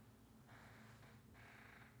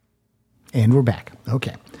 And we're back.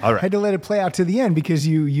 Okay. All right. Had to let it play out to the end because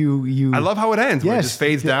you. I love how it ends. Where it Yes. just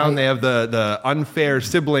fades down. They have the unfair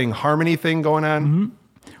sibling harmony thing going on. Mm-hmm.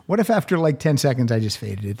 What if after like 10 seconds I just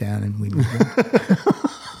faded it down and we moved on?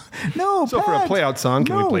 No, So for a Pat, play out song,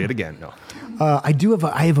 can we no. play it again? No. I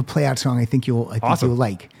have a play out song. I think you'll Awesome.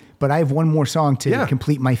 like. But I have one more song to Yeah.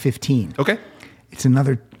 complete my 15. Okay. It's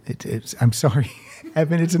another. It's I'm sorry,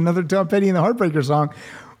 Evan. It's another Tom Petty and the Heartbreaker song,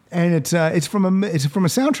 and it's from a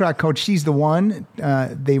soundtrack called "She's the One."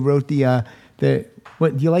 They wrote the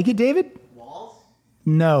what? Do you like it, David? Walls?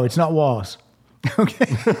 No, it's not Walls. Okay.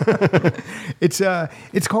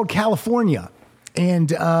 It's called California,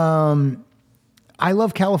 and I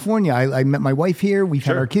love California. I met my wife here. We've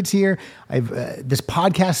had Sure. our kids here. I've this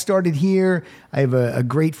podcast started here. I have a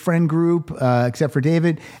great friend group, except for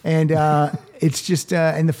David, and it's just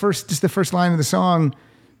and the first line of the song,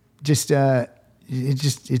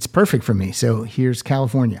 it's perfect for me. So here's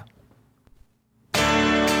California.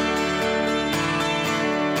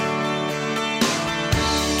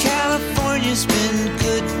 California's been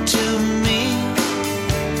good to me.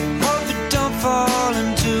 Hope it don't fall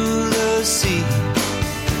into the sea.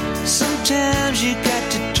 Sometimes you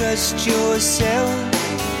got to trust yourself.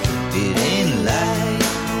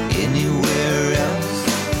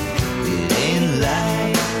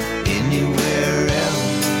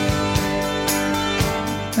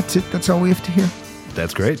 That's it. That's all we have to hear.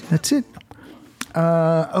 That's great. That's it.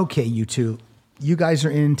 Okay, you two. You guys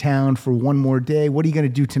are in town for one more day. What are you going to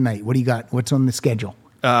do tonight? What do you got? What's on the schedule?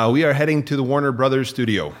 We are heading to the Warner Brothers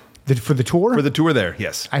studio. For the tour? For the tour there,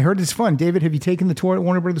 yes. I heard it's fun. David, have you taken the tour at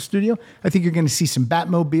Warner Brothers Studio? I think you're going to see some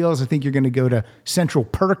Batmobiles. I think you're going to go to Central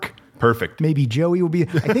Perk. Perfect. Maybe Joey will be.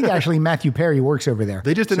 I think actually Matthew Perry works over there.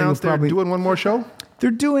 They just So announced you'll they're doing one more show?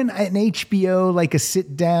 They're doing an HBO, like a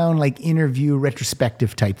sit-down, like interview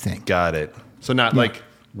retrospective type thing. Got it. So not like,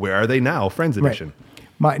 where are they now? Friends edition.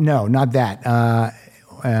 No, not that.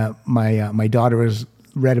 My daughter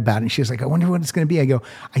read about it and she was like, I wonder what it's going to be. I go,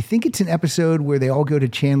 I think it's an episode where they all go to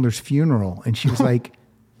Chandler's funeral. And she was like,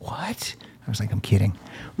 what? I was like, I'm kidding.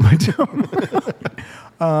 But,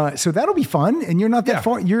 so that'll be fun. And you're not that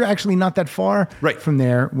far. You're actually not that far from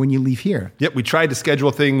there when you leave here. Yep. We tried to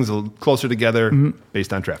schedule things a little closer together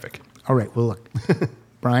based on traffic. All right. Well, look,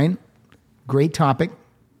 Brian, great topic.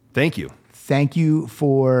 Thank you. Thank you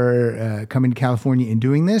for coming to California and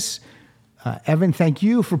doing this. Evan, thank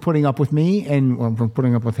you for putting up with me and for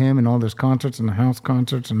putting up with him and all those concerts and the house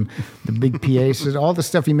concerts and the big PAs, all the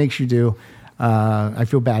stuff he makes you do. I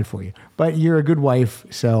feel bad for you, but you're a good wife.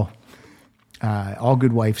 So all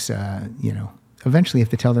good wives, eventually have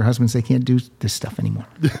to tell their husbands they can't do this stuff anymore.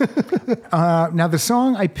 Now, the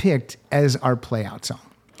song I picked as our play out song.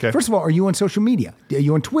 Okay. First of all, are you on social media? Are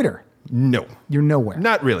you on Twitter? No. You're nowhere.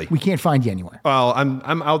 Not really. We can't find you anywhere. Well,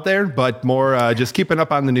 I'm out there, but more just keeping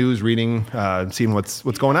up on the news, reading, seeing what's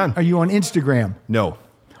going on. Are you on Instagram? No.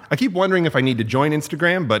 I keep wondering if I need to join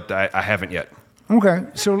Instagram, but I haven't yet. Okay.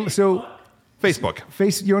 So Facebook.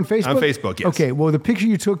 You're on Facebook? On Facebook, yes. Okay. Well, the picture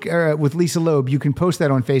you took with Lisa Loeb, you can post that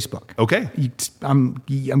on Facebook. Okay. I'm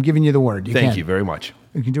giving you the word. Thank you very much.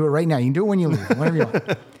 You can do it right now. You can do it when you leave, whenever you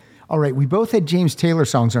want. All right. We both had James Taylor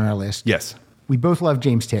songs on our list. Yes. We both love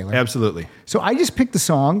James Taylor. Absolutely. So I just picked a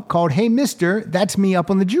song called Hey Mister, That's Me Up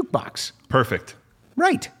on the Jukebox. Perfect.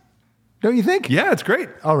 Right. Don't you think? Yeah, it's great.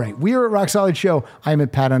 All right. We are at Rock Solid Show. I'm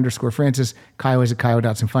at Pat_Francis. Kyle is at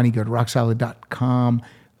Kyle.Funny. Go to rocksolid.com,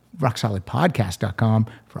 rocksolidpodcast.com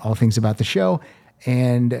for all things about the show.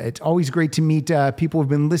 And it's always great to meet people who've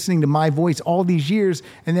been listening to my voice all these years.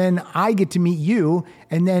 And then I get to meet you.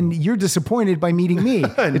 And then you're disappointed by meeting me.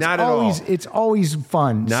 Not at all. It's always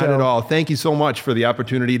fun. Not at all. Thank you so much for the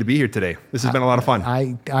opportunity to be here today. This has been a lot of fun.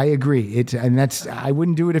 I agree. I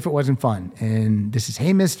wouldn't do it if it wasn't fun. And this is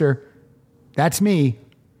Hey Mister, That's Me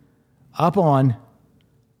up on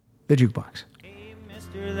the Jukebox. Hey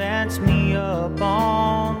mister, that's me up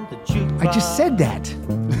on the jukebox. I just said that.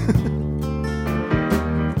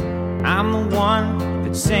 I'm the one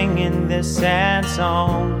that's singing this sad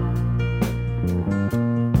song.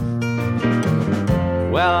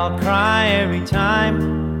 Well, I'll cry every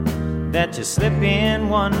time that you slip in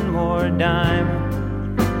one more dime,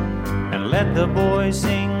 and let the boys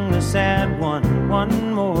sing the sad one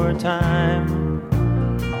more time.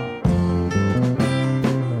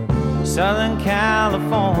 Southern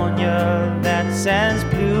California, that's as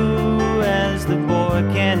blue as the boy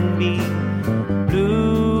can be,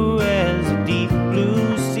 blue as a deep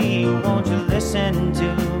blue sea. Won't you listen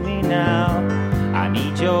to me now? I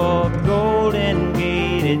need your golden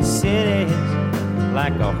gated cities,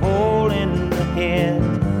 like a hole in the head,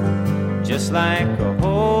 just like a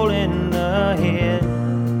hole in the head.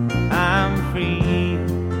 I'm free.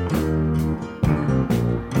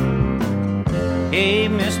 Hey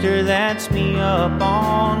mister, that's me up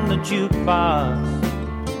on the jukebox.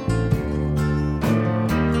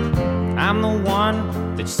 I'm the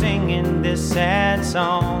one that's singing this sad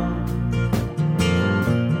song.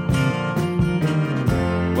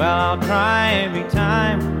 Well, I'll cry every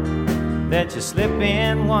time that you slip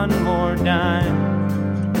in one more dime,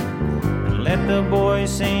 and let the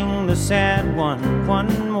boys sing the sad one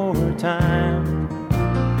more time.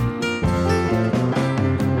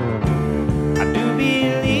 I do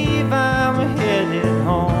believe I'm headed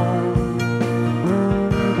home.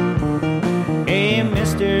 Hey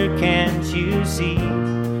mister, can't you see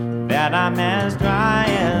that I'm as dry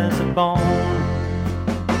as a bone?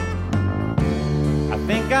 I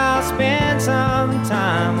think I'll spend some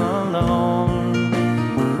time alone.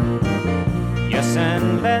 Yes,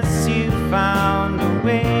 unless you found a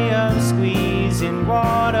way of squeezing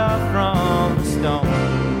water from a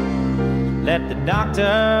stone. Let the doctor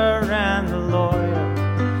and the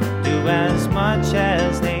lawyer do as much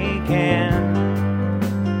as they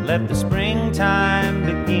can. Let the springtime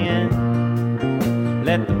begin.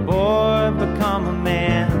 Let the boy become a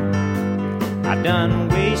man. I done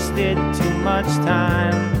wasted too much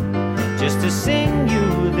time just to sing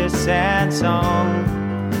you this sad song.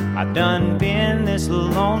 I've done been this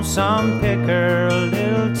lonesome picker a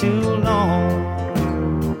little too long.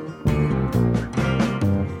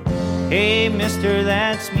 Hey, mister,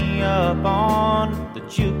 that's me up on the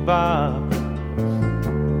jukebox.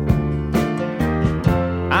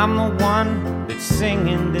 I'm the one that's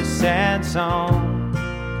singing this sad song.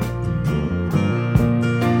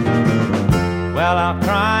 Well, I'll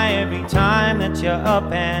cry every time that you're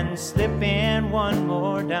up and slip in one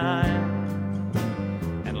more dime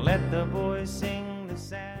and let the boys sing.